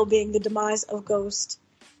that still being the demise of Ghost.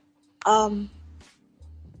 I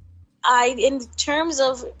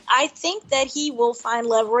think that he will find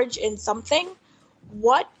leverage in something.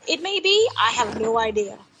 What it may be, I have no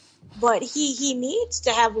idea. But he needs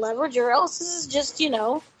to have leverage, or else this is just,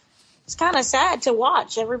 it's kind of sad to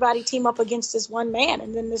watch everybody team up against this one man,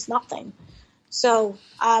 and then there's nothing. So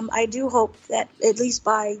I do hope that at least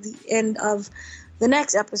by the end of the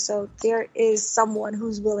next episode, there is someone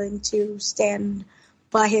who's willing to stand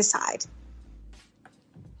by his side.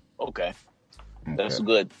 Okay. That's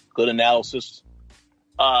good analysis.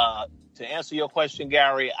 To answer your question,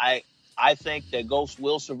 Gary, I think that Ghost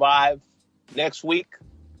will survive next week.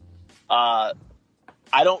 I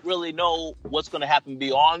don't really know what's going to happen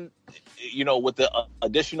beyond, with the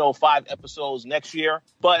additional 5 episodes next year.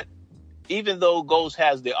 But even though Ghost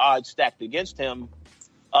has the odds stacked against him,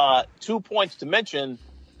 2 points to mention,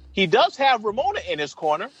 he does have Ramona in his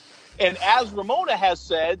corner. And as Ramona has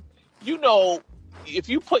said, if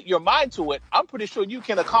you put your mind to it, I'm pretty sure you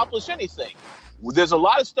can accomplish anything. There's a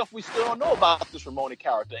lot of stuff we still don't know about this Ramona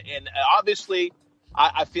character. And obviously,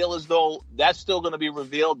 I feel as though that's still going to be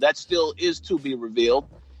revealed. That still is to be revealed.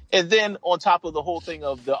 And then on top of the whole thing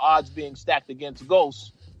of the odds being stacked against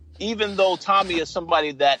Ghost, even though Tommy is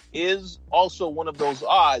somebody that is also one of those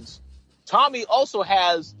odds, Tommy also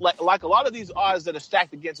has, like a lot of these odds that are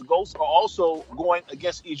stacked against Ghost are also going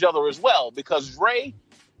against each other as well. Because Dre,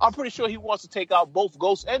 I'm pretty sure he wants to take out both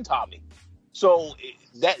Ghost and Tommy. So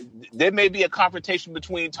that there may be a confrontation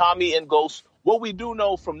between Tommy and Ghost. What we do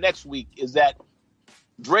know from next week is that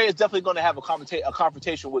Dre is definitely going to have a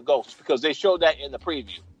confrontation with Ghost because they showed that in the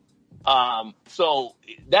preview. So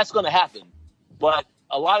that's going to happen. But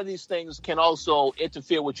a lot of these things can also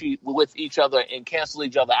interfere with each other and cancel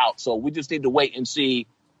each other out. So we just need to wait and see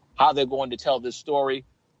how they're going to tell this story.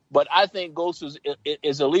 But I think Ghost is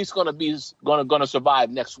at least going to survive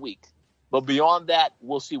next week. But beyond that,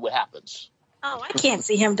 we'll see what happens. Oh, I can't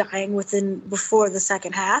see him dying before the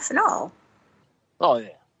second half. No. Oh yeah.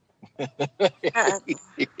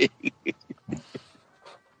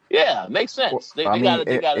 Yeah, makes sense.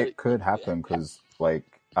 It could happen because,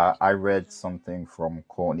 I read something from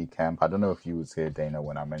Courtney Kemp. I don't know if you was here, Dana,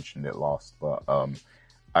 when I mentioned it last, but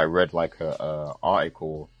I read a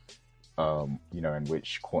article, in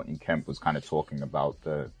which Courtney Kemp was kind of talking about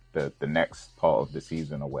the next part of the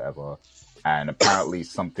season or whatever, and apparently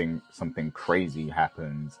something crazy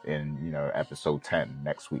happens in episode 10,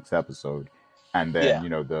 next week's episode, and then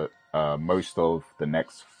the most of the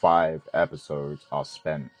next 5 episodes are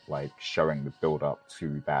spent showing the build up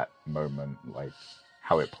to that moment,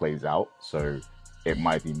 how it plays out. So it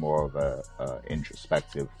might be more of a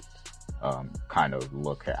introspective kind of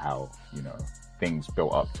look at how things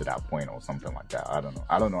built up to that point or something like that. I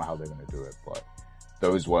don't know how they're going to do it, but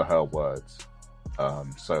those were her words.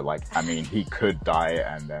 So he could die,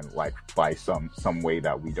 and then by some way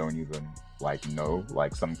that we don't even know,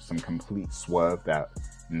 some complete swerve that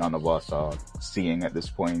none of us are seeing at this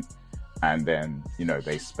point, and then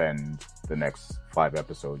they spend the next 5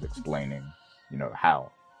 episodes explaining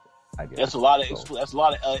how. I guess that's a lot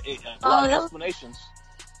of explanations.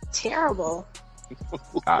 Terrible.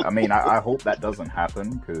 I hope that doesn't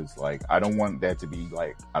happen because I don't want there to be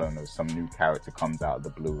some new character comes out of the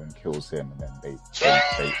blue and kills him, and then they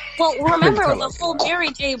well, remember the whole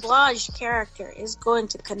Mary J. Blige character is going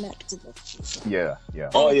to connect to this. Yeah.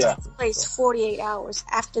 Oh yeah. It takes place 48 hours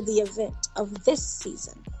after the event of this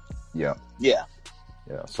season. Yeah.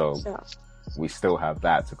 So we still have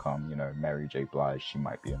that to come. Mary J. Blige, she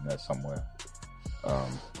might be in there somewhere.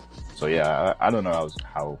 So yeah, I don't know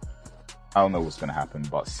I don't know what's going to happen,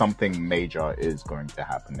 but something major is going to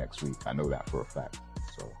happen next week. I know that for a fact.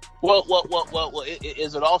 So. Well,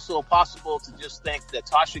 is it also possible to just think that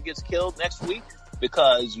Tasha gets killed next week?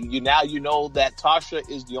 Because you know that Tasha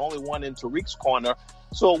is the only one in Tariq's corner.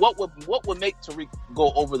 So what would make Tariq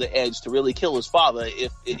go over the edge to really kill his father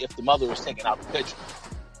if the mother is taking out the picture?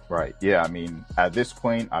 Right. Yeah. At this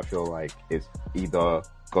point, I feel like it's either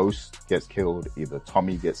Ghost gets killed, either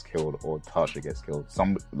Tommy gets killed, or Tasha gets killed.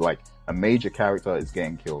 A major character is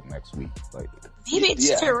getting killed next week. Maybe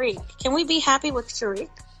it's Tariq. Can we be happy with Tariq?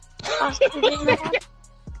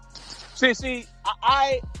 See,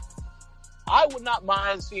 I would not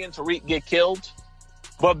mind seeing Tariq get killed,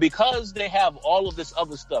 but because they have all of this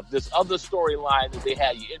other stuff, this other storyline that they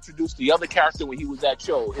had, you introduced the other character when he was at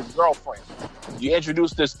show, his girlfriend. You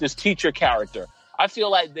introduced this teacher character. I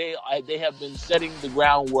feel like they have been setting the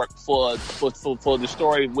groundwork for the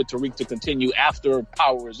story with Tariq to continue after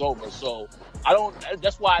Power is over. So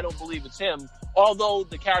that's why I don't believe it's him. Although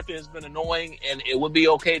the character has been annoying and it would be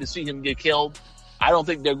okay to see him get killed, I don't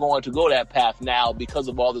think they're going to go that path now because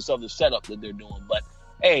of all this other setup that they're doing. But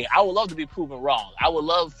hey, I would love to be proven wrong. I would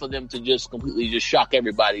love for them to just completely just shock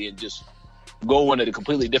everybody and just go in a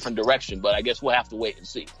completely different direction. But I guess we'll have to wait and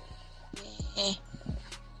see.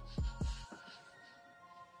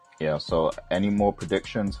 Yeah, so any more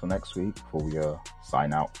predictions for next week before we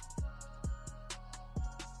sign out?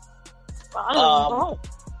 I don't know.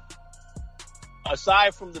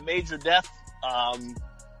 Aside from the major death, I'm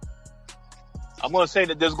going to say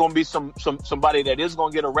that there's going to be somebody that is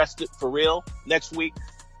going to get arrested for real next week.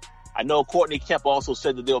 I know Courtney Kemp also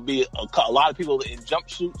said that there'll be a lot of people in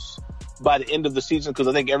jumpsuits by the end of the season because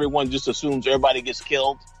I think everyone just assumes everybody gets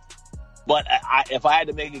killed. But if I had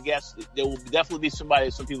to make a guess, there will definitely be some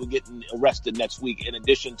people getting arrested next week in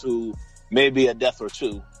addition to maybe a death or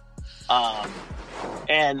two.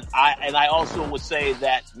 And I also would say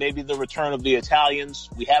that maybe the return of the Italians.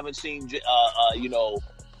 We haven't seen,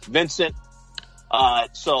 Vincent.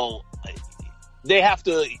 So they have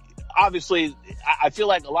to, obviously, I feel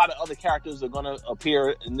like a lot of other characters are going to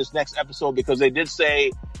appear in this next episode because they did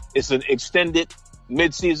say it's an extended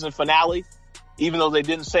mid-season finale. Even though they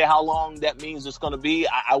didn't say how long that means it's going to be,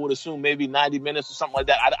 I would assume maybe 90 minutes or something like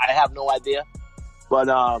that. I have no idea. But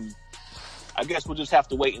I guess we'll just have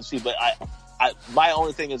to wait and see. But my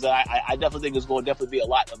only thing is that I definitely think there's going to definitely be a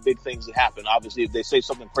lot of big things that happen. Obviously, if they say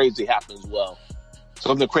something crazy happens, well,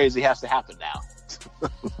 something crazy has to happen now.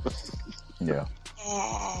 Yeah.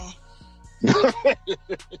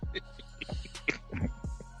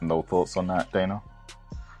 No thoughts on that, Dana?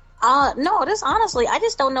 No, honestly, I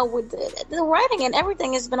just don't know what the writing and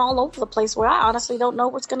everything has been all over the place where I honestly don't know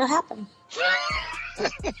what's going to happen.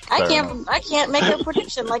 I can't make a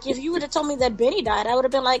prediction. Like, if you would have told me that Benny died, I would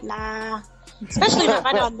have been like, nah. Especially if I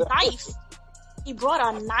had a knife. He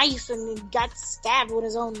brought a knife and he got stabbed with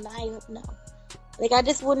his own knife. No. Like, I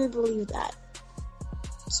just wouldn't believe that.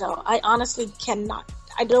 So, I honestly cannot.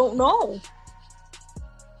 I don't know.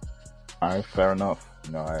 All right, fair enough.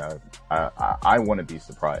 You know, I want to be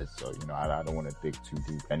surprised, so I don't want to dig too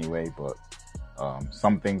deep anyway. But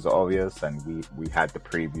some things are obvious, and we had the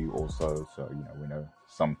preview also, so we know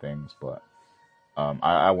some things. But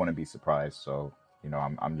I want to be surprised, so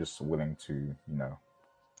I'm just willing to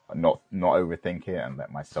not overthink it and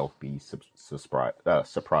let myself be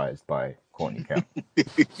surprised by Courtney Kemp.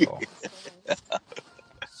 So,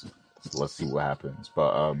 let's see what happens.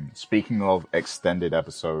 But speaking of extended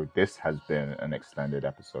episode, this has been an extended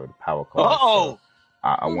episode of Power Card. Oh, so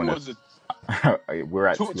I want to. We're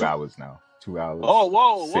at 2 hours now. 2 hours.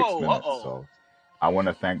 Oh, 6 minutes. So I want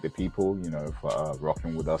to thank the people, for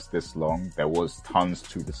rocking with us this long. There was tons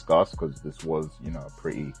to discuss because this was, a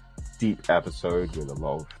pretty deep episode with a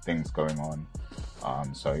lot of things going on.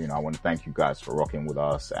 So I want to thank you guys for rocking with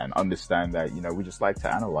us and understand that, we just like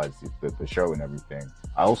to analyze the show and everything.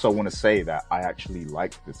 I also want to say that I actually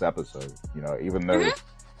liked this episode, even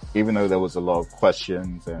though there was a lot of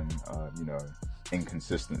questions and,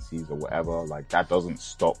 inconsistencies or whatever, like that doesn't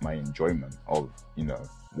stop my enjoyment of,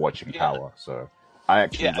 watching Power. So I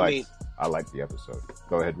actually I like the episode.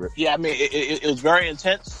 Go ahead, Rick. Yeah, I mean, it was very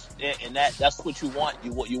intense, and that's what you want.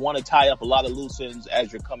 You want to tie up a lot of loose ends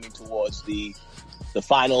as you're coming towards the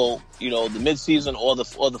final, the mid-season or the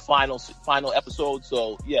final episode.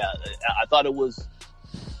 So yeah, I thought it was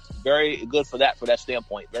very good for that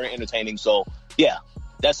standpoint. Very entertaining. So yeah,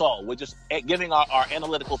 that's all. We're just giving our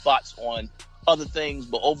analytical thoughts on other things,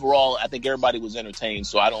 but overall, I think everybody was entertained.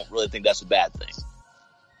 So I don't really think that's a bad thing.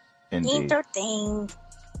 Indeed. Entertained.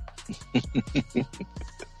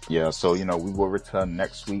 Yeah, so we will return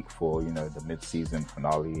next week for the mid-season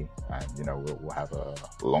finale, and we'll have a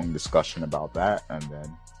long discussion about that, and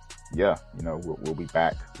then we'll be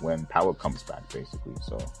back when Power comes back, basically.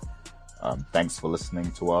 So thanks for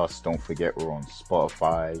listening to us. Don't forget we're on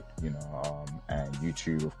Spotify, and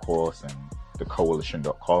YouTube, of course, and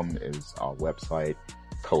thecoalition.com is our website.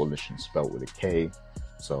 Coalition spelled with a K.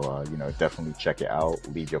 So, definitely check it out.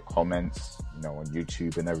 Leave your comments, on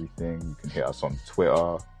YouTube and everything. You can hit us on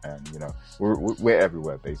Twitter, and, we're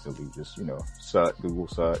everywhere, basically. Just, Google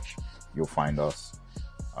search, you'll find us.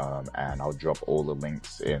 And I'll drop all the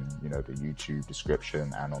links in, the YouTube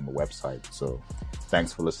description and on the website. So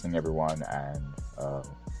thanks for listening, everyone. And,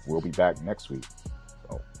 we'll be back next week.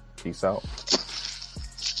 So peace out.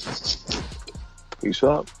 Peace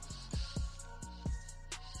out.